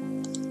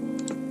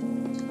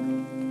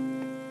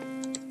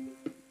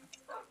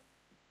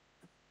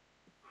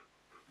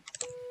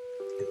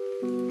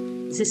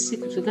 It's a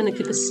secret. We're gonna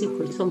keep a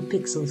secret from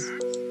Pixels.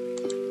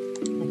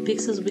 And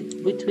Pixels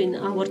between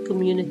our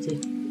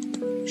community.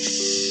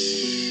 Shh.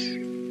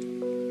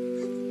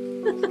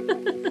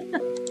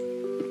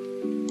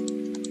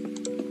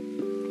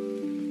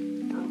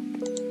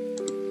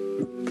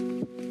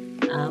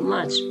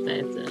 Much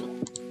better.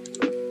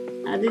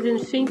 I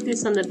didn't think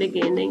this on the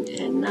beginning,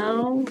 and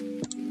now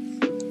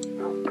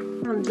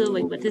I'm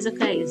doing, but it's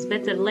okay. It's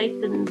better late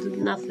than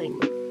nothing.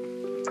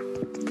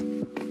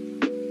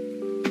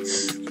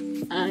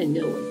 I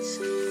know it.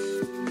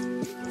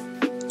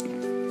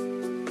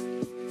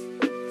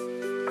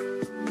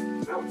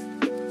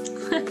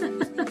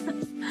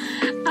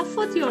 I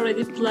thought you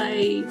already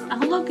play.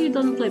 How long you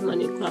don't play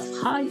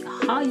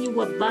Minecraft? How you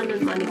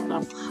abandoned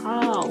Minecraft?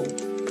 How?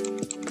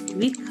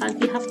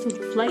 You have to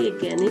play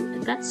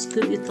again. That's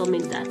good you told me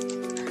that.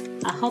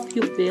 I hope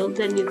you build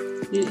and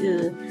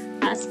you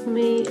ask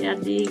me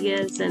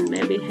ideas and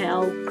maybe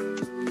help,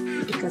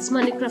 because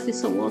Minecraft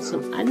is so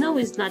awesome. I know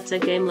it's not a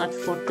game like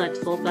Fortnite,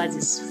 Fall Guys.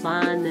 It's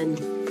fun and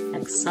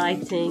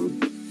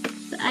exciting.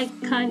 I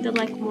kind of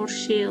like more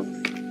Shield,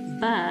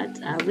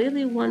 but I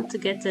really want to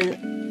get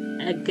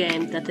a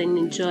game that I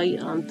enjoy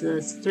on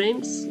the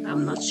streams.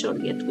 I'm not sure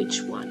yet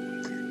which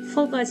one.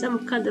 Fall Guys,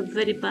 I'm kind of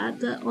very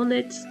bad on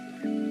it.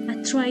 I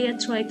try,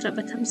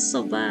 but I'm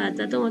so bad.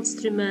 I don't want to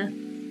stream a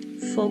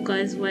Fall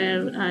Guys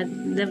where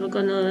I'm never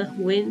gonna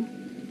win.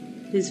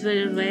 It's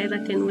very rare I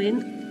can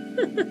win.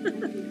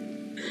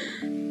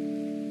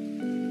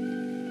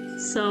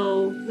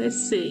 So let's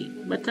see.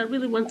 But I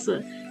really want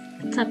a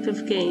type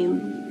of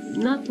game,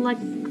 not like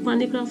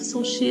Minecraft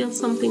Social,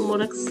 something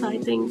more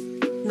exciting.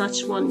 Not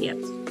one yet.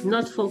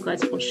 Not Fall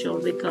Guys for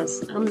sure,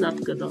 because I'm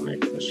not good on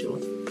it for sure.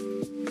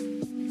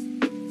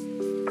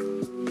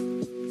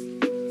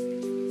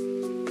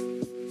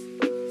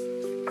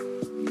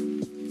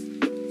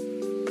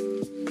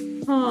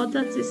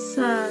 that is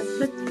sad,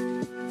 but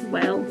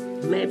well,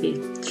 maybe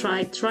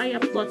try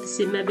upload to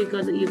see, maybe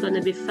you're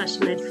gonna be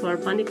passionate for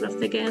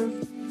Minecraft again.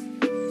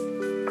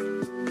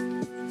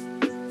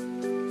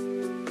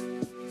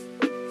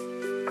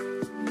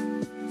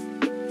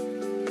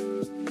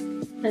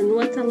 And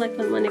what I like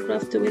on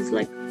Minecraft too is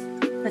like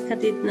I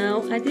did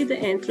now, I did the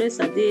entrance,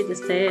 I did the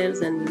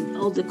stairs and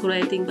all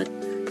decorating, but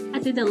I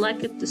didn't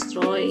like it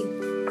destroy.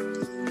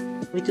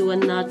 We do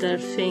another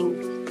thing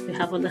we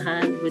have on the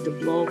hand with the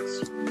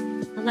blocks.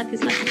 I like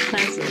it's like a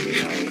puzzle, you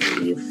know.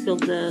 You feel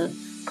the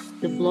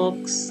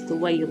blocks the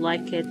way you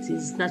like it.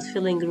 It's not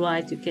feeling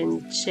right, you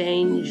can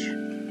change.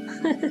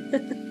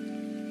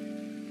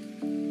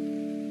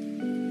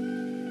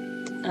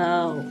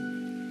 Oh,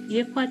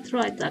 you're quite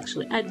right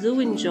actually. I do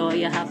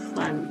enjoy, I have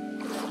fun.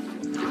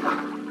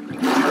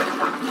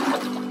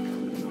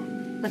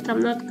 But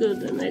I'm not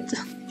good on it.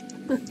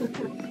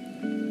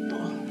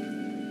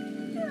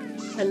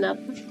 Enough.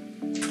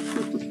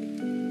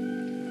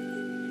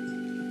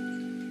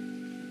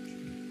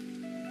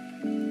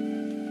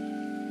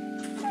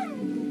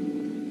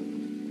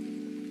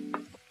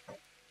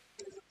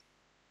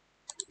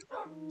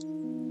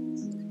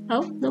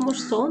 Oh, no more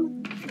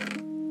stone.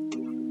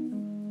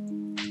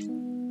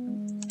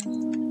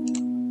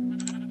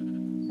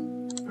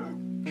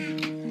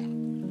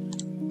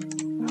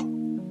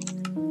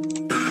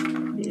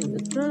 Here we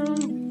go.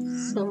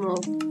 Some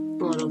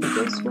more of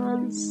those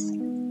ones.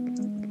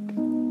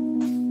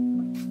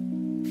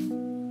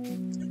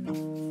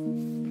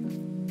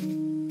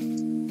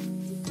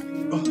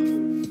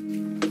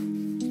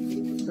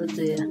 Oh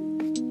dear.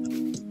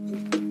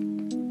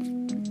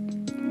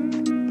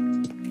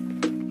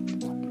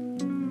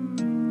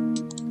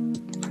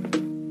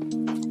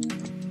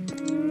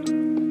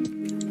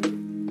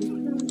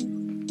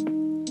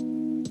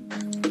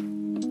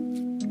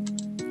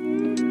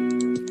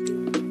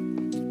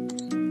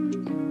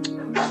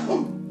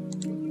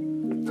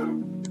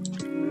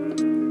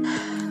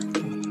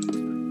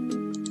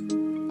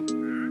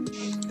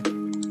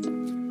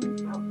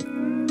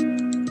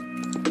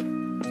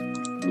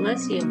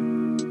 Bless you.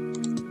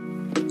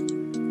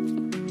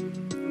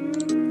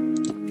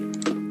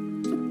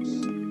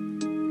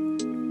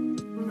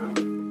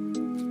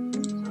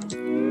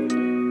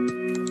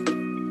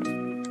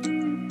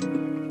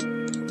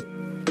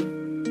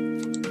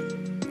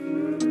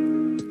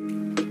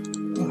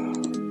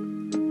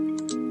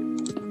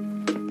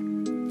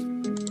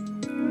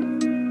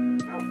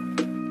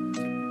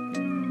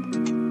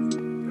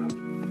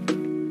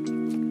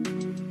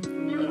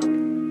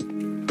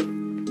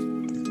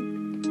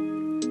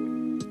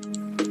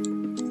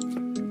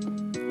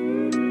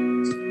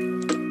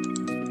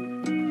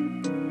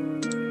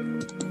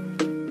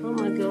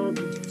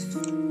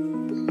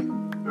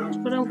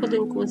 Esperar um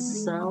bocadinho com a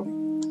sessão.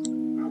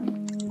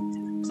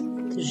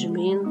 Tô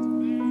gemendo.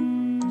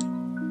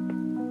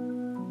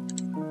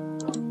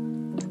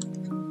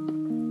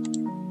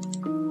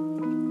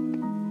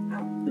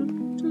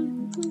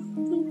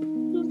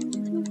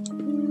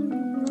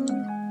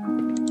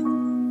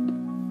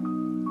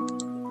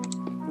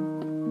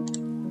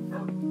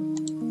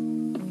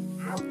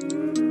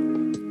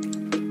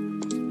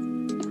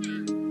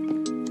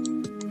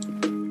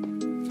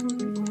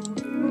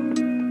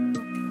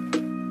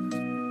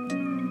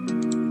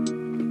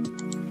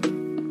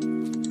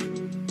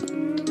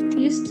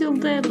 Still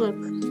there, look.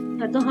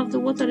 I don't have the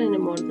water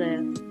anymore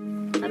there.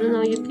 I don't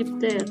know, you keep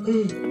there.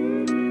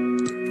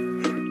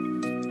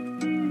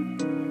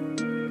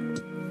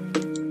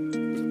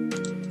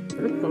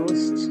 The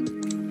post.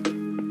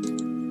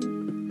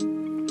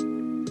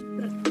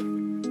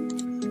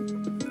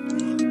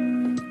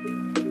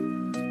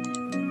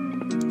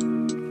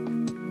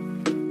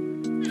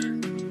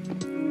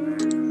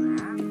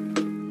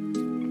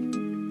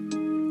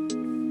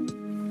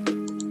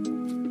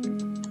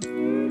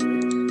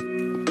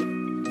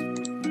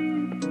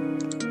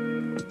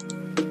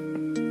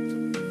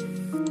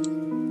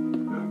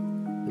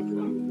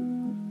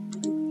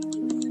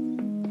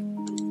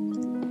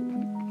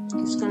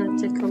 It's gonna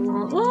take a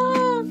long.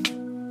 Oh!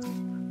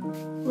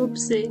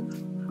 Oopsie.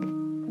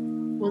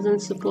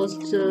 Wasn't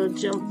supposed to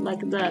jump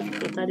like that,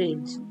 but I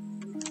did.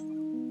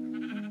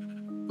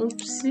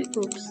 Oopsie,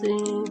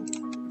 oopsie.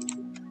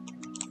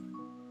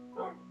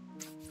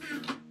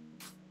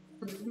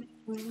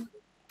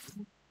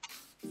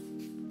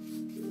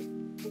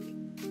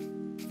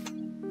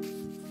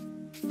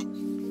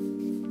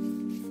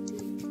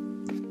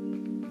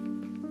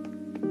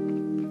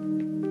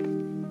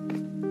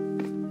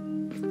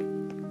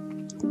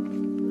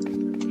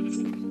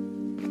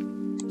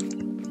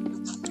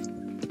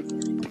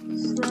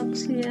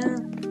 Here.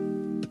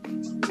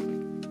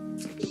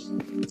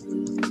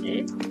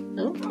 Okay.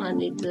 Oh, I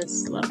need the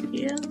slab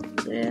here.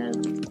 There.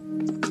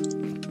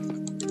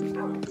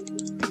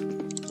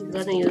 I'm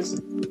gonna use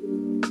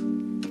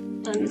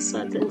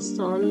andesite and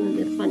stone, and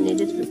if I need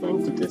it, we're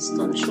going to the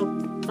stone shop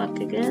back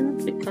again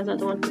because I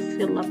don't want to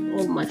fill up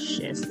all my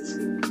chests.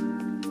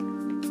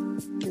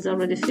 It's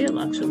already filled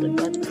actually,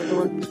 but I don't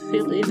want to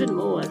fill even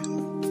more.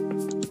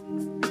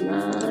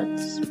 Not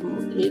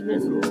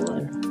even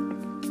more.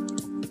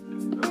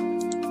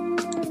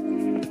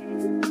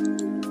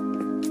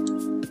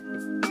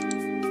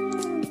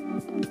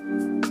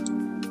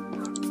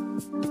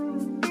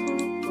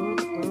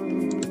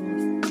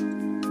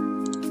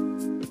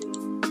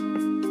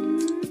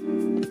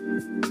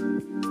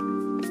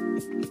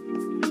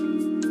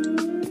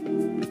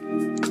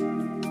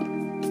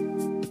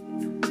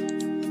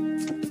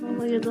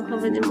 don't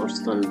have any more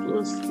stone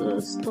slabs.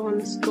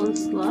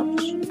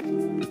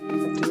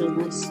 But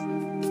goodness.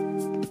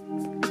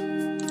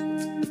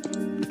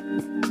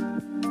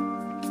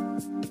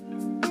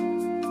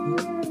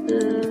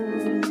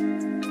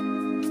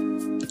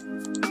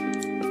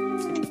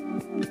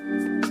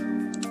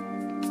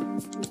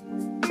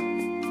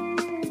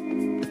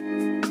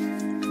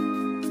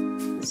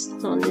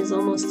 Stone is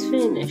almost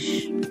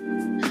finished.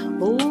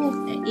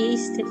 Oh,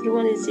 east,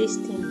 everyone is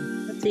easting.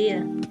 Oh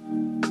dear.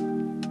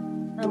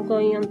 I'm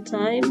going on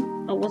time.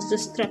 I was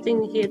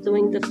distracting here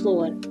doing the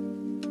floor.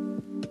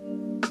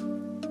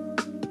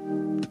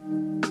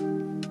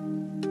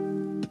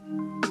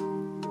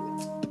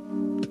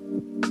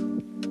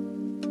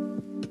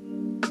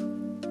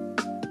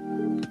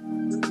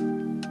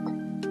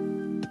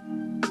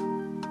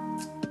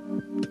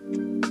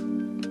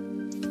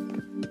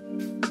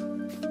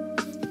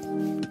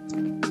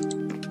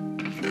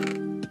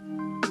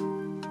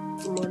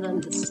 More on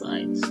the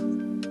side.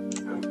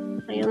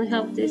 I only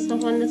have this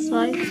one on the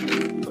side.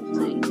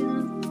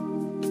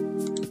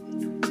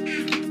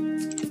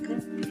 Okay,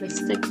 let's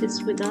take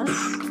this with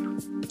us.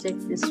 Take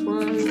this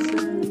one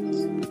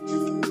and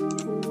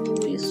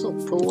oh, you're so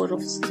poor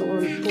of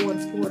stone. Poor,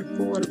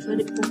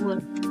 very poor.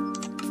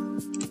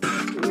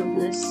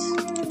 Goodness.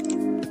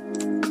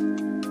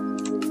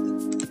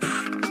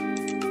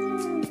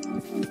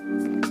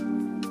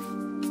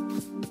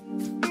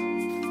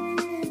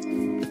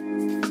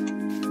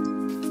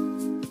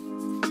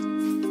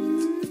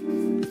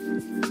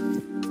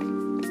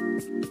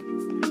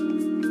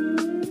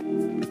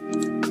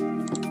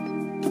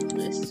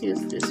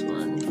 Use this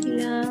one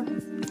here.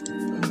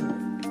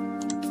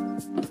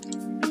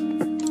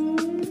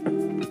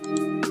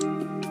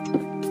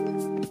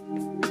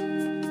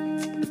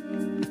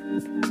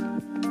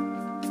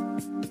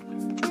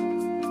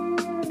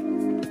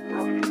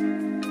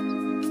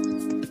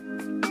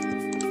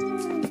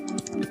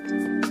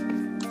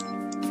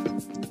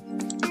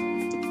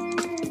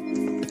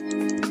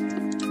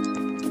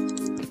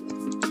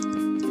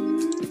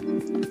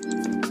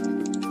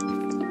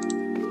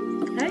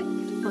 Okay,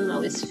 well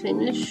now it's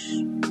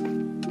finished.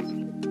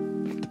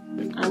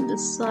 On the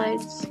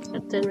sides,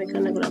 but then we're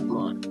gonna grab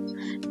more.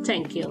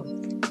 Thank you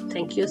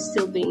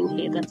still being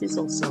here, that is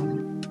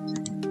awesome.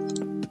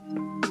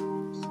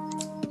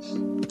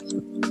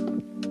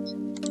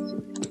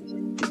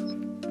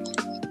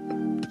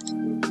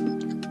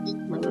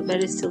 My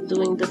baby is still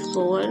doing the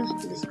floor.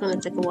 It's gonna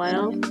take a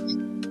while.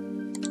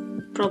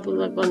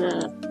 Probably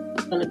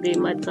gonna be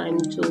my time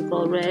to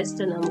go rest,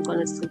 and I'm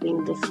gonna still be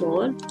in the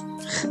floor.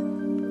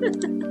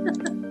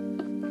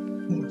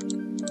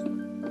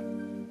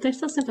 Tens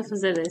de estar sempre a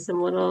fazer isso,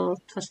 amor, ou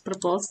tu fazes de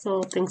propósito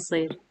ou tem que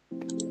sair?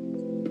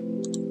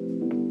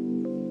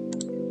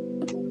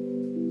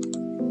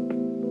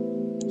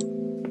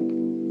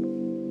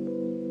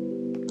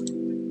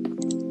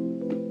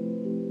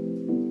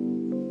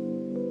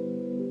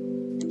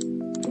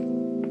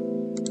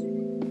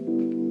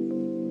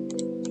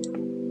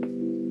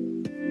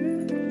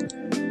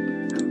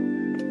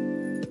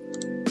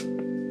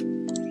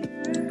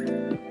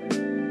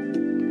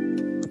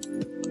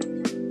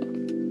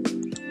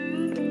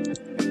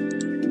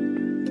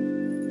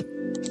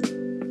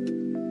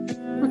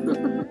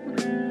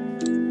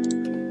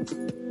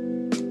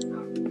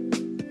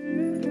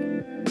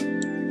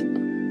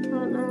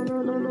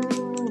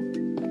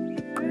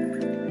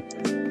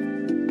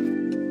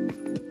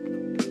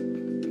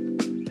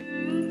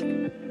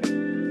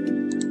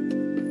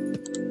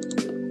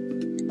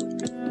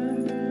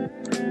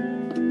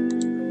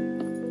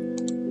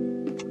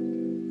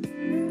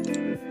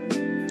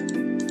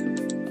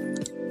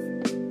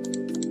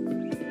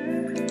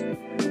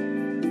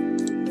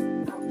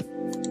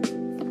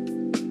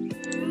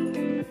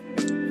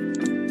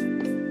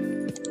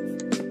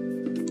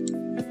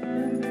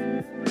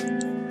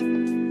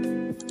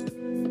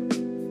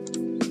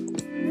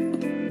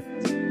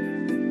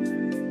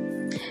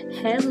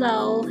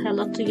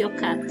 Hello to your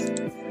cat.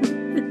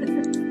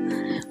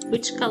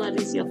 Which color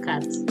is your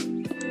cat?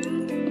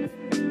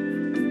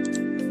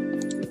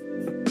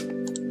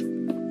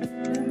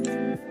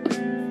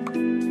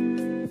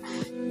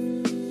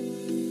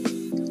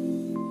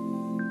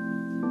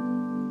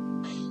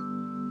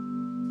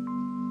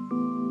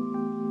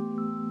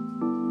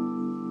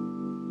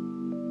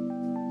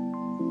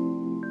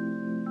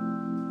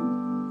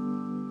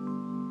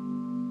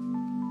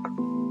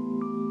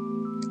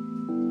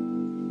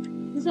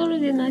 It's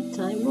already night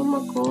time. Oh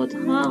my god,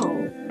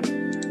 how?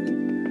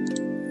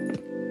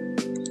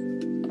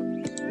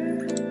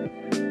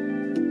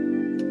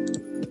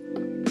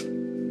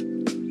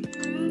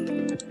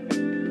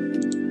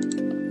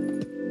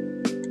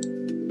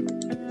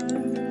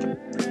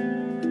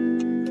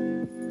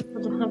 I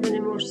don't have any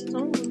more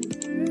stone.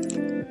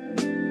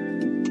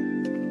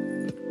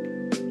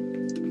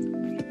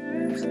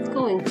 It's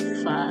going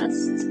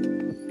fast.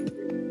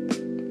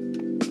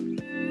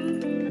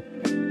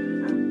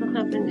 I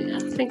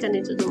think I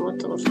need to do more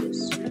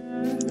torches.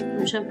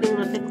 I'm jumping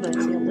like a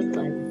crazy all the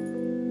time.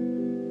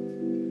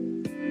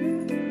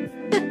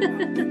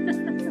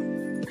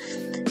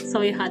 So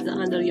you had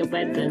under your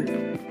bed then.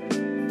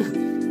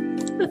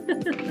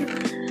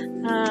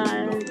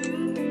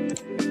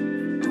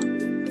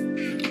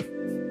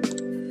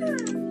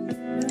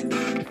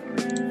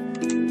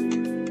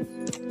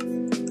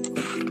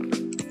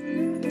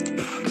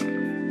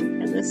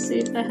 And let's see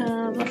if I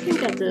have. I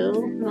think I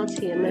do. Not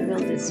here. Maybe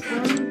on this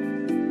one.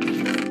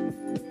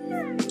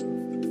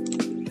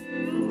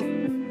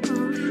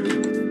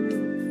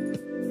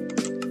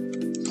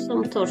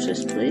 Some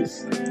torches,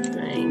 please.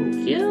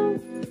 Thank you.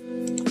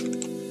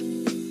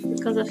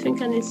 Because I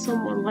think I need some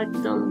more light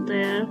down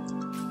there.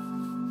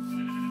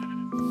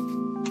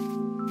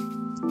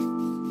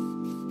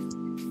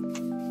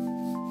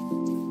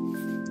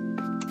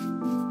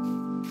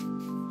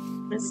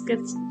 Let's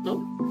get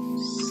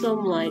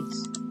some light.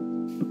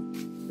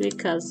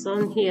 Because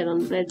on here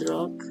on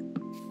bedrock,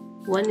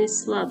 when it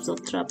slabs or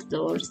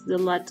trapdoors, the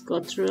light go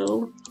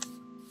through.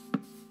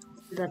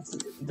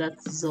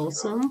 That's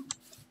awesome.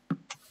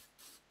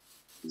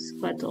 It's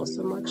quite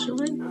awesome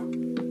actually.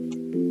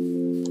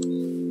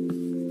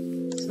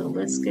 So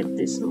let's get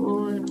this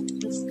more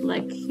just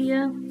like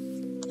here.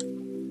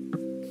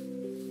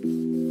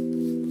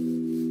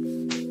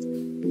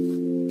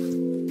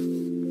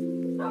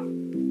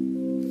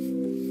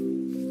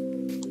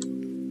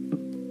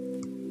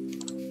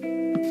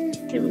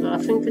 Here we go. I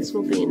think this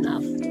will be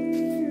enough.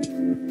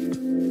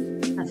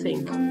 I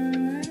think.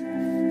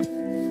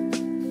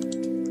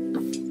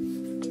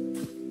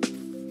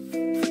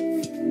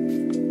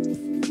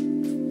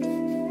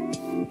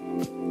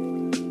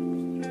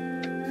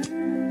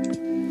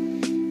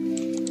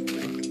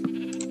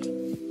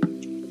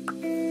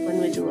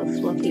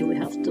 Floppy, we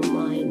have to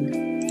mine.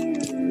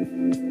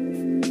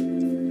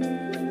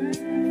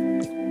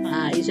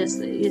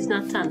 It's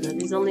not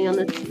standard, it's only on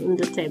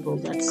the table.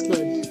 That's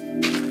good.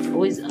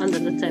 Always under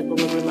the table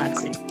and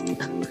relaxing.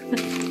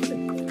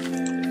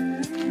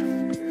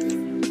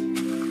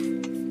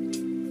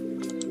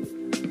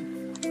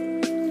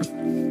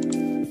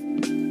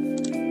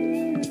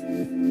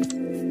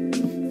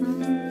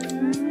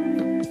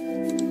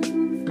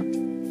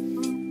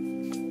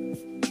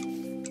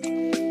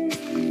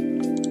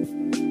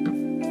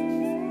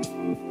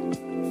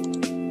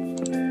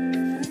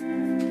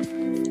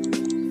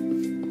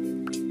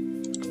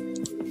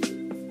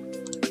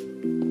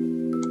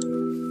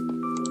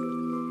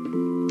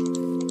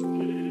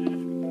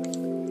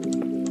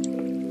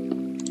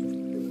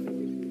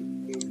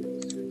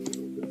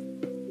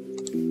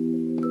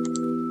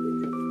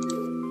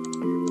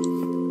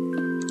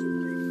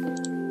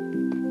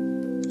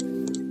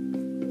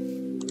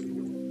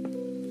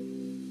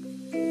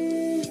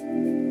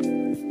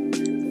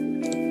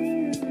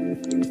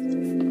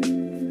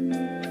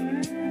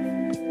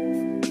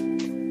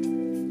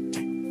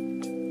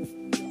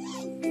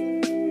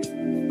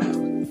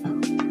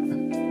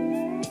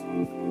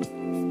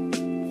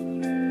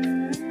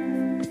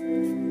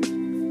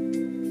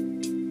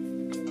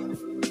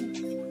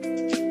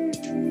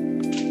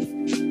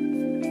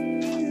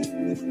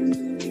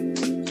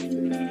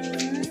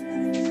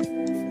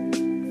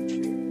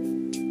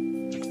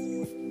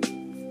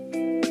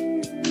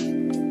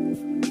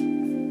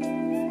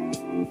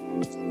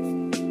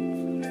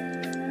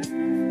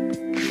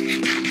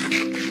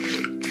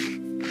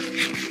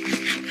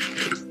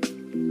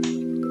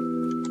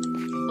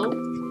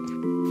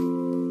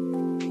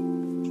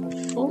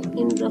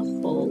 In the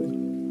hole.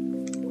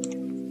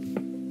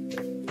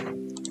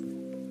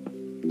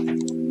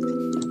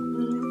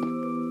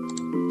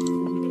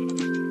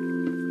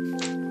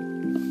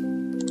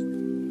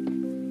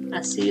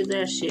 I see you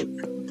there, sheep.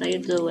 What are you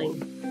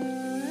doing?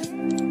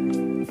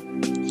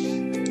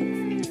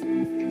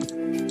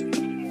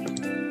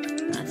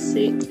 I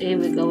see. Here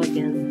we go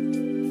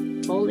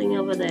again. Holding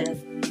over there.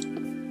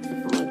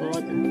 Oh my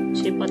god.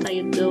 Sheep, what are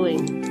you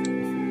doing?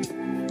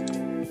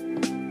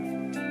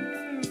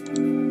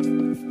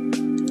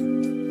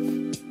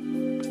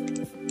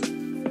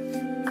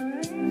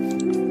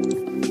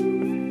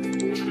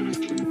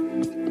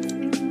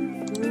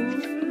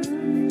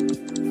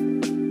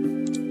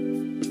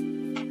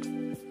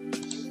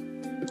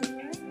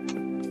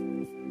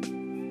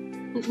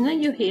 Now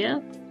you're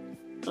here.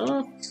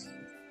 Oh,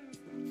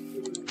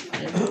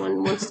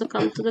 everyone wants to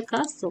come to the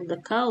castle. The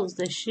cows,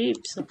 the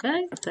sheep.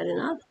 Okay, fair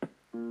enough.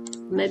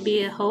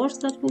 Maybe a horse,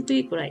 that would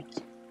be great.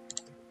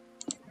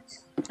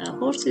 A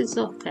horse is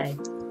okay.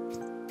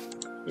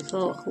 If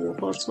a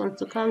horse wants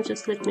to come,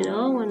 just let me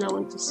know, and I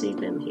want to see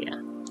them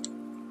here.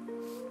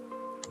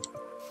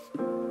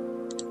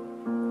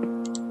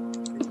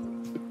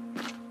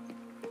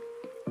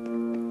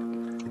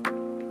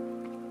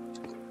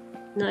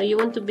 No, you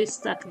want to be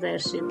stuck there,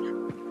 sheep.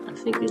 I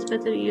think it's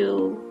better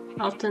you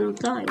out on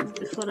time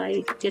before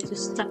I get you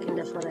stuck in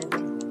there forever.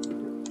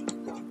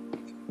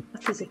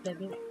 What is it,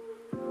 baby?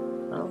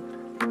 Oh.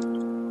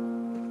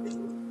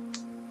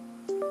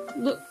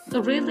 Look,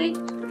 really?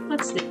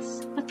 What's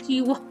this? What do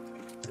you want?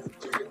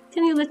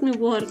 Can you let me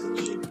work?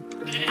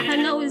 I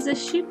know it's a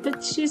sheep,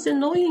 but she's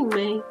annoying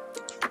me.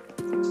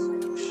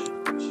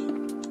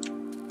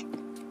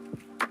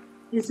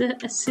 It's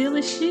a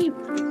silly sheep.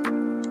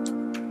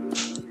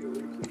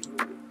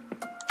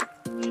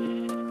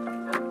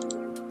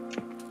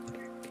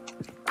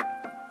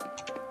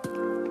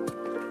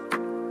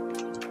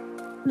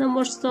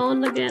 more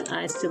stone again?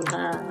 I still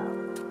have.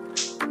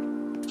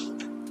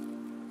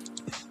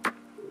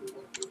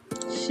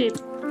 Sheep.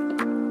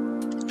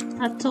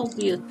 I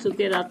told you to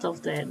get out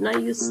of there. Now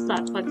you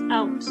stuck back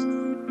out.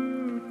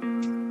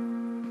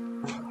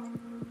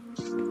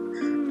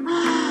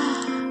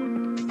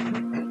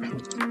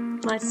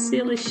 My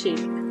silly sheep.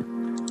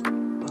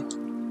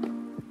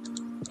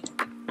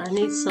 I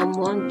need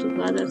someone to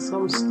gather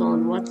some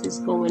stone. What is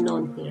going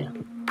on here?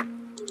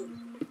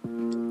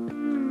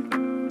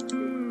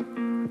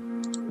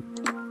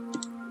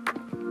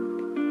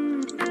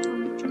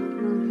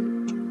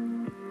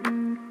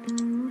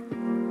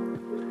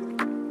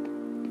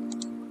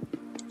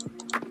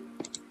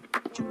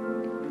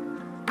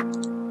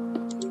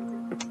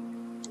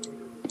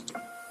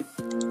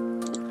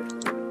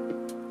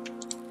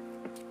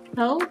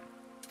 Oh,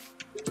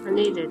 I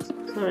need it.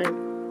 Sorry.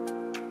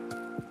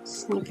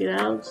 Sneak it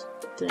out.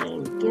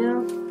 Thank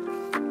you.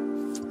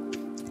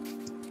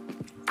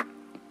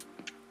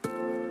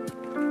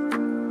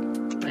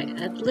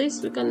 Right, at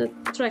least we're gonna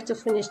try to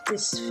finish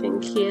this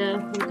thing here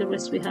with the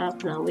rest we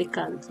have now. We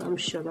can't, I'm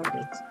sure of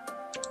it.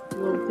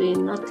 Will be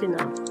not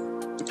enough.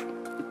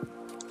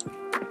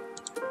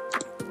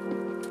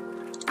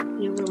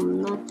 It will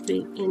not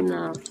be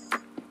enough.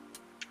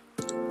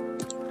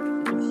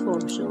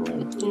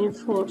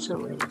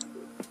 Unfortunately.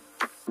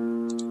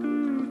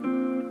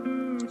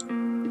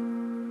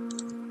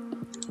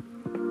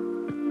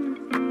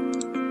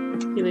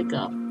 Here we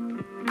go.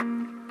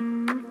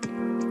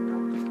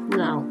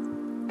 Now,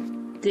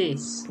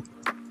 this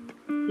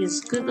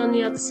is good on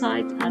the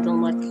outside. I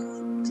don't like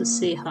to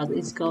see how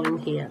it's going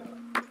here.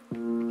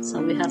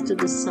 So we have to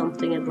do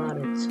something about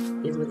it.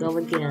 Here we go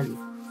again.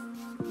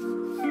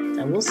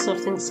 I will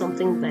sorting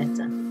something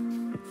better.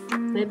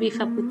 Maybe if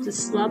I put the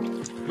slab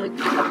like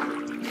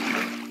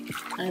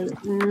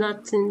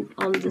not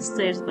on the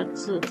stairs, but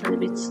a tiny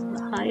bit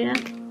higher.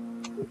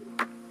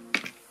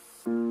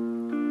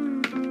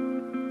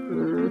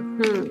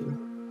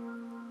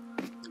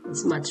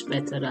 It's much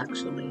better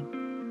actually,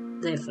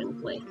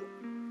 definitely.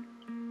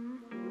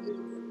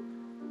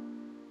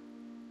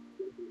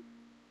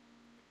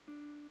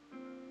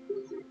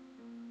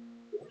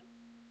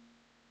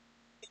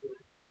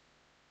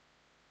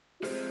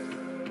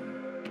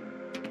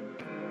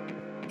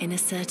 In a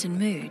certain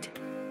mood?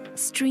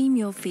 Stream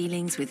your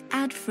feelings with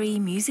ad-free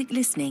music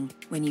listening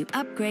when you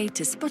upgrade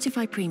to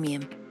Spotify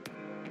Premium.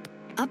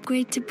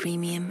 Upgrade to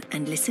Premium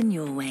and listen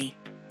your way.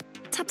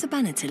 Tap the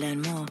banner to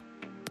learn more.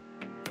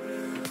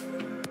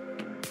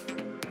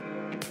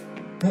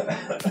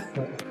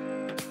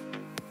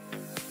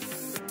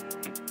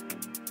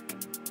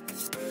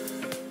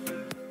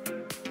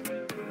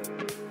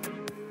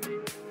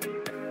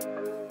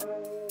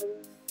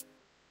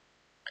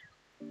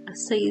 I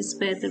say it's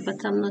better,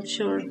 but I'm not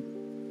sure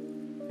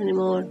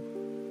anymore.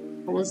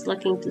 I was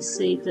looking to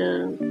see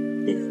the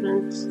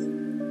difference.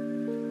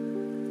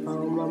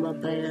 Oh, Mama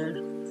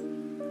Bear.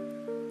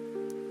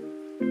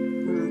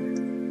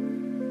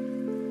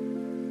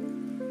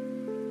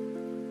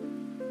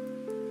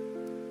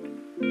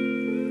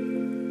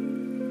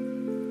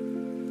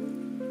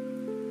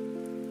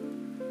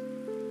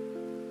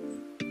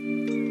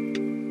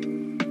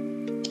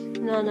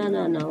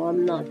 No,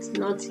 I'm not.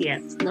 Not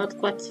yet. Not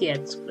quite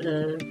yet,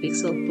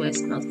 Pixel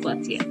Quest, not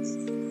quite yet.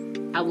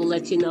 I will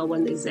let you know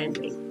when it's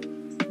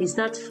ending. It's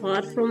not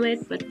far from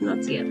it, but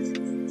not yet.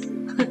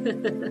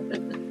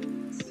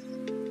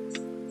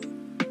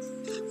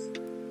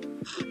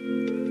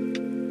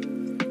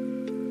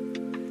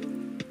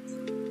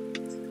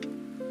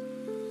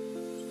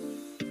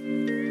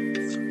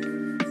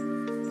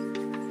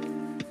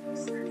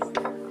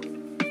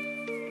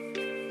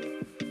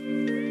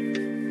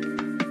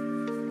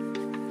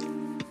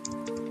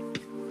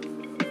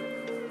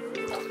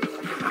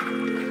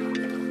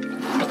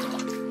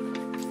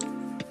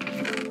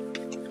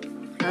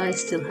 I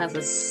still have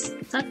a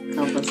stack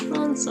of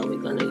stone, so we're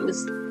gonna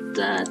use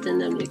that and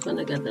then we're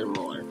gonna gather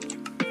more.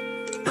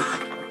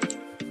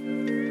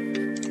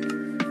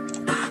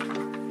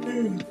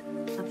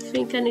 I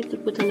think I need to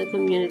put on the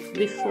community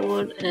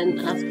before and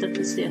after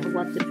to see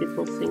what the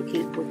people think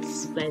it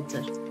looks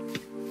better.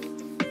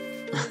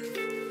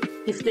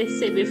 If they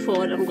say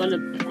before, I'm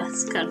gonna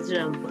scar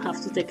jump,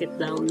 have to take it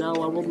down. Now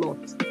I will not.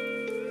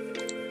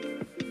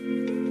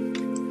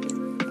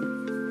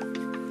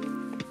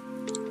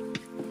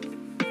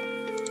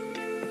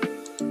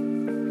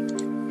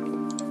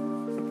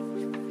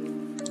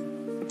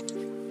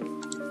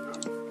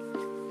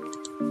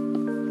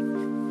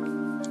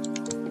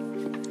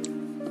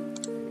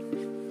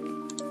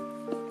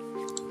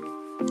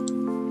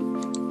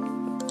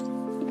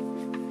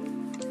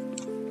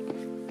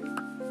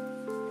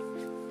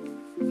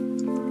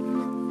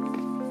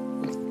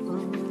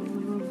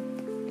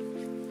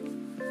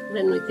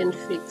 Then we can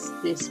fix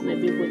this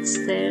maybe with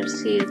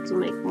stairs here to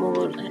make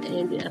more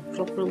a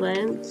proper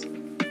land.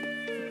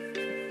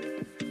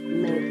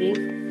 Maybe.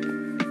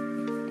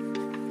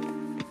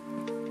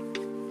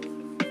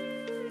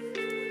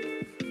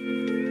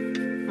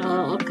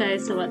 Oh, okay,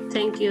 so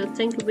thank you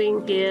for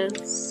being here.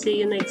 See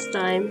you next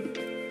time.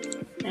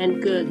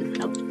 And good,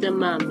 help the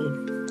mommy.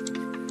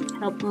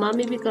 Help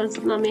mommy because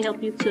mommy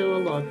help you too a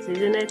lot,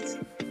 isn't it?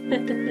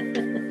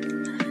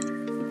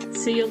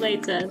 See you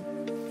later.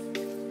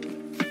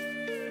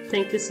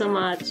 Thank you so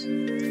much.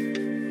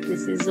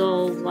 This is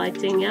all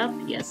lighting up.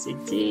 Yes,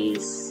 it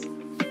is.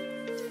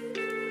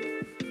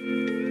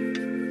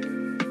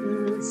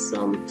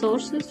 Some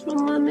torches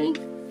from mommy.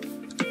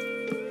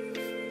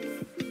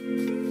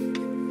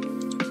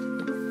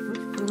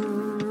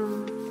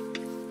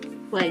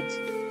 Wait.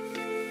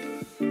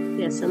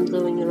 Yes, I'm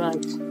doing it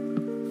right.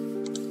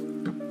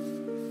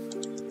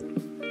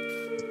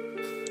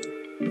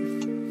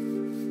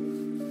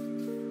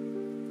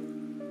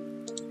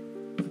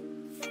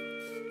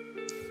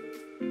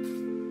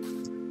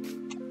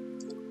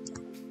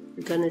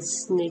 We're gonna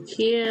sneak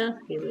here.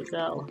 Here we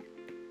go.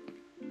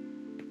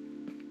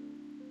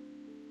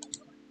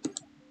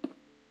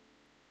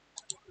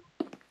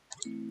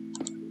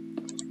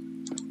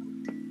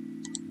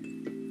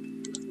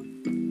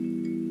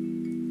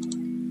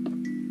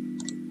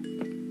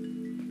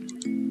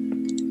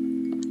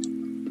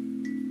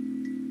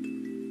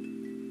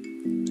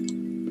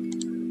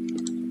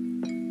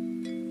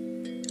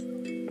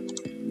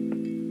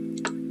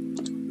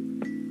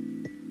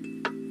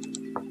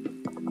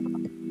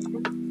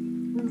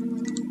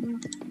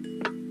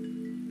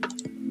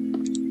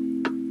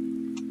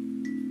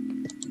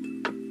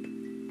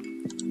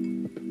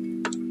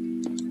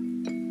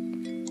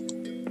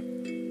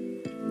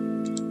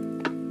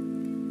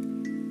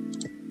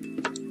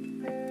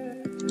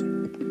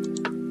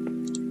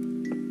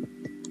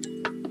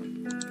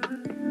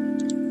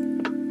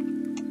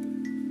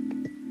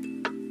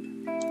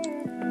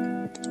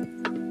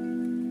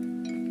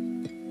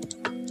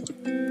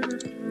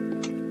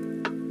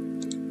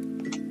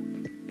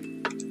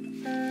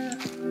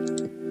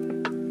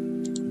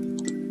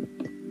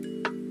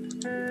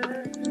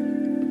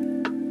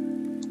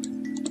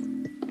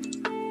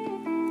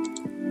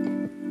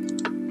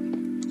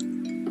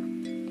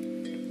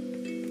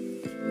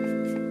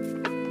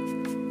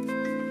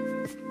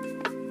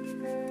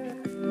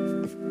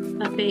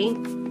 Puppy,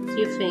 do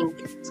you think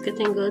it's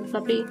getting good,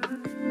 puppy?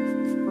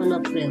 Or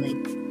not really?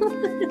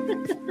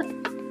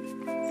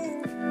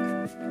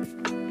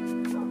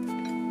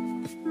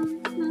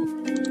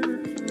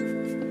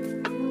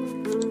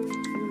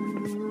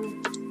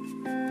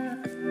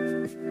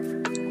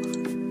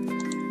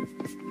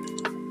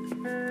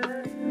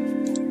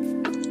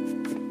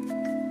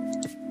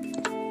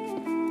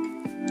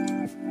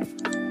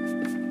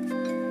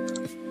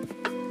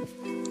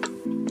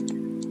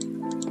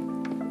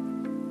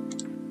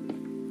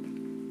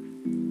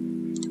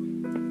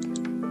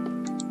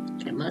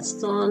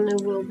 Stone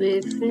will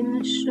be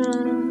finishing.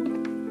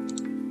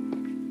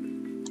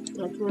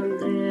 That one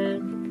there.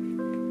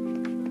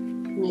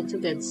 Need to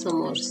get some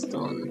more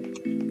stone.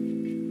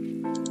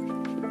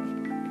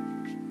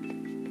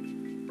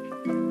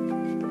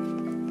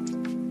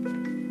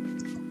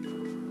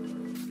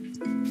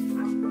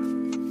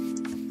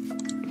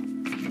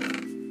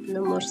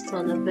 No more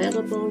stone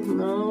available.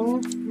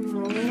 No,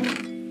 no,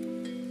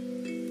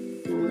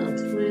 not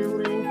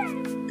really.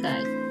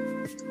 Okay.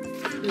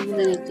 We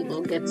really need to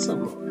go get some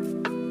more.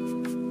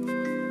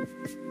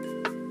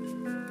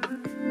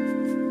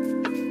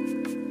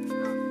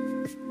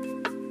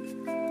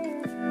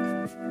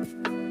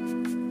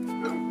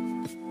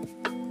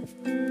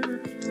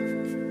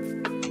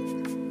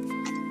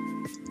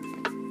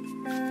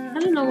 I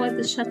don't know why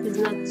the shot is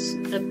not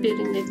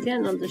appearing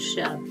again on the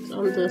shot,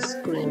 on the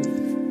screen.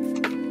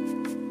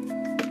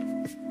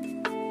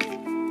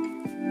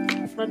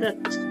 But that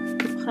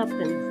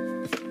happened.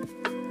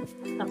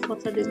 I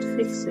thought I did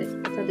fix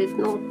it, but I did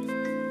not.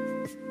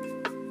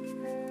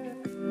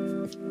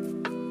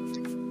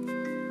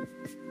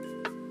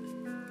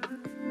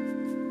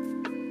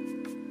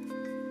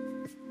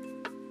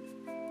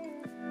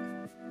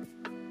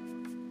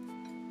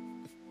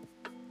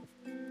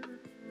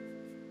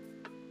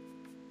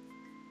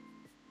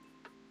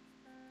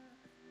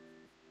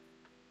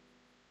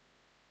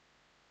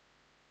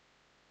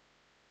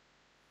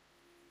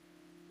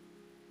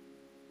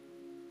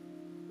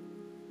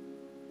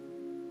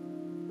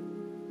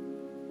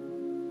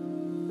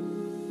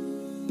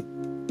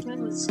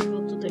 Let's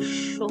go to the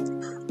shop,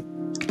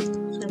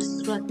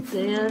 just right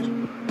there.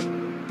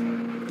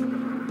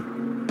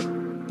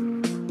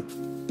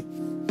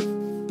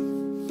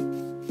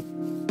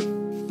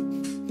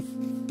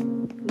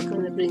 We're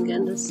gonna bring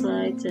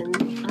andesite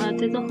and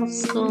they don't have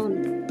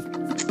stone.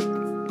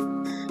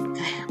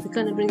 Okay, we're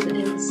gonna bring the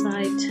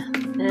andesite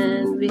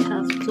and we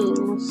have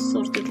to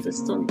sort of the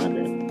stone, but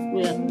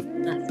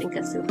I think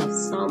I still have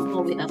some,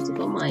 or we have to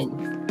go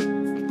mine.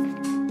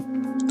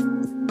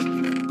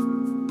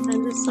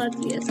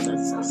 Yes,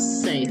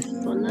 that's safe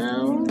for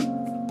now.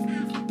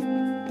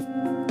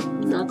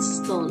 Not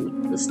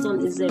stone. The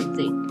stone is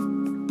empty.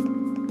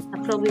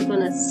 I'm probably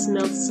gonna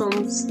smelt some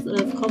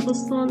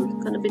cobblestone.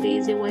 Gonna be the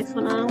easy way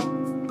for now.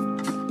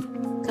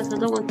 Because I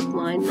don't want to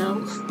mine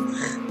now.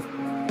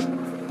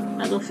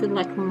 I don't feel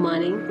like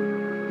mining.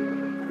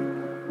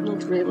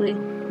 Not really.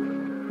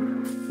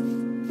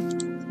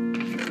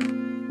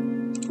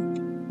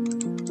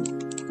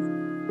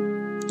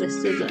 Let's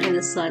do the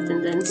other side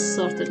and then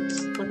sort it.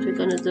 What we're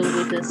gonna do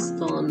with the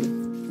stone.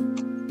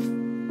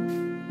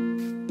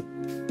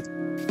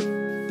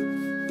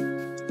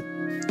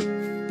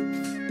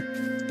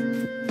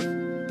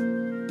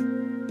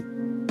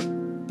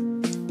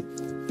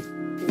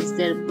 Is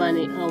there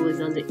bunny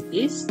always on the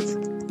east?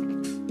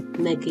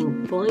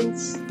 Making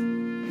points?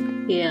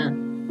 Yeah,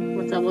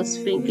 what I was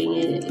thinking,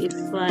 if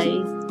I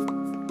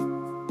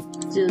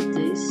do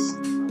this,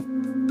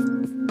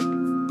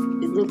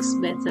 it looks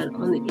better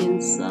on the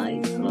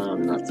inside. Well,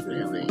 not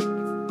really.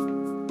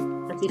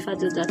 But if I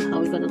do that, how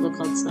are we gonna look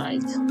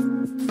outside?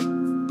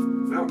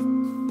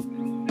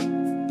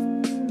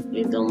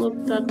 It don't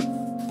look that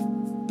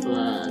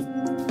bad.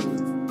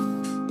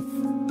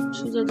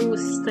 Should I do a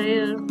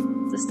stair?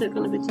 The stair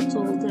gonna be too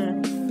tall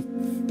there.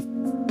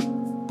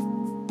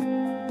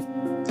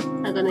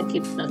 I'm gonna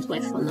keep that way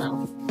for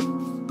now.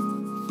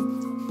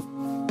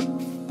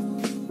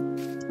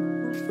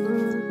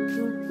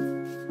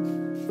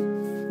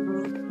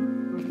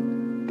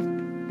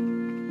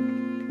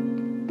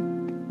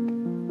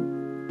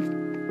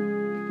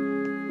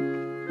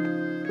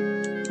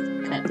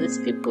 Okay, let's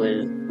keep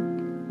going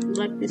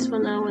like this for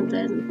now, and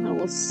then I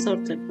will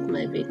sort it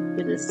maybe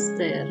with a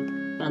stair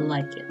if I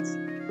like it.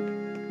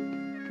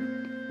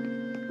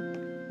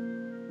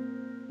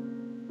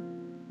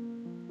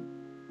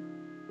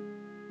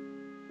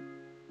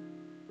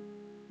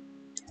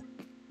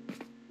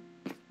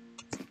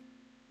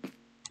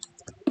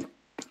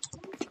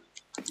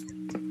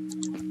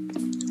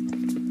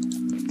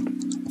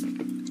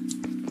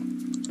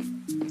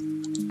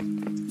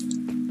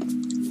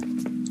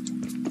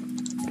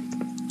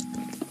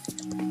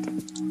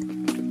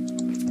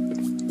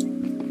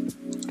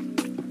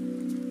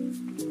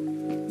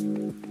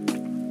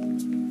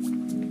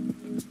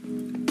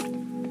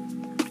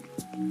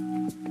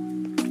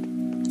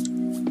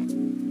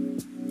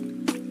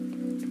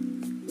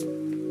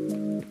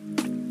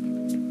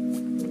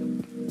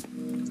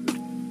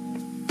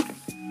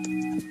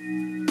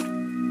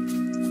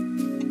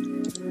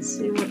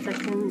 See what I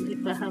can,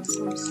 if I have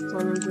some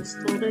stone on the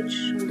storage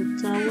on the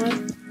tower.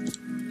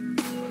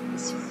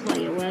 Let's fly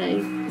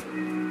away.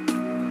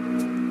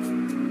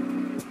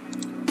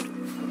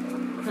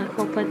 I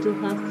hope I do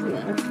have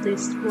at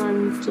least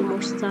 1-2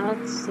 more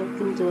stars, so I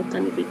can do a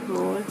tiny bit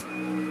more.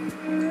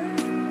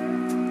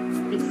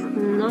 If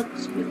not,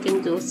 we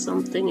can do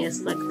something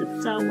else like the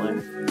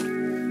tower.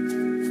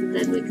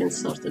 Then we can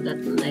sort it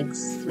at the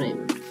next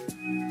stream.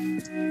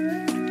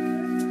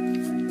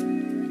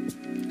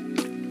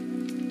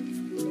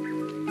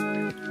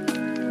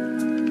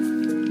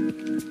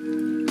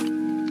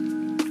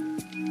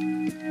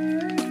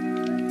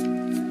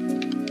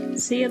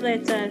 See you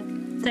later.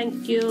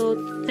 Thank you,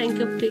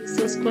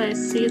 Pixel Square.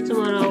 See you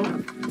tomorrow.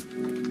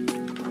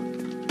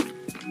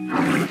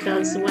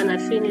 Because when I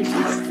finish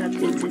this, that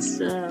means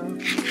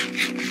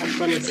I'm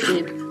gonna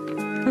sleep.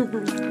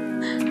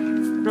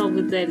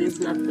 Probably there is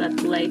not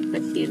that late,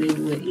 but here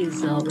it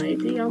is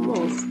already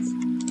almost.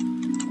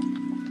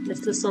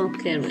 Let's do some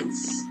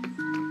carrots.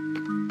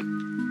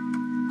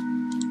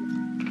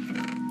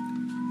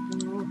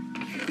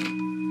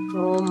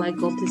 Oh my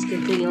god, it's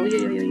getting.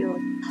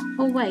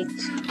 Oh wait.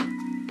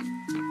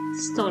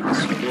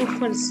 Storage. Go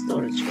for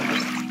storage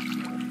first.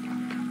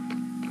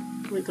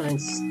 We're going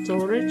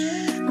storage.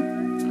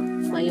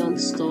 My own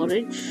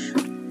storage.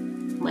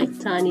 My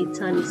tiny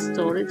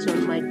storage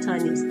on my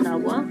tiny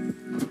tower.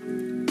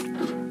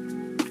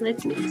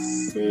 Let me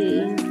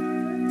see.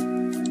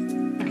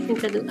 I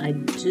think I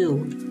do.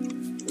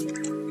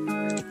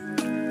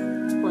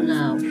 For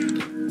now.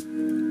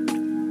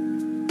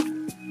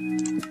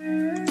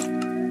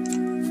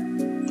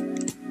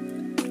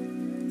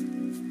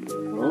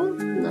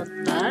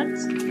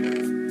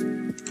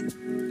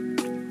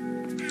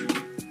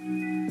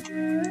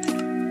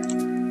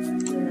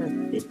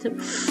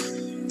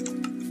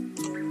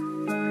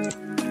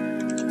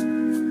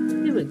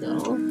 Here we go.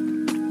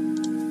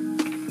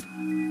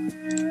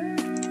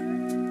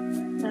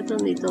 I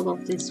don't need all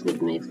of this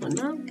with me for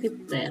now.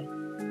 Keep there.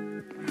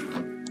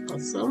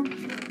 Awesome.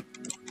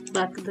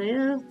 Back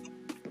there.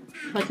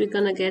 But we're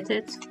gonna get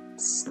it.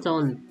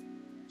 Stone.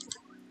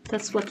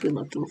 That's what we're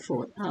looking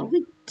for. Ah,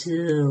 we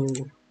do.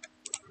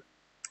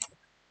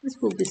 This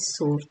will be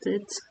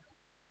sorted.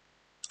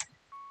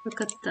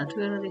 Look at that.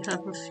 We already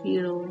have a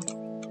few.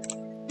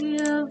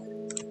 Yeah.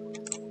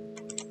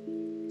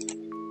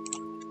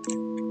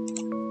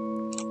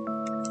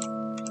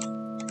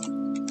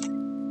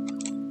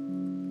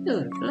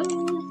 There we go.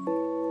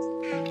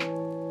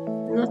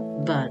 Not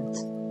bad.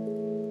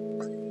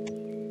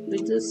 We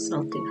do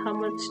something. How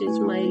much is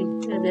my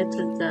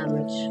electric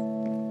damage?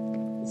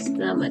 It's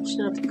damage,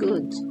 not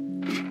good.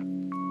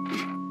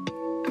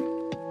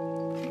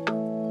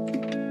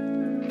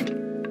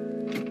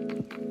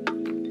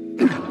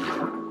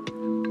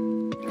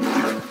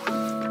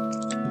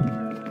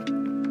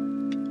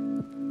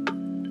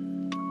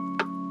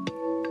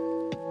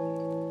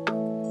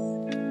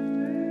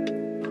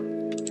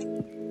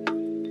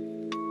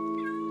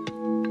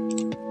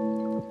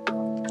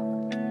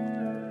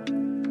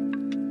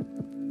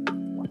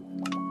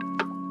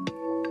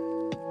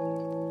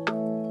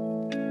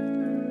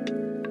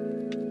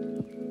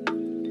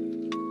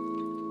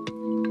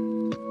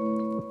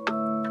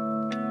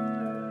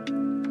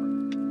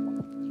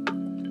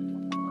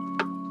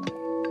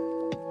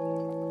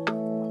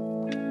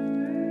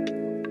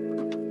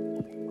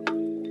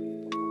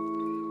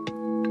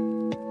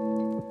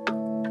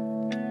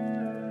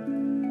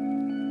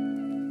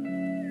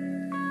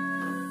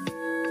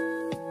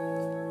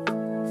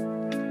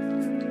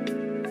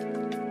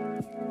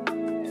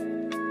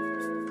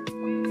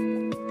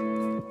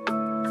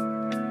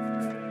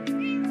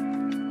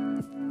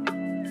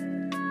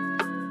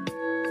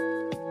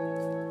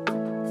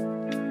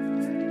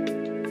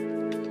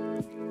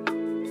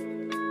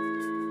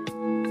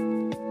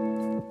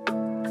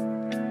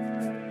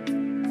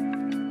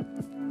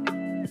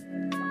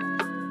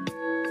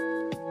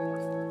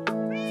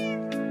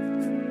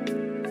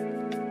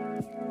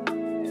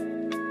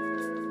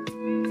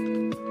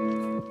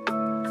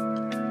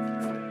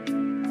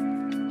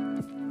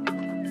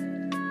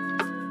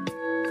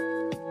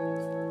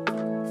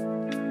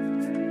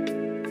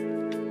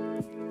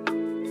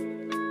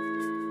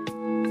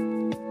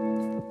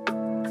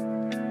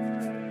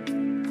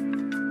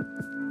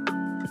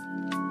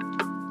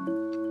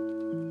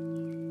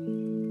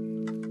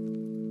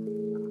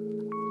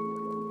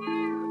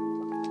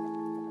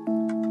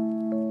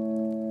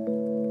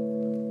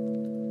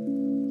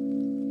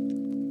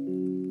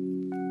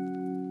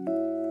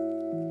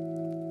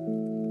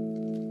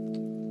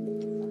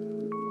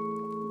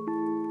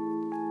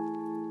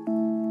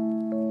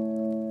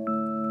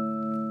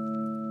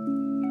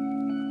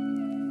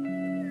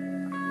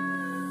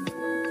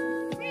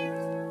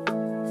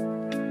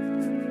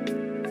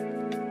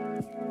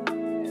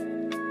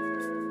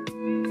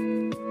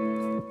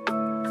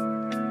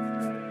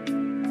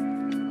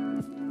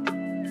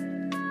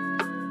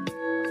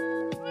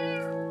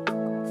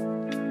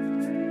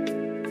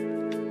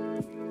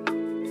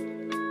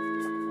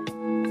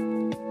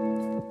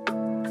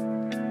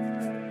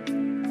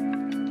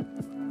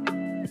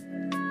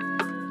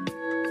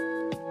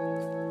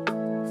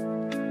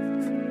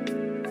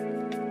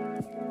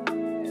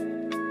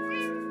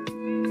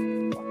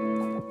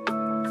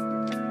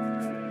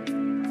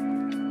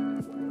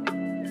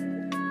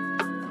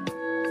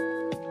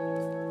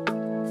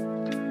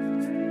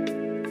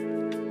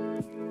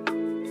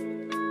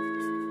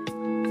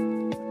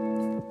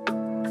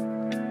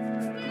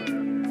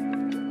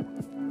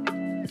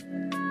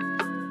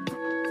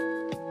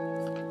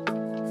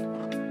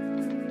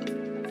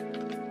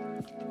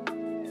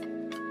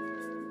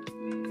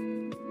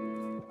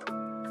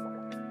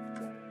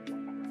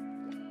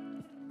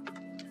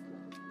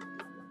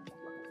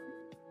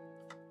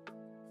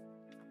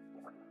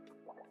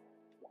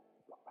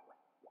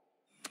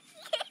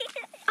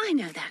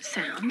 know that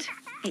sound.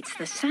 It's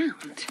the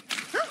sound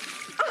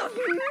of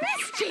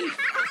mischief!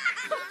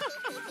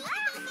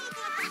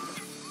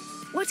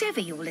 Whatever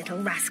your little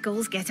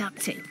rascals get up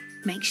to,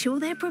 make sure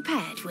they're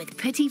prepared with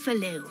Petit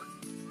Falou.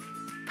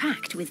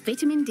 Packed with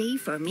vitamin D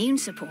for immune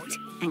support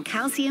and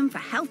calcium for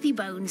healthy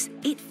bones,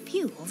 it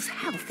fuels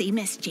healthy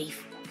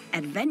mischief.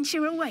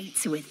 Adventure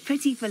awaits with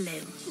Petit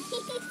Falou.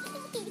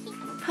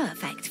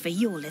 Perfect for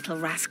your little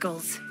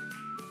rascals.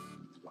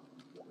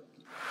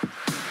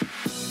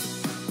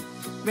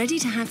 Ready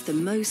to have the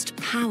most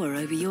power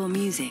over your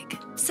music?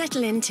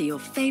 Settle into your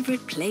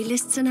favourite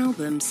playlists and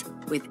albums,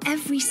 with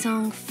every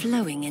song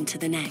flowing into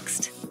the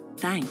next.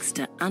 Thanks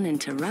to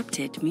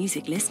uninterrupted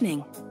music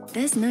listening.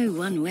 There's no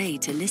one way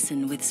to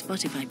listen with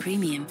Spotify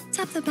Premium.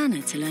 Tap the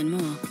banner to learn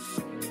more.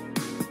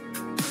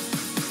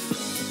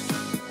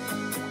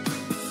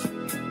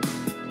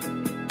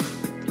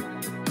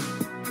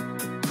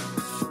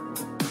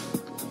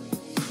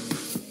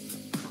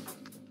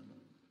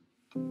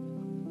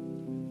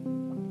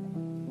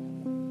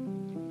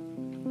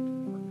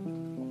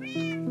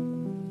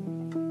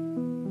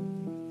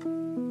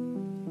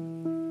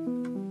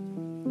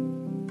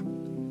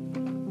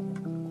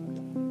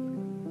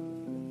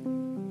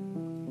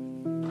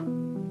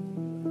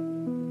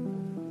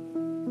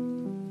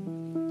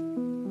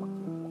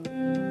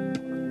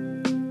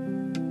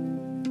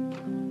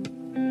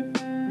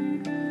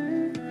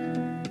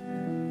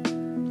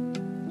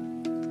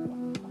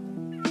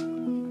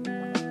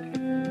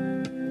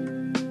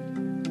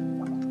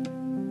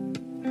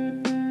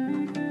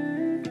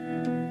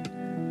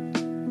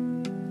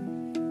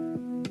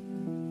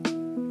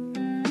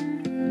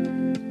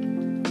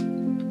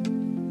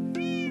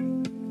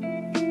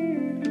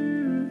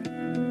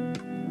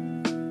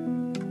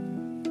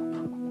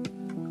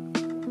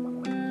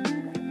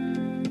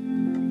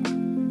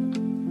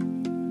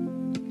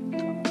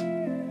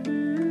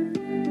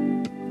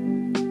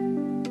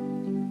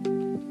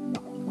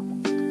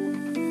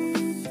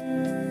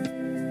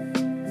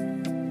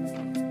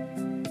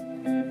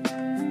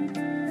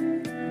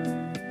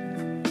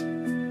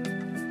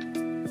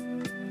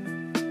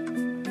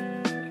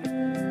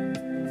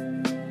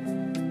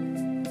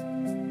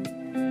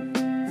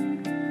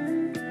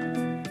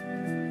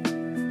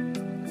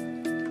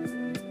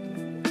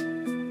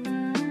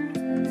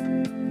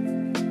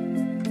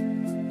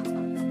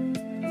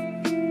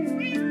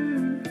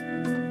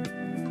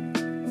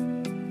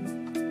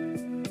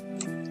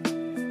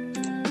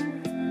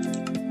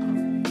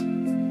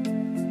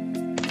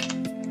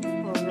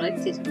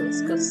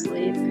 Let's go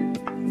sleep.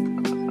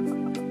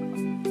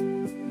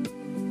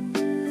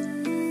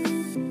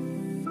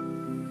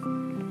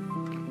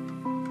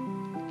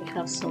 We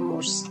have some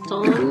more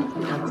stone.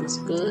 That is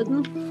good.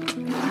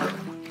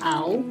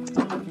 Ow.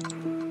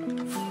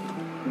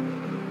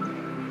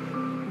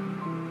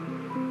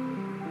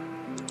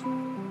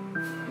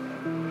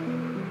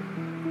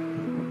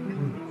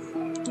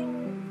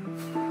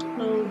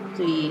 Oh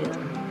dear.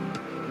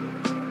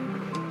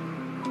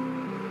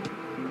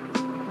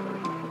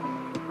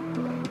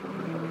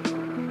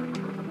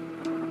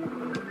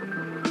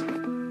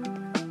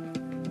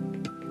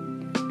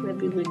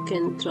 We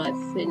can try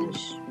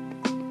finish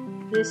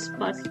this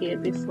part here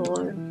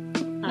before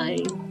I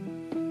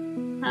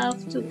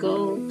have to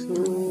go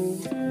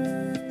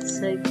to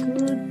say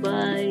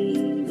goodbye.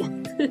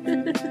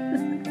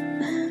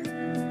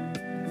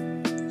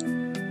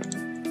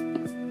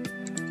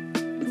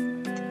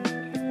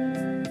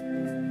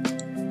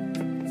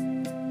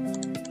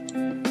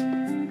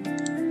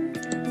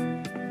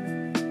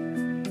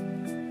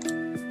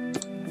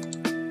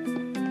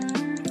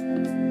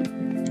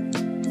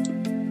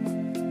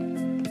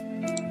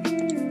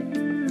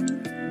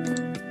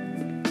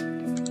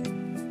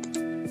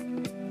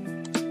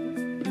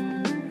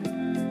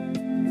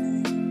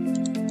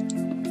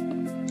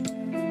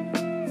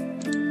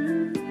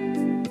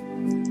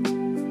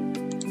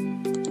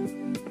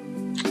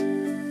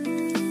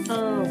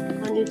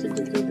 To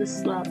do the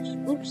slabs.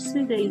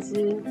 Oopsie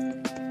daisy.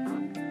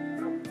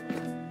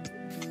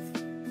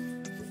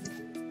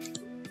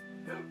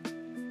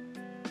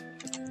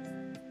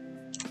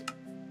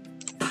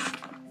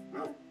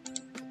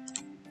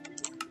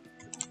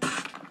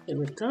 Here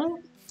we go.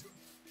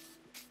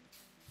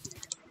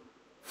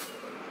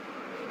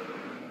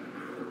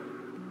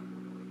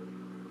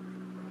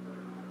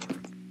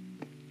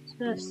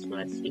 Just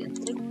right here.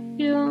 Thank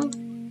you.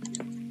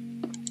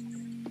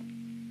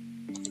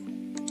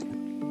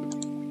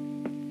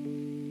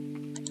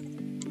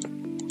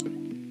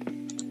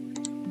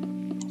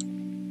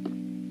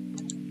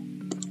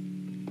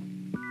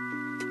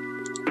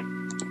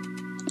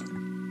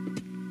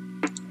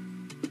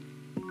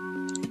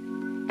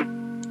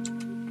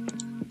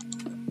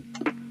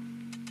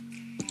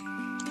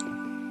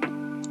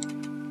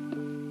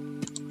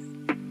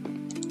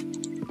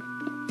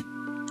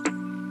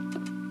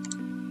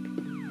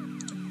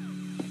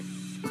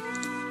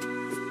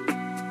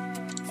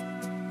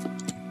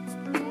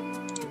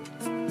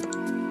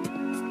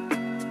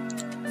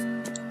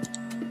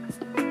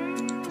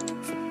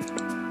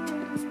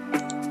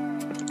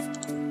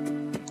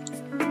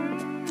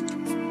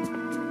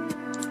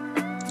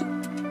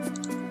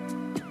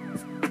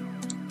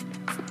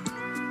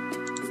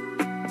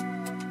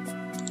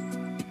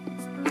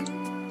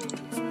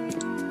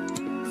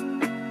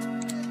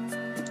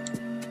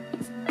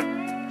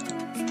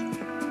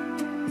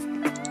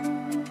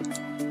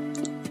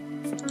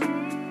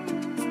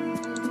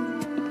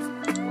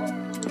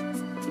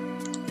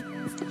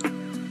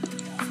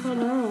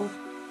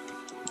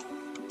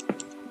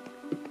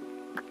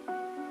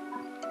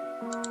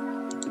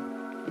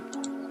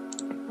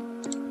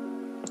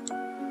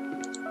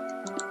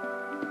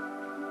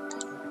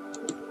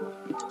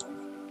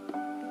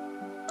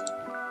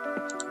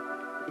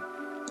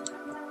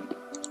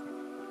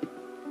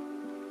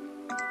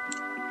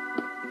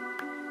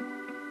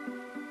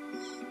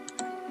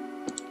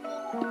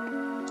 Have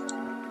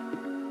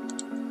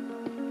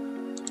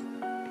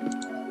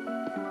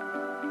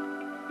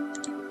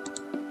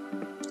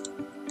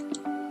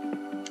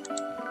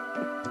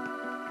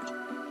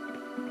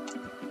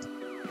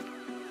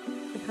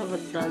a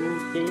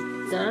done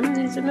bit done,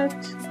 isn't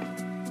it?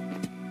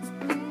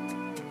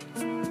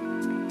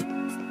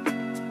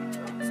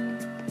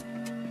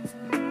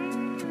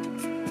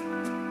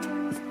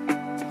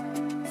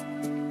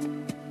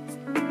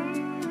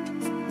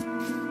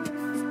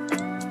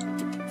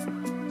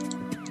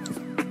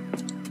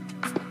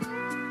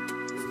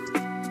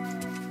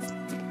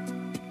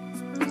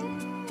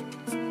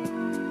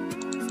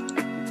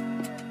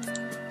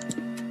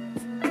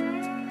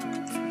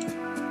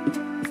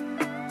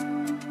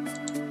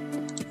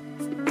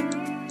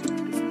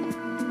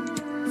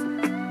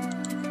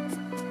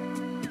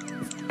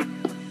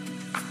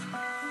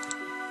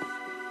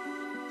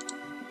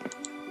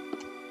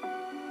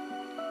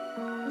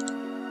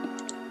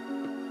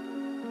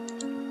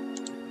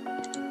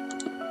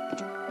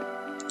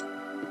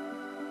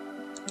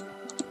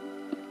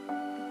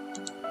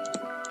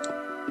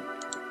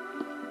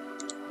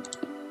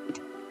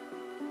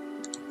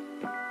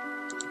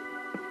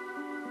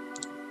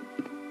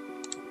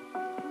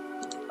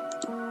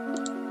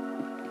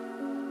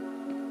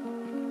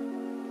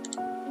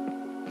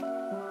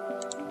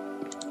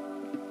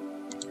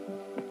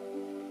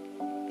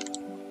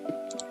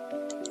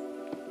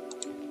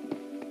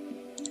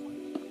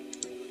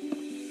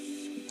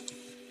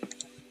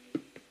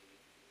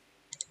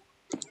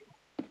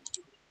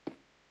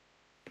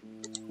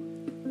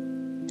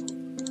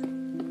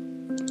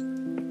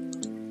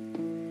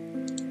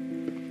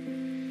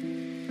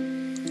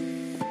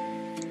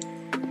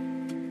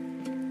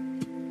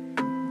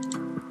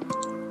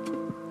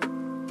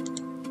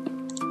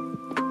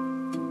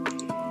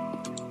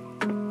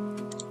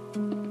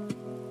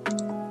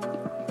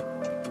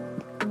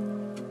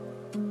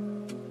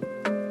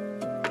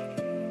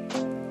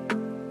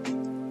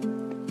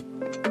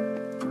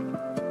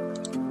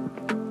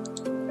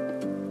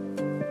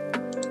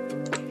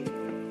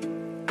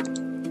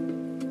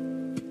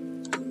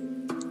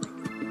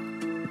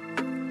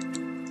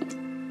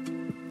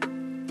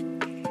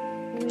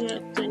 We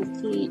have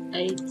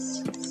 28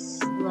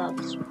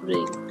 slabs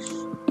bricks.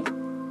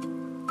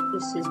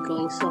 This is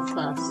going so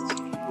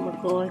fast. Oh my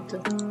god.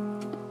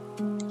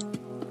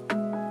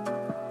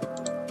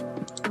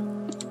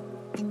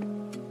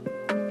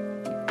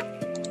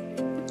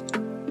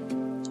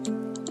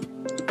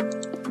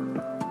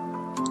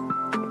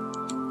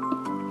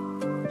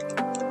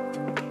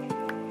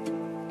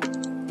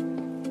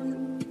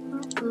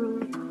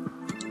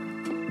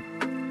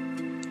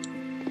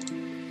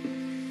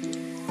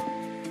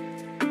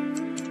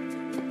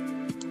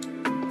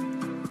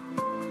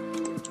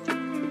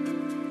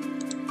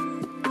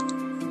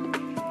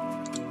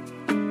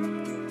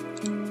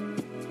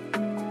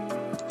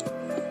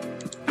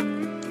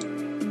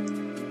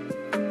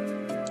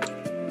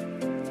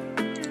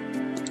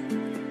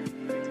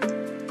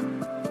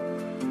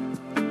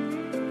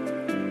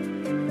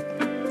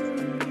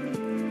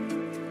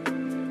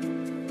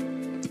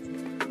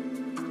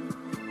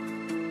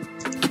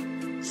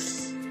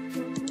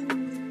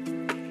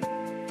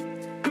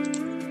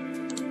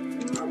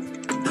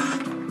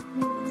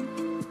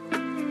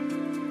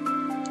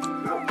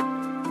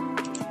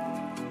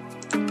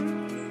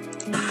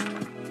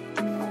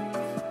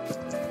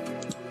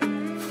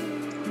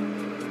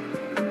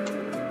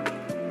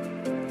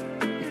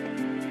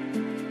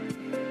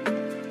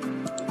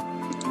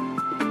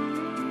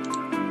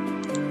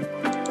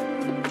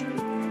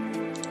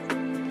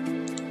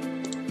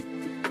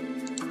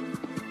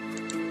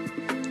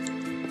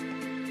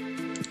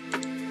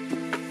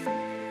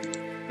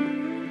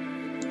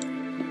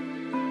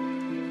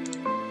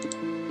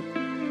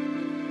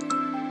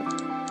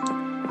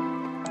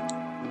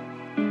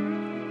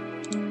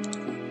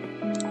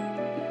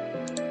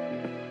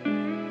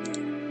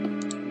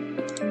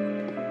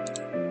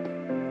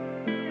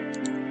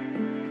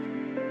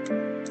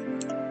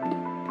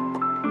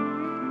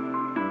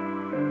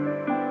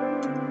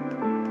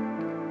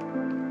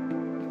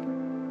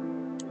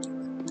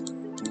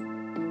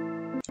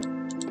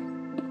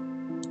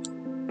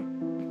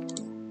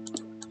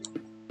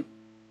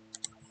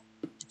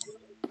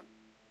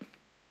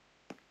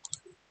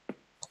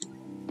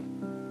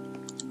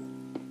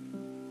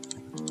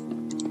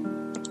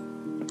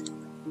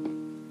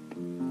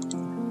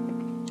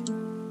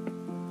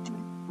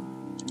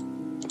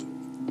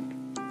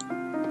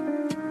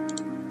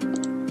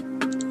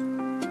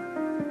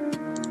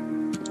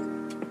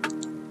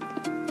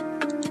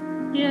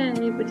 Yeah,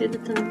 we did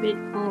it a bit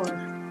more.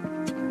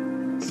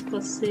 Let's go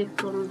see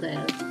from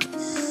there.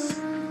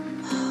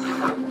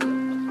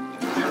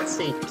 That's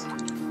it.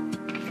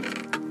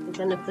 We're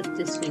gonna put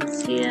this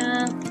fix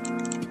here.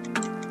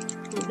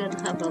 We're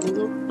gonna have a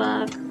look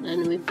back,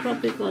 and we're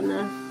probably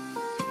gonna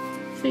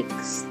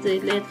fix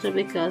the letter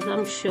because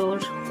I'm sure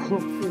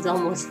it's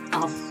almost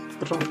half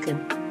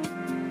broken.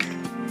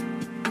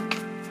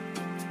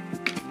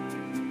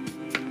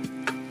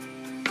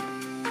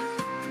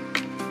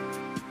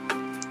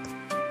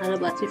 How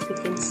about if we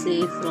can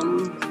see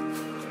from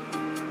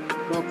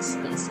Box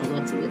Castle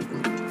what we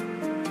do?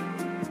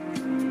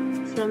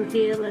 From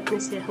here, let me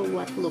see how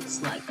what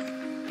looks like.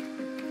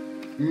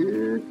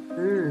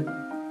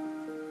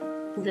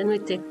 Then we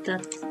take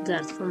that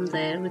dirt from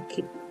there, we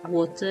keep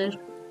water.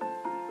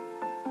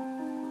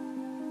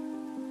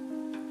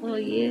 Oh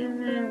yeah,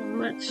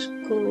 much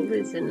cool,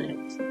 isn't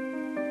it?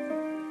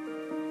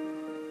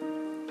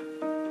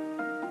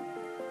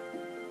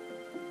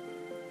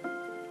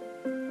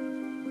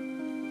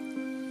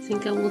 I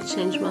think I will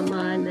change my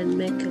mind and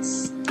make a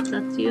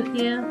statue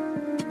here.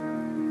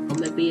 Or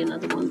maybe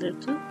another one there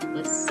too.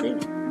 Let's see.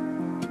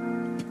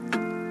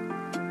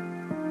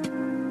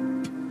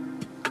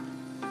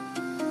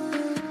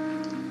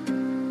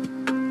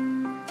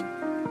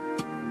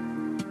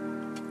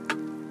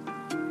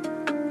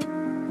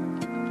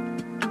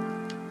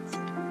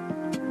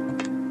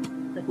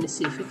 Let me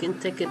see if we can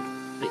take a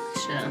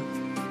picture.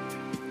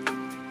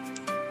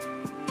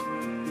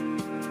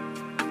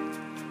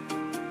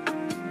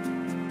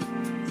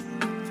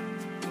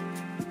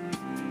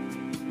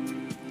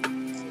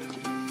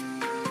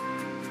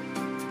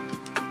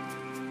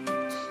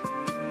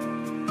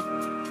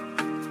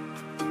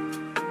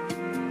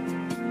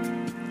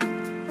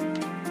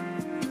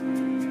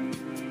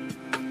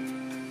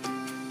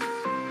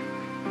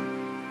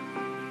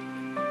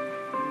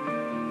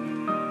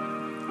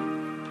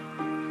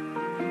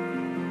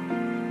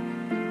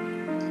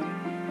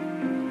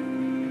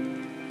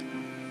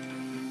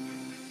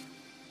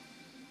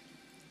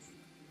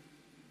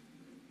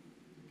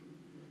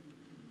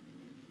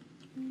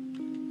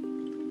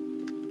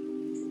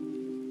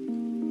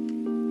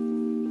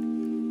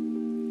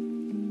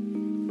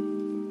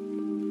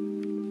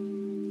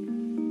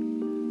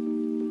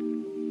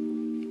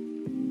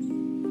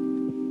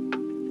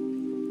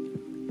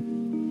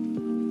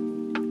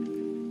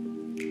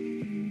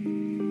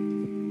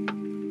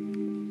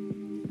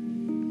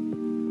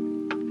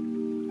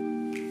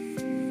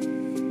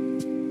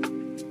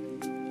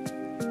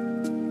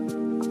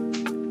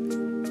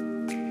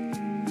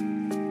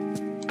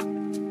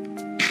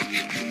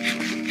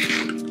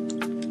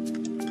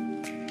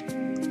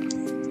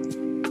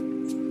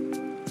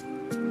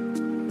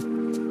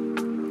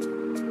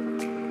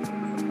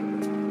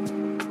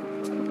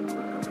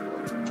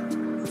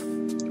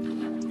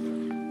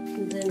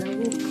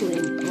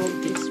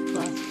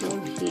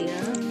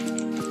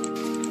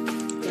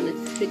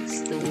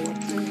 Fix the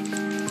water.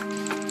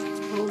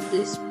 All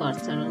these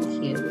parts around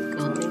here we're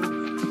going.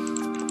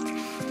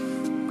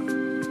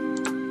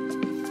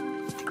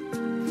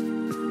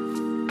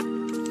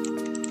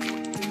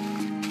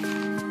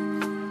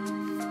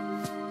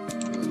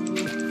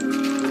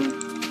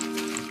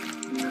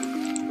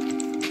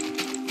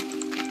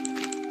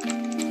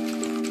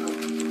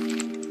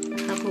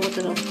 Have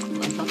water of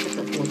a bucket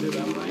of water.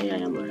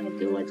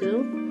 I do.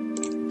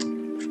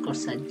 Of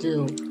course I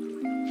do.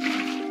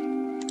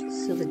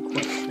 Silly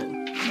question.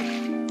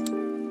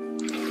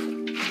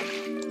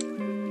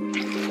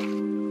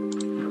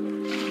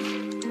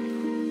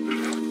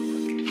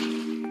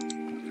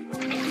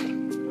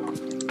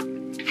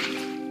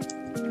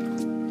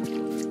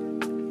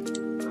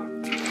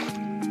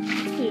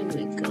 Here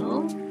we go.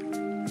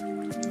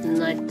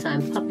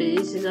 Nighttime. Puppy,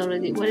 this is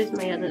already. Where is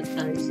my other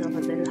guy? He's over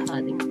there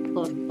hiding.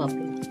 Poor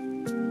puppy.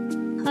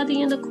 Hiding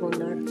in the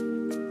corner.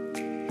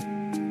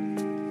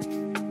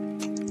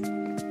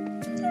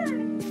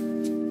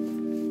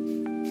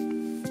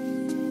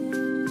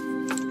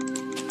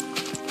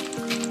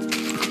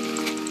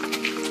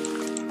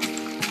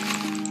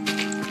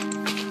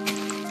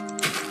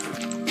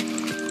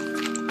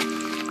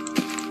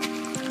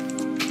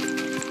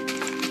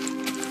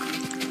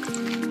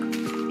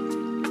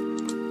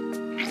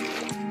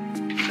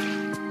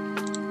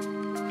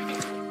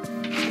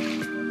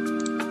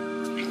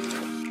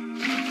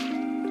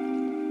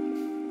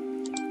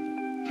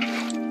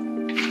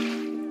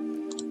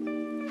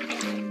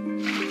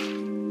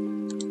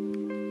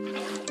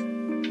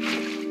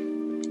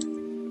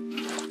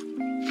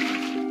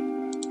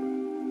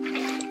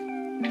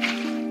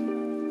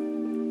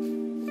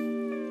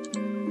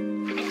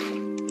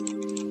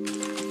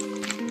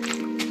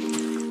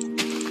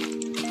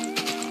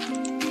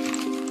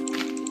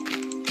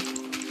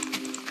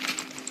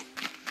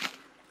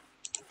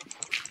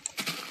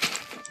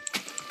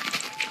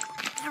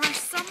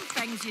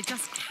 You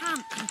just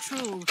can't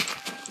control,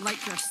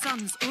 like your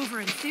son's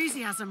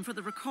over-enthusiasm for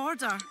the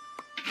recorder.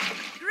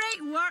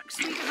 Great work,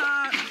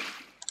 sweetheart!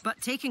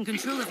 But taking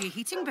control of your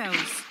heating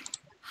bills?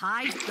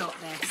 Hive got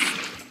this.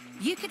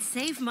 You could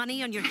save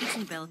money on your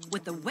heating bill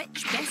with the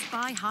Which Best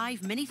Buy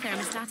Hive mini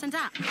thermostat and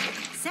app.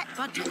 Set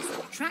budgets,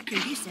 track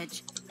your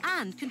usage,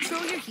 and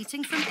control your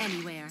heating from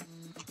anywhere.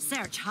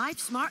 Search Hive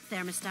Smart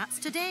Thermostats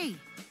today.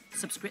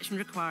 Subscription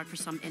required for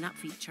some in-app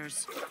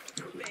features.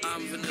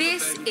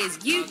 This is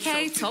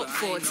UK Top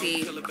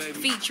 40,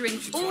 featuring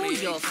all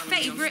your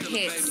favourite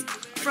hits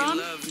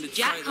from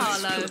Jack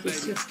Harlow,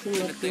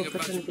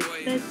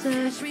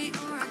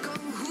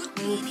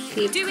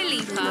 Dua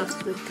Lipa,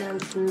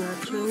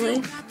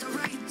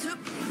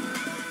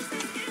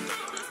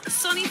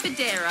 Johnny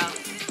Federa,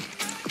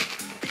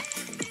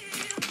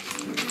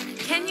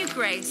 Kenya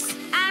Grace,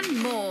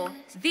 and more.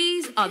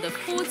 These are the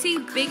 40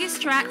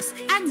 biggest tracks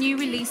and new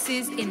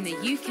releases in the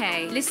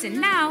UK. Listen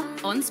now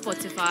on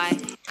Spotify.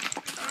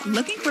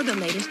 Looking for the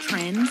latest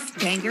trends,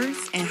 bangers,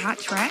 and hot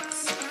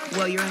tracks?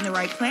 Well, you're in the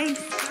right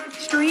place.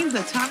 Stream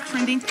the top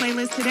trending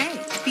playlist today,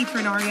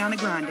 featuring Ariana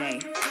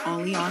Grande,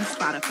 only on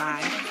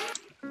Spotify.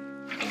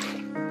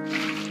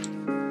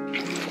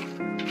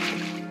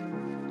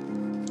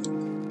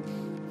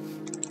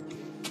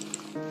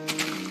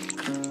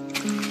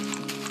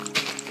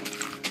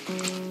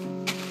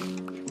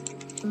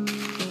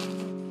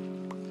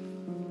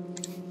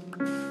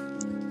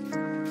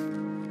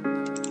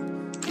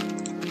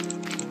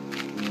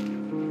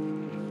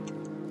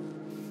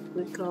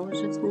 I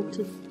just need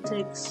to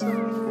take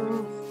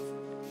some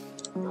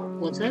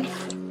water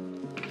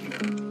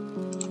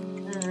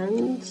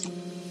and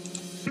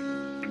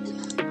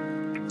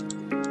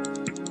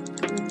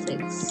it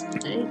takes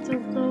 8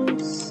 of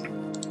those.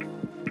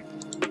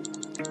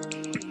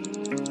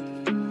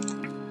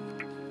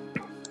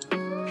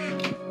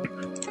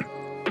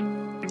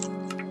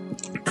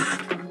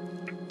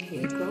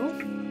 Here you go.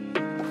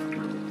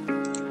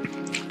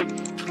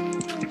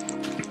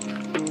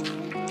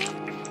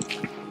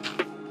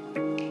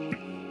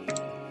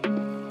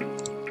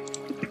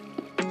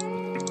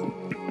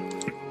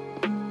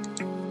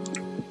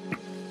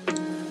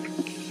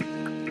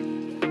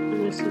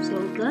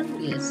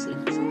 Yes,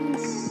 it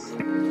is.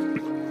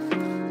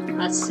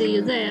 I'll see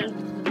you there,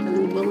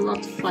 and will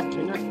not fight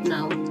you, not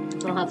now.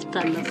 Don't have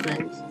time, my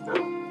friends.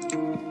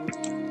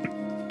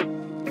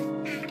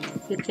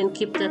 You can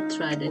keep that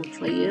trident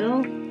for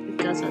you,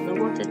 because I don't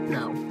want it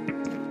now.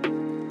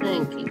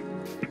 Thank you.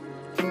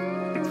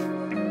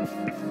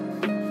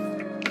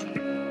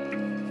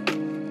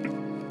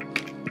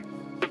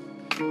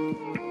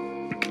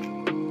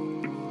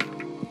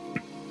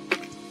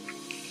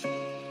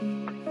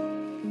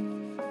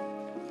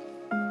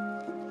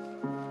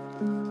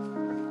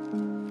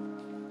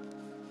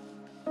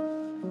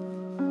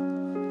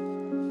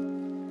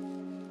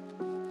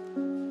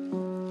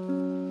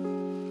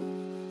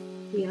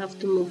 We have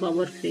to move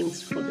our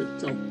things for the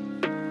top.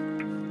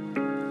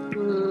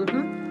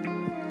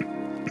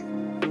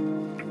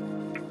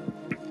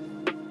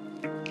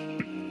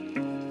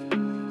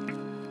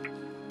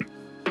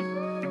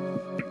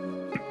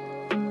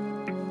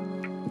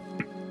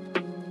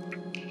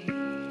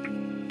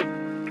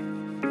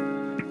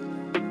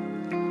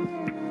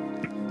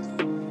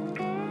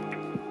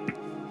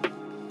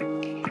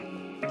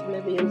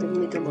 Maybe in the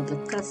middle of the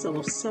castle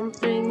or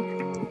something.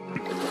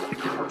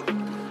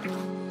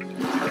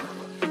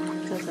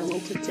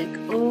 To take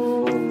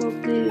all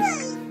of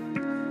this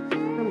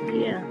from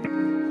here.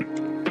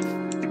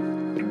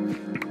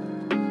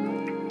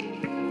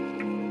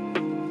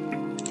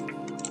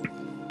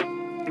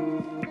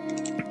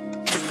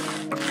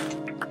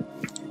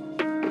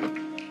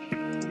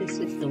 This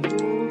is the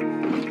wool,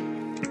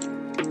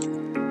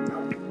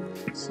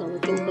 so we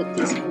can put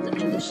this on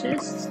the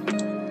chest.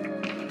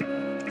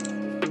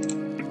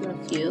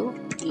 Not you,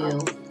 you.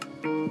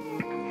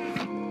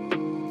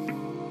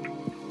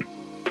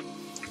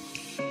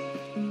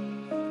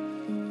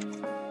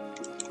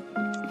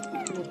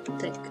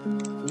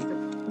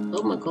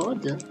 Oh my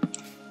god.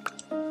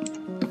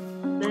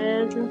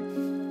 Bed.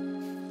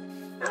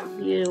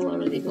 You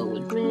already go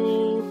with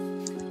me.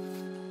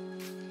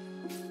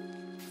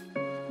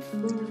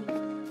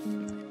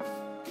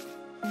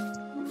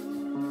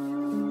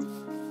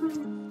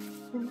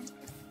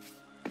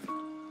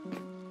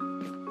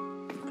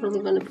 Probably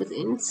gonna put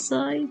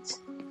inside.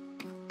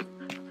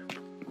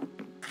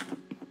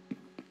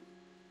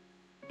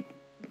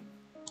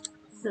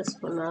 Just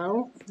for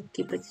now.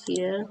 Keep it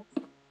here.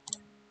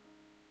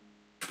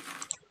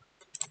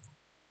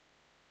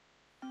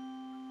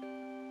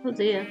 Oh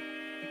dear,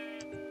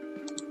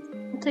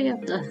 what I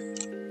have done?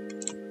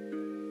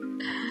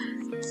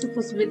 It's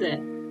supposed to be there.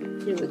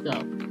 Here we go.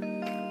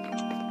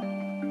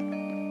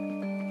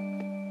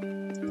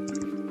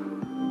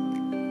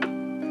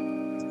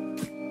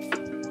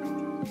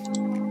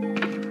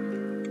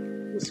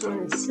 This one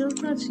is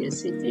silver,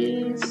 yes it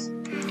is.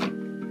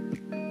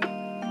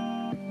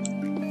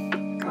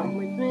 Come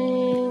with me.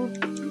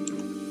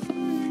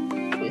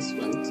 This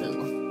one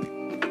too.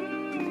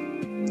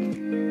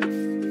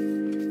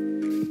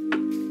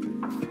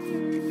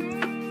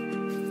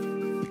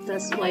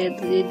 That's why I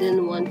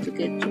didn't want to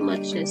get too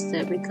much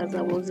yesterday, because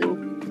I wasn't.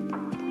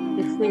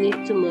 If we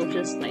need to move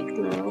just like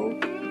now,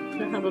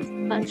 I have a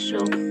bunch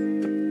of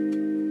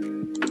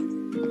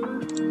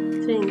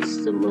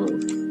things to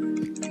move.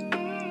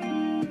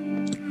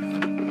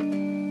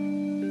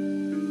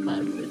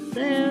 But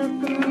there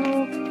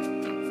now.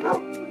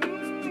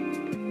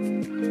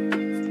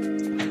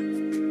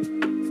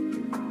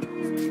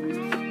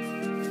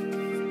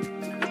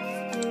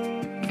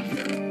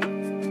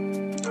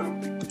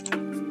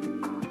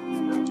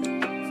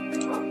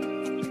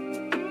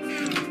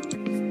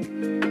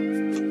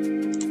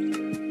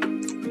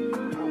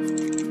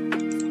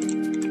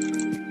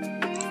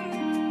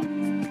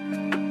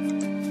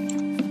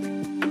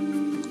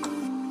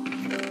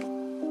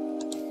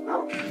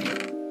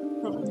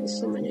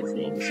 so many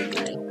things.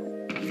 Okay.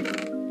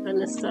 I'm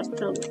gonna start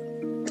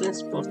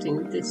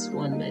transporting this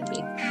one maybe.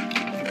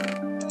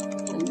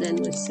 And then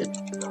we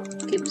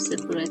keep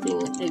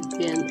separating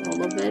again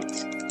all of it.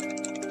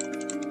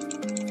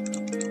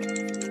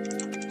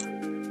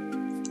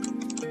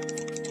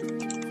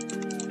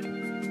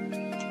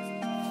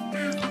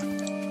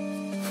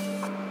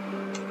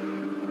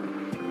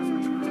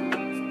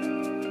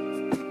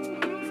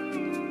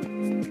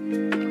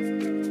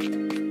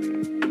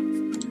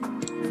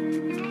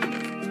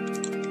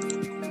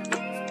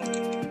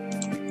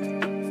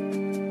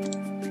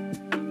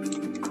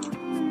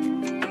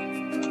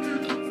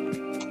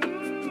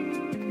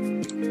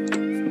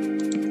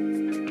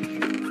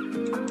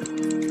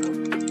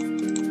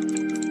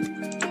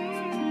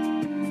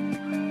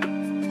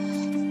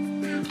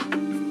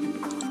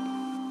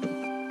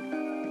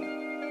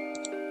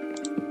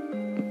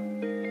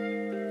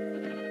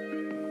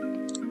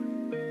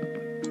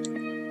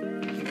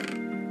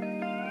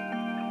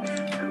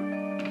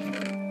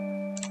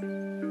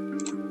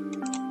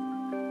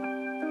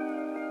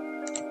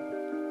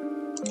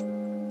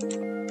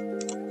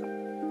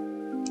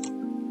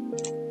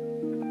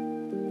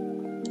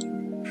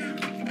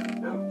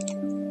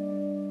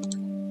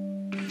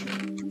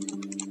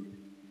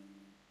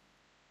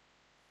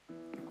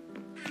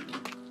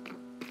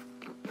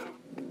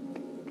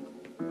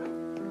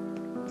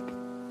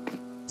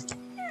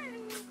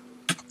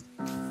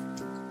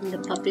 The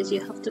puppies,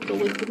 you have to go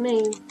with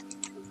me.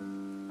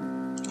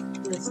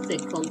 Let's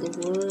take all the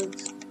wood.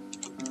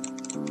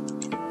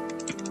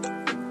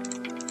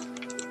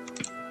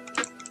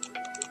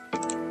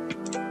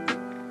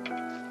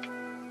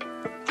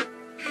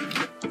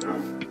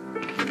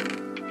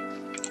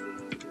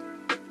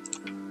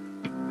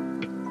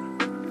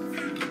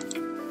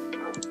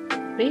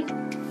 See?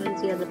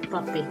 Where's the other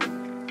puppy?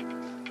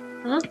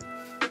 Huh?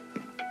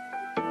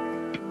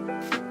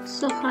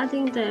 So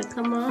hiding there,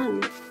 come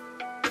on.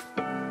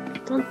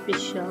 Don't be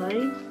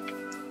shy.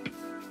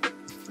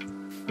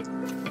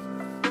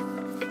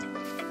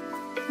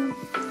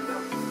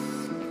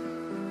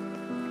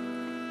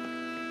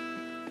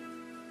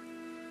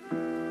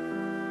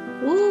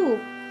 Ooh,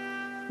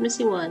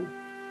 missing one.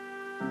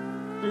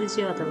 Where is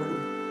the other one?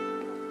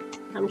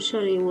 I'm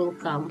sure you will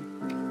come.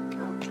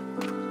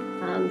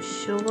 I'm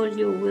sure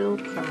you will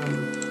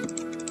come.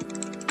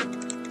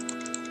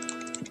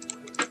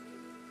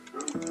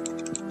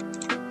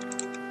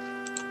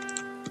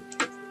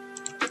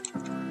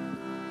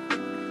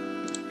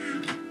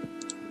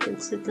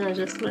 Sit down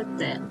just like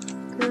that.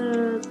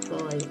 Good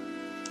boy.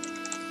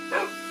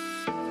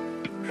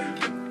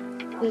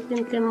 You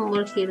can come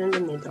over here in the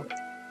middle.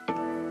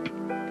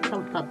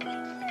 Come, puppy.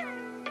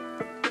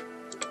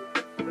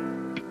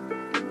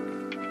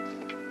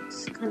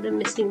 It's kind of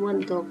missing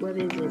one dog. Where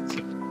is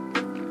it?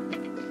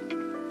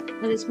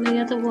 Where is my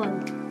other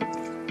one?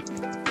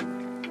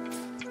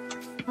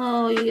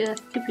 Oh yeah,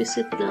 keep your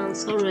sit down.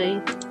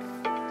 Sorry.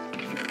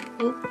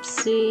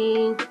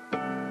 Oopsie.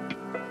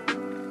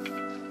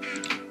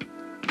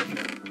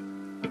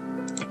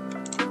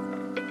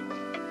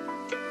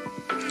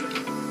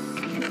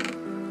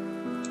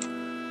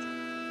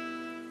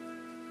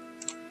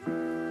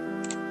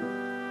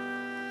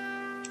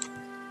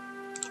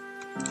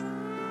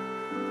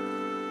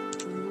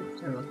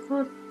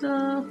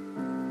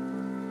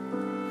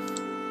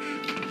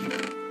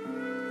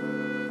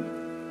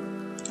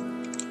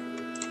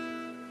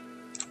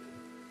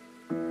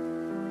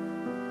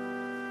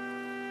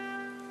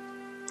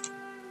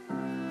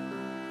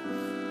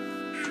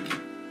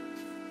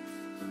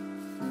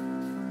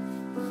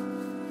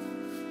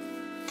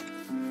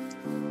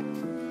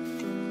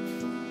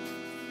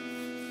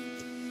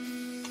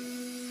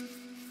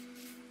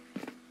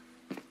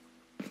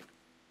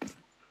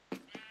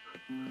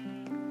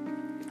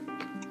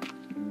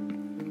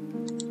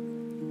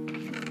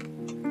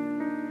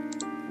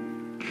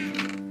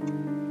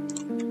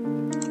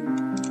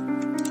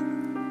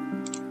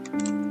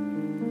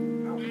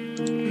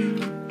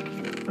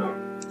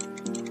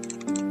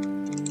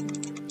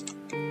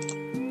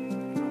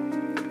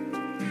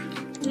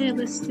 Yeah,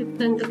 we're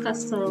sleeping in the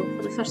castle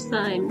for the first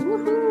time.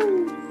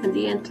 Woohoo! And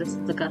the entrance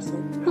of the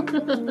castle.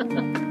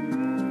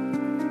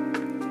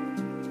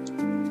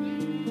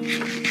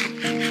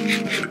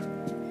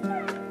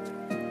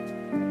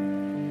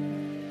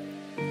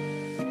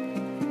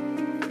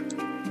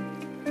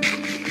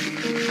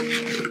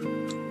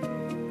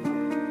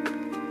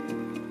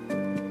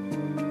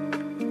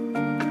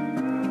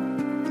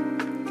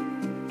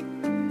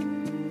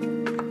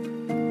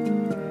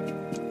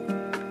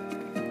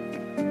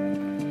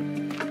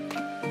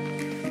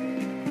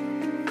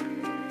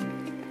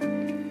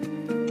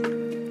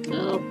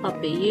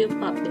 Puppy, you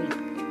puppy.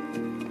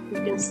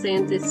 You can stay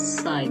on this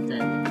side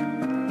then.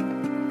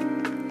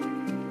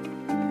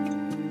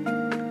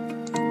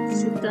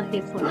 Sit down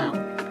here for now.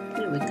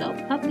 Here we go.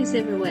 Puppies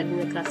everywhere in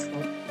the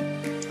castle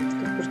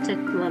to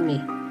protect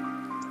mommy.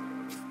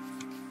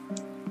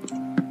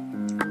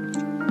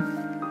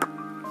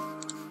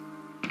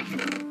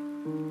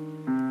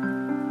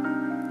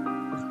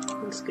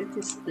 Let's get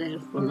this there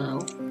for now.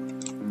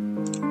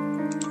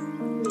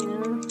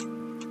 Yeah.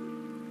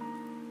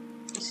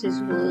 This is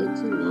wood,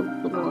 not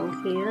belong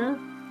here.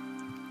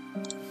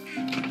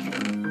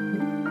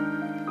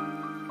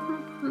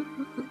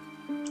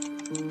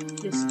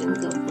 This can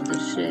go for the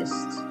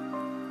chest.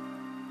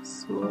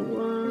 Small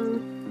one.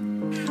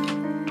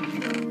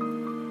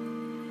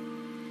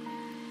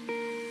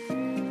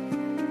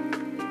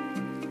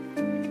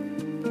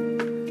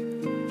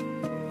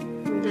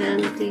 And then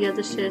the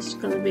other chest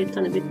gonna be a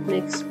tiny bit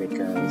mixed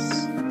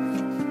because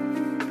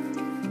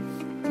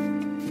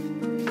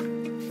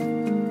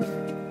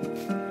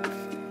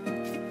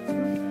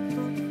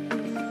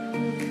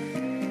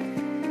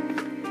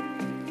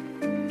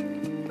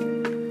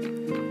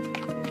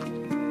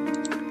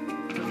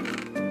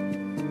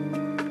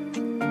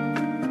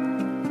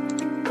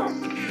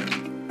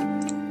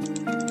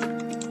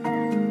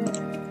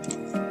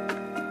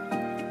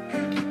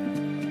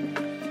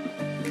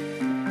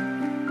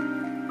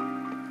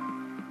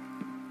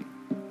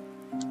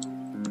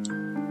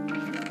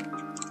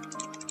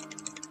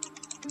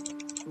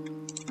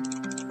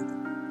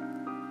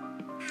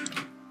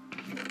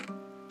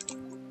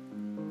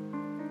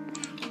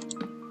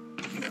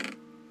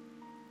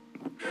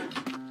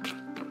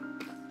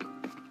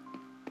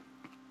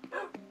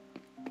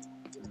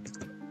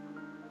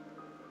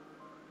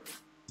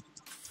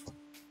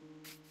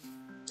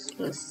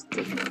let's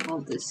stick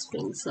all these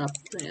things up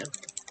there.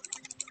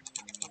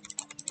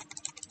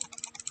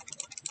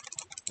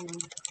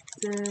 And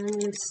then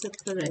we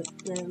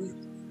separate them.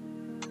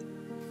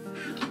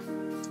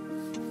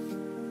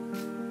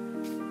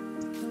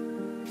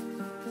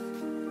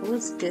 I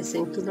was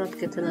guessing to not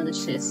get another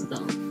chest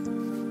down.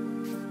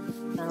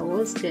 I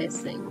was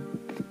guessing.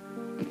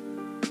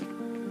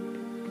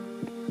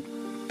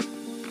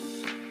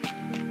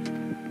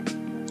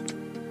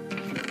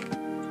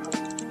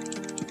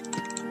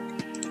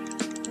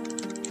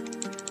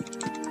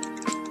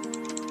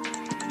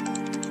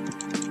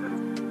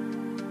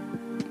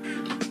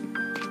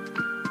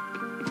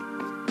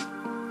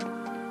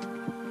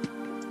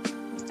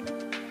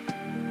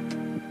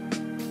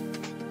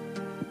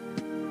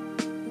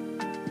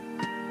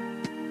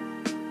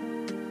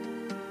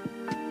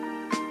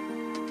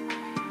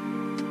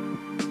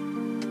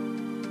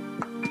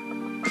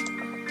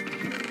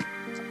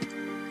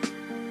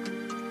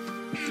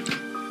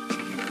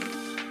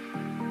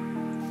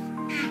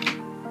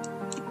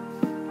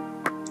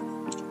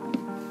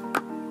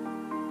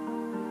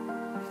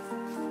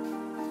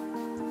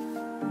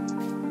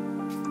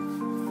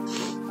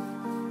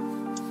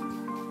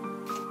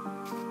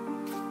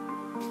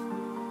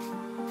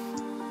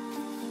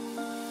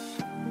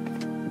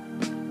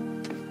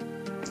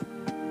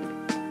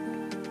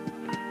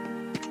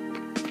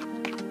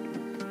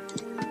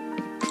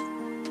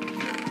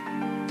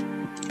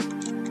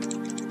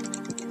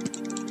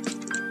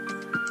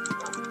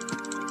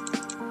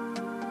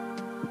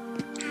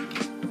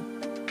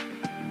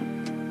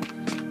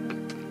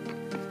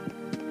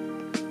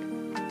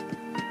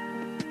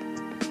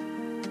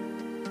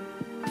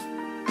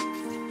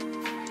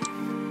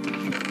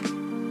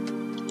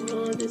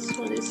 This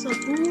one is so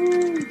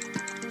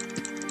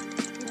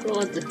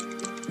God.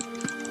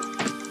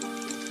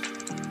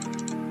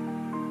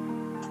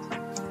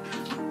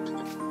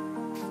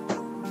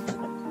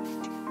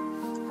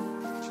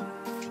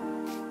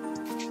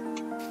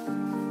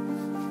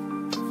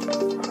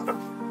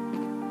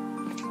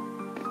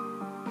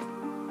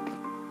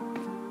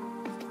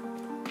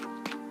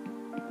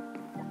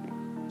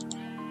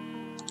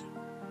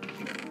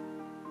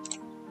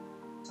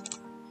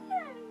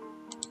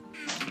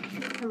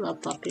 Hello,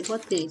 puppy.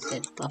 What is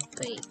it,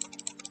 puppy?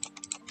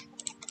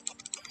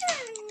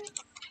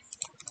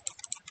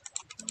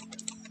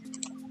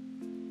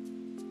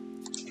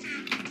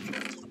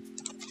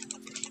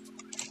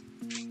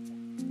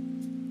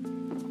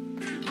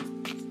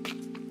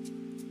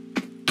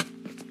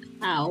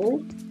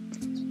 Ow.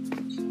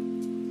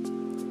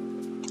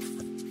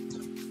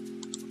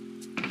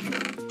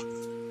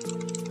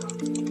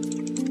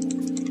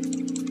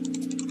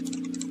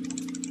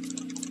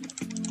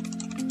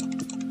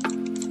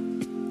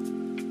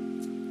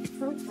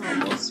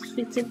 Almost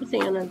fits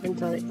everything in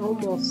inventory.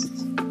 Almost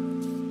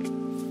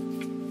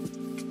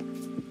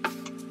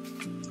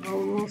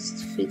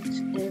fit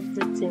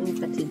everything,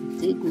 but it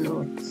did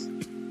not.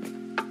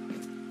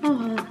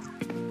 Oh.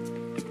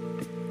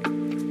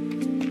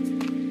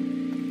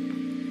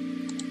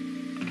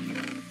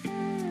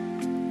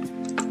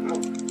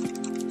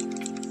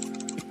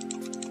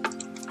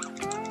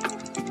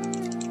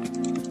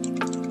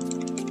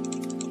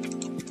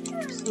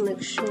 Just to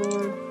make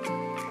sure.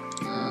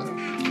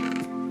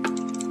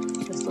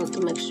 To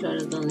make sure I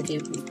don't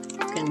even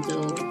can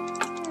do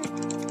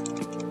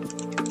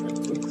that.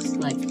 Looks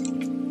like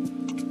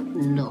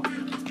no.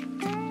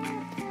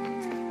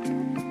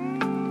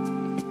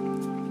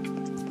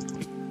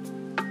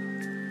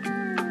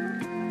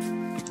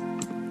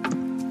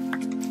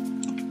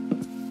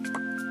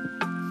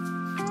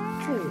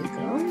 There we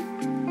go.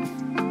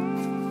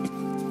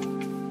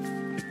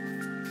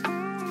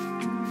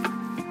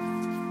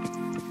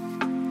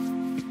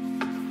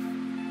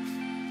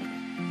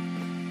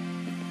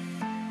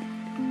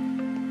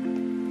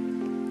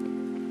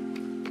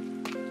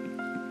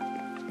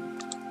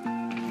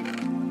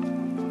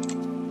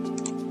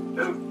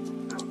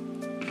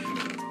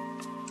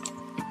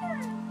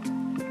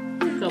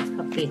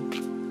 Okay.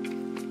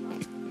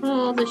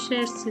 Oh, the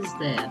shares is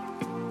there.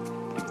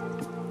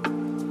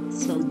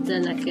 So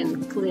then I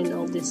can clean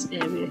all this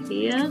area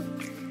here.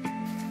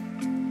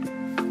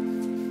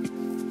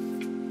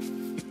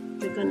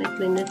 We're gonna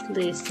clean at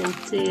least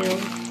until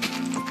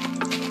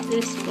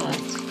this part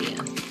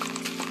here.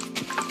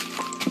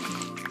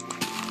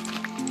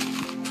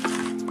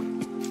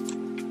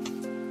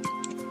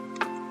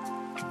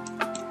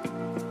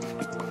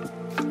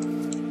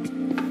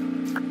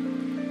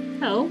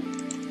 Oh,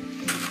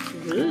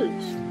 good.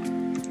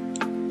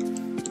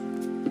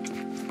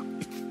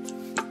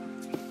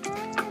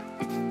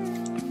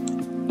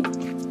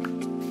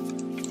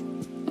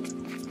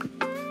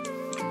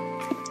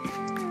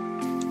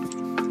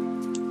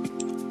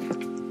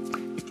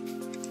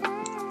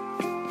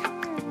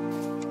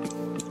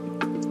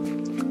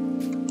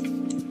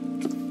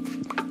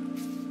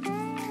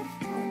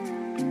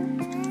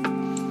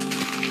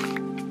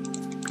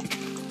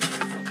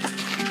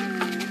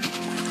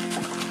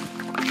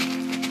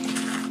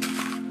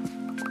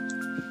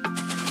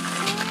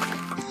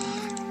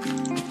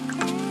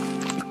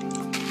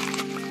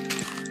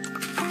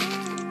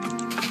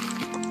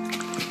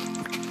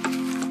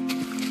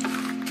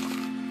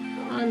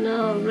 Oh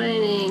no,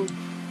 raining.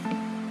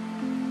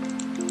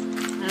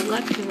 I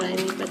like the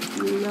raining, but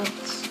not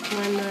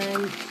when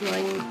I'm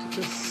trying to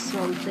do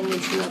something.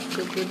 It's not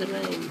good with the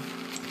rain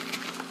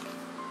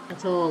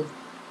at all.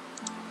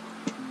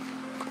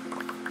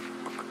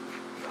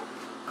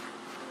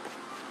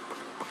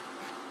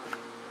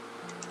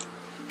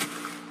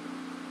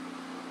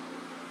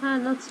 Ah,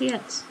 not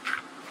yet.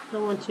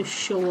 Don't want to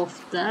show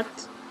off that.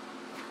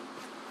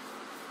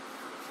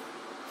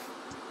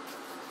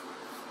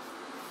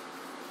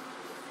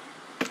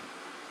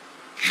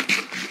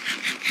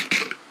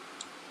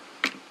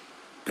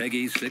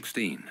 Peggy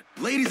 16.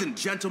 Ladies and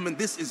gentlemen,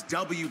 this is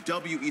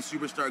WWE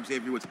Superstar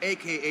Xavier Woods,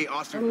 aka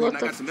Austin A Creed, and lot I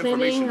of got some training,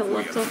 information a for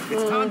lot you. of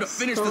It's time to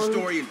finish the stone.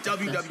 story in I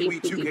think WWE we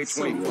did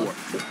somewhat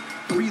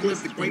 2K24.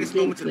 Relive the greatest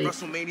moments in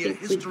WrestleMania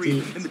history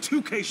did. in the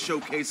 2K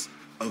showcase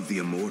of the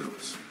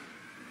Immortals.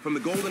 From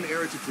the golden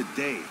era to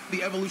today,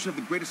 the evolution of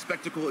the greatest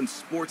spectacle in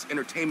sports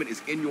entertainment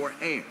is in your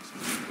hands.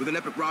 With an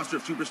epic roster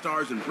of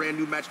superstars and brand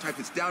new match types,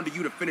 it's down to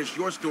you to finish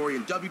your story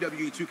in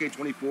WWE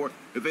 2K24,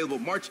 available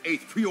March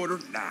 8th. Pre-order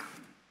now.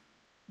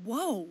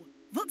 Whoa!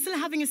 Voxel are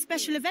having a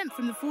special event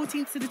from the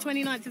 14th to the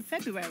 29th of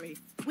February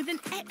with an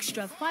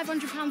extra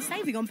 £500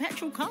 saving on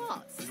petrol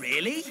cars.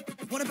 Really?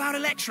 What about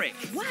electric?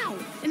 Wow!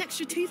 An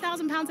extra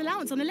 £2,000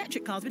 allowance on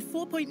electric cars with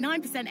 4.9%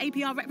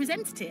 APR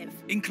representative.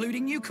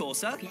 Including new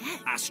Corsa?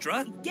 Yes.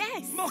 Astra?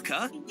 Yes.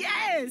 Mocha?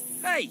 Yes!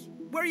 Hey,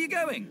 where are you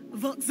going?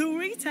 Vauxhall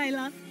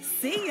Retailer.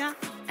 See ya!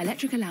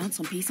 Electric allowance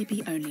on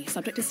PCP only,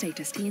 subject to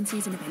status,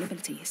 T&Cs and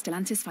availability.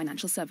 Stellantis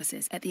Financial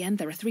Services. At the end,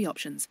 there are 3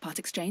 options. Part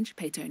exchange,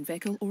 pay to own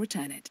vehicle, or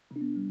return it.